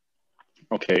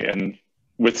 Okay, and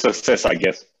with success, I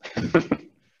guess.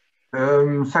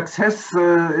 Success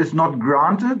is not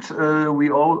granted. We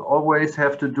always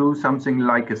have to do something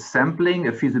like a sampling,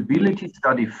 a feasibility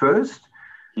study first,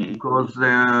 because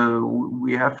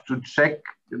we have to check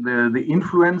the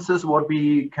influences, what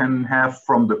we can have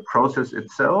from the process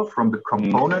itself, from the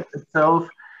component itself.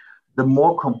 The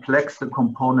more complex the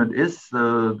component is,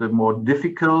 the more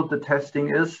difficult the testing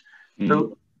is.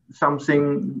 So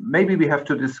something maybe we have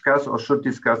to discuss or should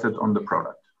discuss it on the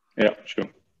product. Yeah, sure.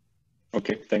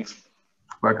 Okay, thanks.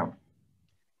 Welcome.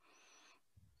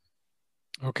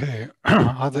 Okay,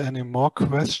 are there any more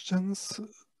questions?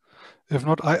 If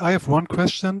not, I have one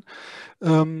question.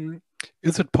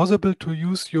 Is it possible to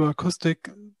use your acoustic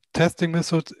testing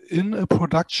method in a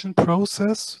production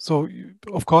process? So,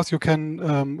 of course, you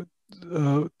can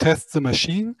test the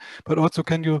machine, but also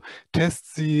can you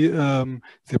test the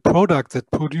product that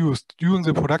produced during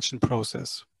the production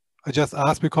process? I just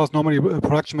asked because normally a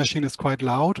production machine is quite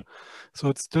loud, so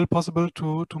it's still possible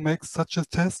to make such a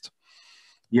test.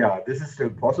 Yeah, this is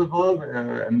still possible,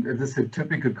 and this is a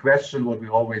typical question what we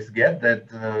always get, that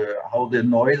how the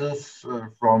noises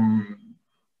from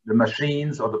the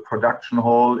machines or the production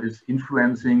hall is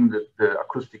influencing the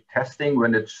acoustic testing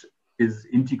when it is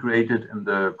integrated in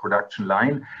the production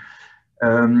line.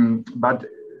 But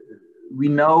we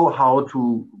know how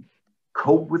to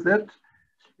cope with it.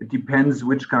 It depends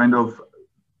which kind of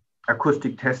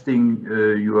acoustic testing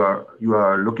you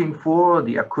are looking for.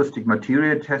 The acoustic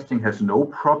material testing has no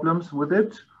problems with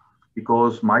it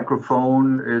because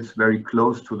microphone is very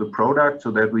close to the product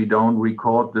so that we don't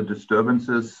record the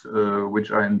disturbances which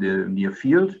are in the near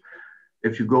field.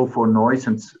 If you go for noise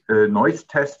and noise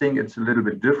testing, it's a little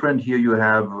bit different. Here you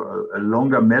have a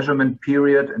longer measurement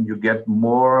period and you get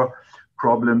more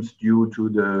problems due to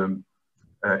the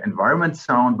environment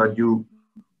sound, but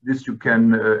this you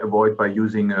can avoid by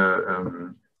using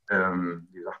a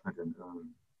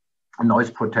noise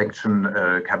protection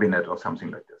cabinet or something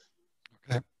like this.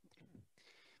 Okay.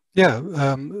 Yeah,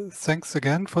 thanks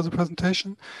again for the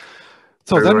presentation.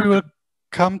 So Very then welcome. we will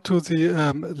come to the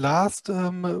last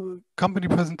company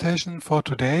presentation for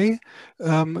today.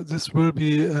 This will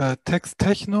be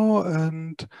Techno,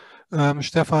 and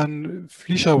Stefan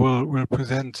Fliescher will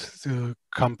present the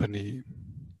company.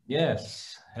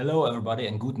 Yes. Hello, everybody,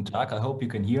 and guten Tag. I hope you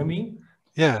can hear me.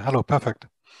 Yeah, hello, perfect.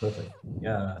 Perfect.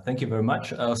 Yeah, thank you very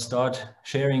much. I'll start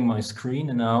sharing my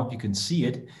screen, and I hope you can see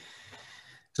it.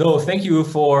 So thank you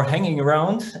for hanging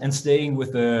around and staying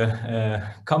with the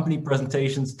company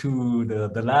presentations to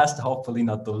the last, hopefully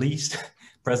not the least,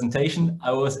 presentation.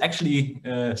 I was actually,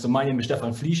 so my name is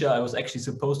Stefan Fliescher. I was actually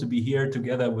supposed to be here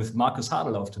together with Markus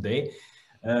Hadeloff today.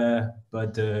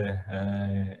 But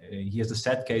he has a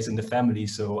sad case in the family,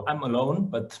 so I'm alone,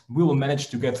 but we will manage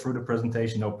to get through the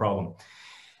presentation, no problem.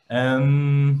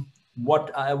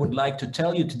 What I would like to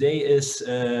tell you today is,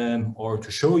 or to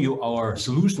show you our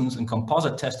solutions in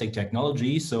composite testing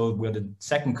technology. So we're the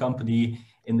second company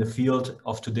in the field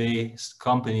of today's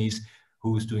companies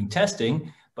who's doing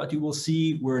testing, but you will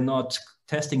see we're not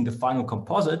testing the final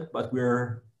composite, but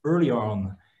we're earlier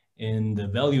on in the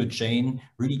value chain,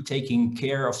 really taking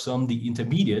care of some of the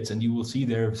intermediates, and you will see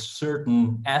there are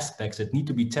certain aspects that need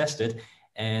to be tested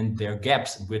and there are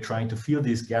gaps, and we're trying to fill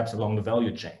these gaps along the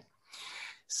value chain.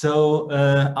 So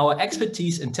our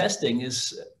expertise in testing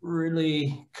is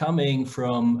really coming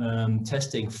from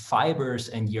testing fibers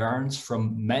and yarns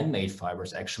from man-made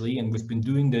fibers, actually, and we've been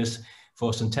doing this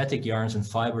for synthetic yarns and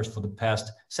fibers for the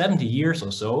past 70 years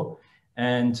or so.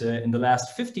 And in the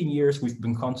last 15 years, we've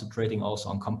been concentrating also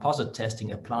on composite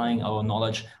testing, applying our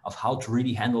knowledge of how to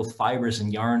really handle fibers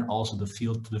and yarn, also to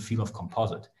the field of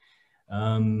composite.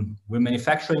 We're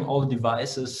manufacturing all the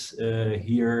devices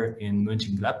here in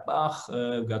Mönchengladbach.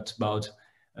 We've got about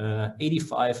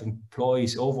 85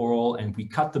 employees overall, and we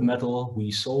cut the metal, we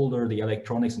solder the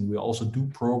electronics, and we also do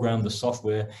program the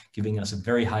software, giving us a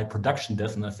very high production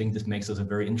depth. And I think this makes us a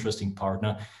very interesting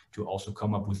partner to also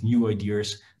come up with new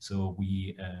ideas. So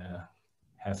we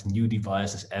have new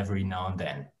devices every now and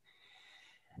then.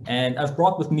 And I've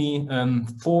brought with me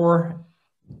 4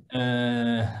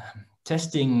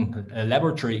 testing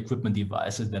laboratory equipment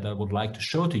devices that I would like to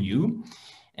show to you.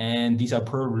 And these are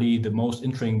probably the most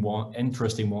interesting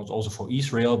ones also for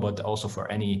Israel, but also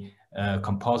for any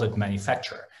composite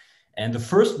manufacturer. And the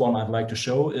first one I'd like to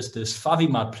show is this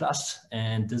Favimat Plus.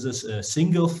 And this is a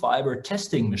single fiber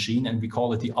testing machine, and we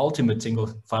call it the ultimate single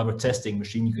fiber testing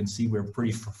machine. You can see we're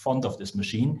pretty fond of this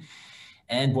machine.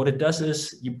 And what it does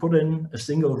is you put in a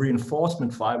single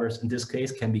reinforcement fibers. In this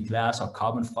case, can be glass or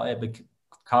carbon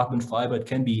fiber. It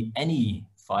can be any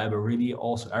fiber, really,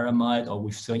 also aramide, or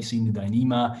we've seen the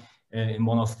Dyneema in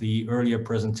one of the earlier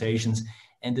presentations.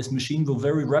 And this machine will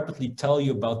very rapidly tell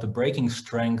you about the breaking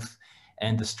strength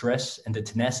and the stress and the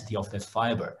tenacity of that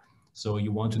fiber. So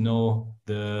you want to know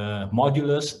the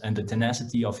modulus and the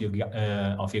tenacity of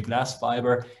your glass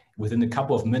fiber. Within a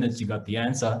couple of minutes, you got the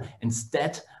answer,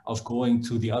 instead of going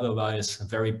to the otherwise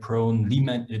very prone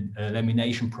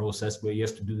lamination process where you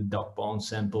have to do the dot bond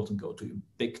samples and go to a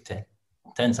big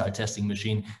tensile testing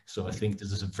machine. So I think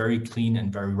this is a very clean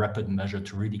and very rapid measure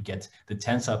to really get the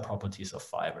tensile properties of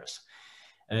fibers.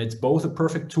 It's both a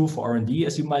perfect tool for R&D,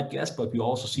 as you might guess, but we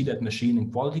also see that machine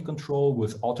in quality control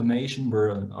with automation, where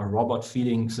a robot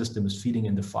feeding system is feeding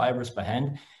in the fibers by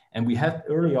hand. And we had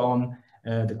early on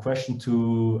the question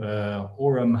to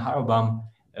Oren Harambam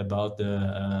about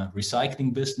the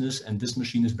recycling business, and this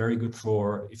machine is very good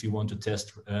for if you want to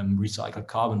test recycled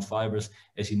carbon fibers.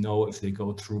 As you know, if they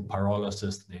go through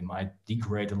pyrolysis, they might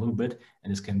degrade a little bit,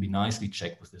 and this can be nicely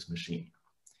checked with this machine.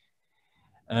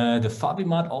 The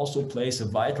Fabimat also plays a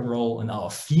vital role in our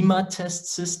FEMA test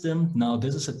system. Now,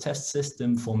 this is a test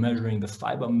system for measuring the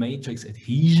fiber matrix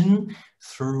adhesion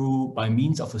by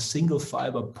means of a single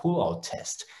fiber pull-out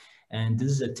test. And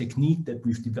this is a technique that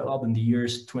we've developed in the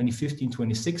years 2015,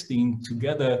 2016,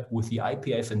 together with the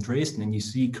IPF in Dresden. And you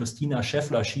see Christina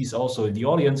Scheffler, she's also in the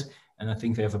audience, and I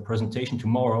think they have a presentation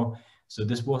tomorrow. So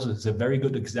this was a very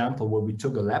good example where we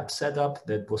took a lab setup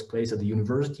that was placed at the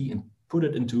university and put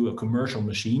it into a commercial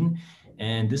machine.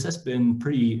 And this has been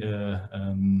pretty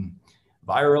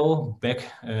viral back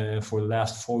for the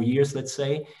last 4 years, let's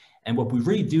say. And what we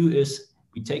really do is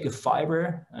we take a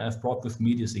fiber, I've brought with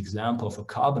me this example of a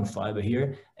carbon fiber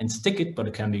here, and stick it, but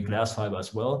it can be glass fiber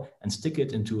as well, and stick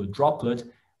it into a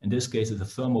droplet. In this case, it's a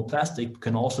thermoplastic,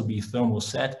 can also be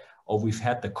thermoset, or we've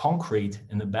had the concrete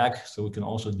in the back, so we can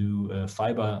also do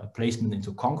fiber placement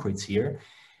into concretes here.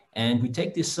 And we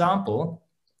take this sample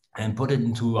and put it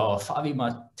into our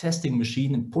Fabimat testing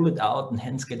machine and pull it out, and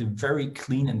hence get a very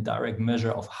clean and direct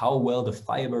measure of how well the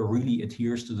fiber really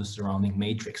adheres to the surrounding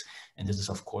matrix. And this is,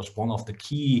 of course, one of the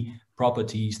key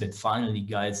properties that finally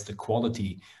guides the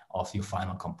quality of your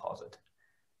final composite.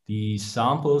 The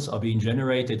samples are being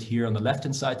generated here on the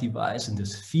left-hand side device in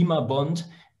this FEMA bond.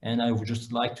 And I would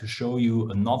just like to show you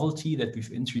a novelty that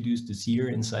we've introduced this year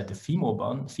inside the FEMA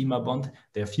bond.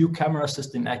 There are a few camera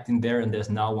systems acting there, and there's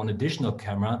now one additional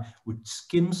camera which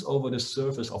skims over the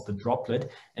surface of the droplet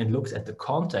and looks at the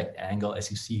contact angle, as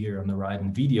you see here on the right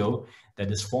in video, that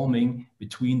is forming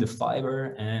between the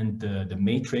fiber and the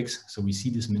matrix. So we see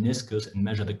this meniscus and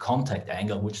measure the contact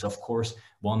angle, which is of course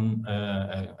one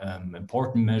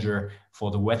important measure for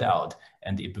the wet out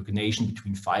and the impregnation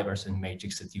between fibers and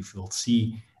matrix that you will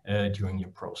see during your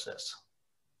process.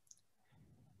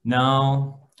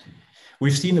 Now,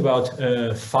 we've seen about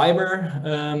fiber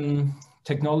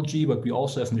technology, but we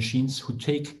also have machines who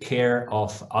take care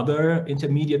of other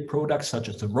intermediate products, such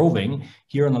as the roving.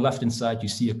 Here on the left-hand side, you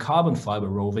see a carbon fiber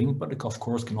roving, but it of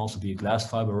course can also be a glass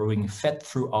fiber roving fed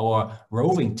through our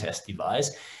roving test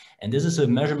device. And this is a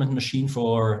measurement machine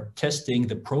for testing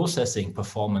the processing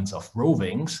performance of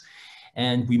rovings.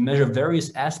 And we measure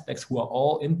various aspects who are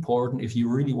all important if you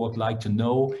really would like to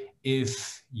know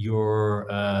if your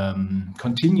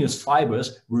continuous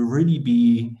fibers will really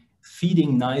be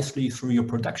feeding nicely through your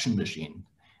production machine.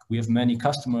 We have many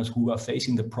customers who are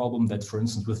facing the problem that, for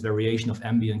instance, with variation of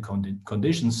ambient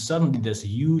conditions, suddenly there's a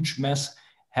huge mess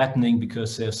happening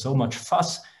because there's so much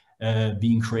fuss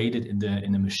being created in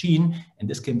the machine, and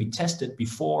this can be tested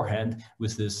beforehand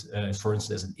with this, for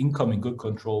instance, an incoming good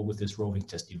control with this roving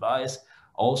test device.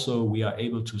 Also, we are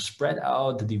able to spread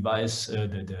out the device,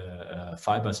 the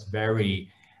fibers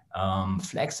very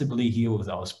flexibly here with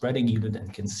our spreading unit,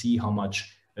 and can see how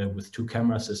much with two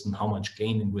camera system, how much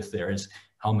gain and width there is,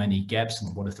 how many gaps,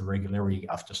 and what is the regularity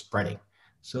after spreading.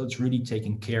 So it's really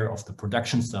taking care of the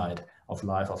production side of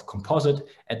life of composite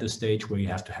at the stage where you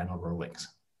have to handle rovings.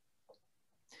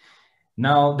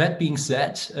 Now, that being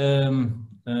said,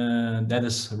 that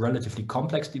is a relatively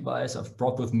complex device. I've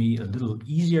brought with me a little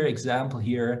easier example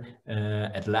here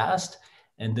at last.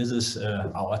 And this is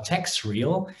our text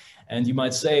reel. And you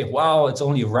might say, wow, it's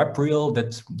only a wrap reel.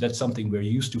 That's something we're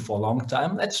used to for a long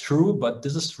time. That's true, but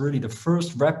this is really the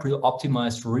first wrap reel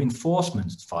optimized for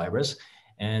reinforcement fibers.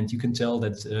 And you can tell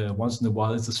that once in a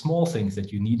while, it's the small things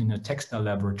that you need in a textile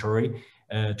laboratory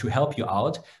to help you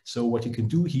out. So what you can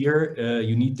do here,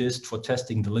 you need this for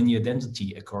testing the linear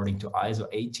density according to ISO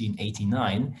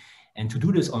 1889. And to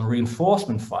do this on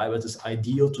reinforcement fibers, it's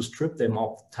ideal to strip them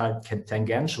off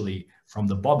tangentially from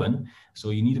the bobbin. So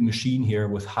you need a machine here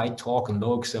with high torque and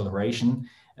low acceleration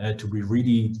to be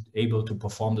really able to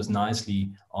perform this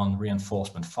nicely on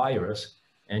reinforcement fibers.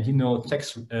 And you know,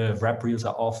 text wrap reels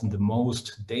are often the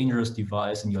most dangerous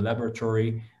device in your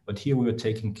laboratory, but here we are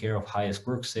taking care of highest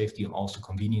work safety and also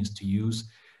convenience to use.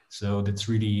 So that's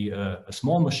really a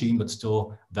small machine, but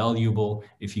still valuable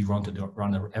if you want to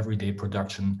run an everyday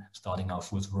production, starting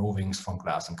off with rovings from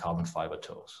glass and carbon fiber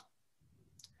toes.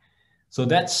 So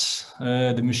that's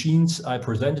the machines I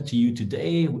presented to you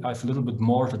today. I have a little bit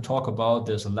more to talk about.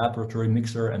 There's a laboratory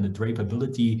mixer and a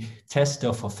drapability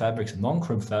tester for fabrics and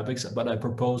non-crimp fabrics, but I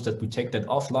propose that we take that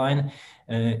offline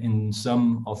in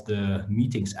some of the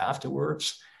meetings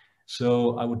afterwards.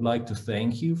 So I would like to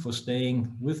thank you for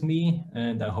staying with me,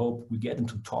 and I hope we get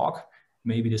into talk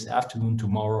maybe this afternoon,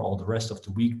 tomorrow, or the rest of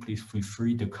the week. Please feel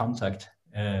free to contact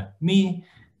me,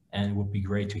 and it would be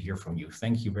great to hear from you.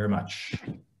 Thank you very much.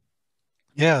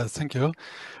 Yeah, thank you.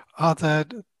 Are there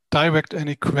direct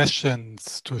any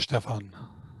questions to Stefan?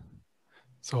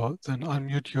 So then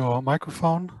unmute your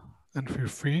microphone and feel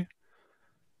free.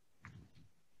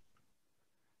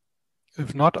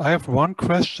 If not, I have one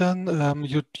question.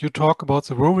 You talk about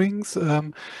the rowings.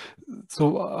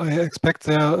 So I expect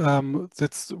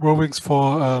that's rowings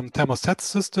for thermoset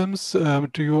systems.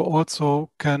 Do you also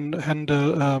can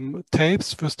handle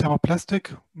tapes with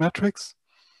thermoplastic matrix?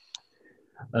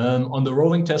 On the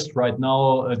rowing test right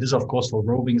now, this is of course for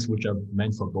rowings which are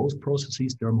meant for both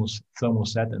processes,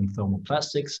 thermoset and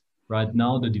thermoplastics. Right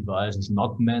now, the device is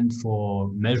not meant for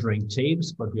measuring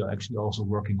tapes, but we are actually also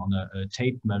working on a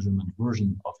tape measurement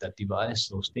version of that device.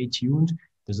 So stay tuned.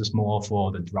 This is more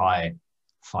for the dry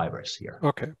fibers here.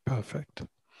 Okay, perfect.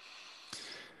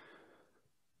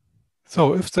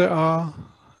 So if there are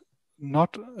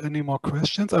not any more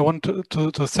questions, I want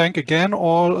to thank again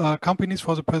all companies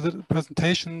for the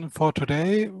presentation for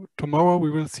today. Tomorrow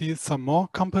we will see some more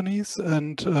companies,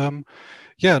 and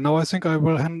yeah, now I think I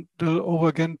will hand over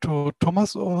again to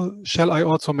Thomas, or shall I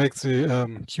also make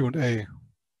the Q&A?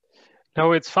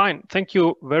 No, it's fine. Thank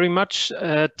you very much,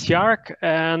 Tjark,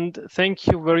 and thank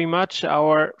you very much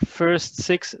our first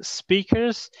 6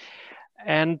 speakers,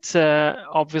 and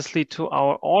obviously to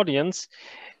our audience.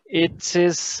 It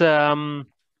is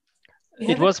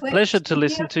it was a pleasure to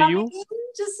listen to you.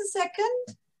 Just a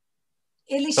second.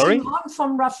 Eli Sorry? Shimon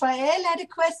from Raphael had a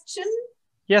question.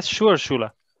 Yes, sure,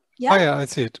 Shula. Yeah. Oh, yeah, I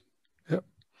see it. Yeah.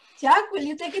 Jack, will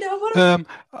you take it over?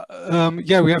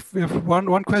 Yeah, we have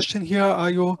one question here. Are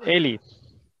you Eli?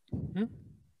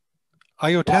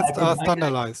 Are your tests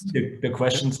standardized? The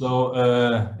question, so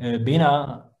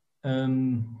Bena,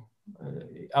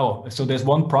 so there's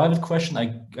one private question.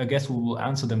 I guess we will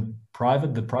answer them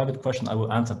private. The private question I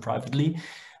will answer privately,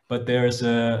 but there's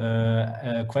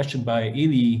a question by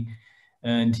Eli,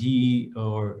 and the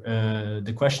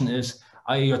question is,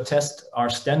 are your tests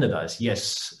standardized?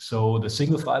 Yes. So the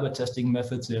single fiber testing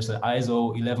methods, there's an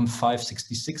ISO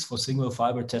 11566 for single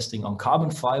fiber testing on carbon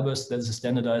fibers. That is a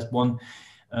standardized one.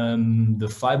 The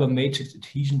fiber matrix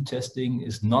adhesion testing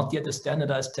is not yet a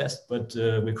standardized test, but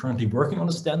we're currently working on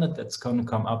a standard that's going to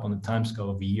come up on a timescale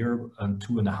of a year and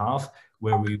 2.5,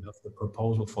 where we have the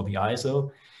proposal for the ISO.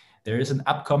 There is an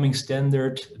upcoming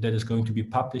standard that is going to be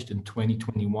published in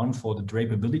 2021 for the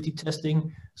drapability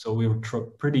testing. So we're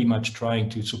pretty much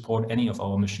trying to support any of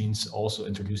our machines also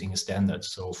introducing a standard.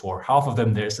 So for half of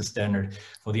them, there's a standard.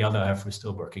 For the other half, we're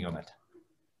still working on it.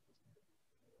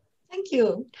 Thank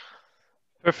you.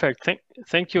 Perfect.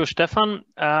 Thank you, Stefan.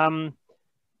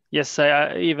 Yes,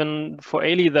 even for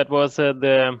Eli, that was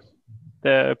the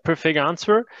perfect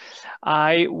answer.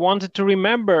 I wanted to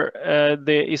remember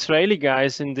the Israeli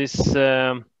guys in this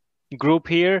group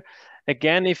here.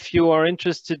 Again, if you are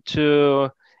interested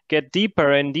to get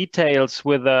deeper in details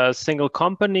with single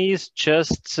companies,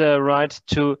 just write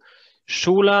to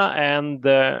Shula and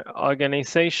the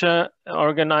organizer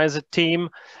team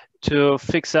to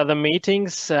fix other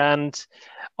meetings. And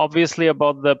obviously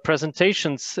about the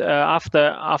presentations,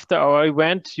 after our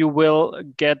event, you will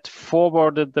get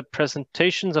forwarded the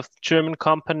presentations of the German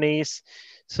companies,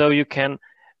 so you can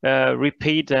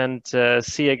repeat and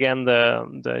see again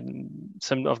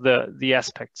some of the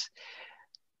aspects.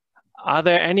 Are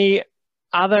there any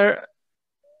other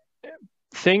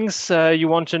things you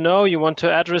want to know, you want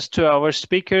to address to our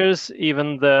speakers,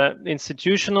 even the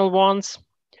institutional ones?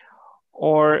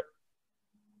 Or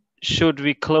should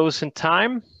we close in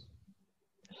time?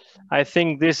 I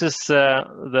think this is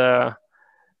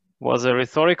was a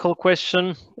rhetorical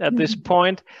question at this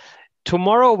point.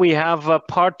 Tomorrow we have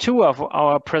part 2 of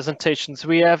our presentations.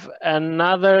 We have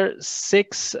another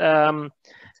 6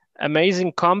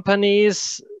 amazing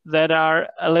companies that are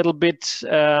a little bit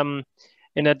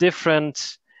in a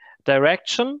different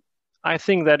direction. I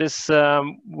think that is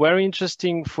very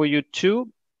interesting for you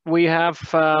too. We have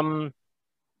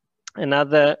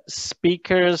another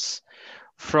speakers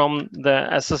from the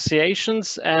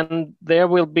associations, and there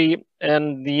will be,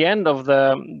 in the end of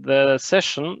the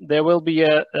session, there will be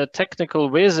a technical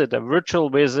visit, a virtual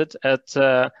visit at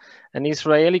an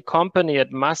Israeli company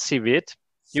at Massivit.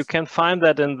 You can find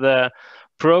that in the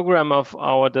program of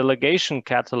our delegation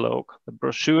catalog, the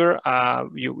brochure.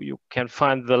 You can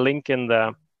find the link in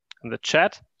the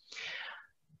chat.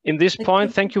 In this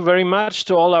point, thank you very much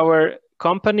to all our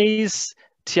companies.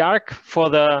 Tjark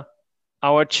for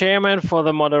our chairman for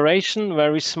the moderation,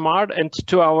 very smart, and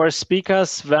to our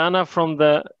speakers, Werner from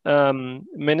the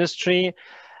ministry,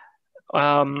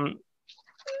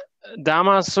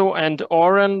 Dámaso and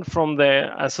Oren from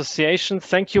the association.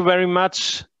 Thank you very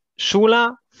much,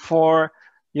 Shula, for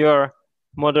your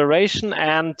moderation,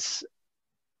 and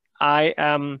I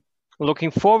am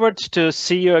looking forward to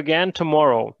see you again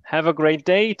tomorrow. Have a great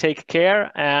day, take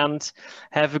care, and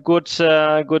have a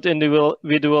good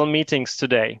individual meetings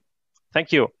today.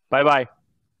 Thank you. Bye-bye.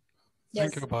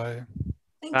 Thank you. Bye.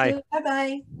 Thank you.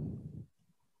 Bye-bye.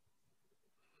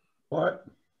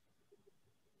 Bye.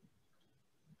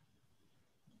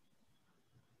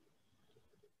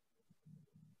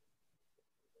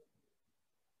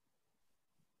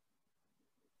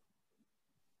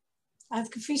 אז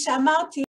כפי שאמרתי,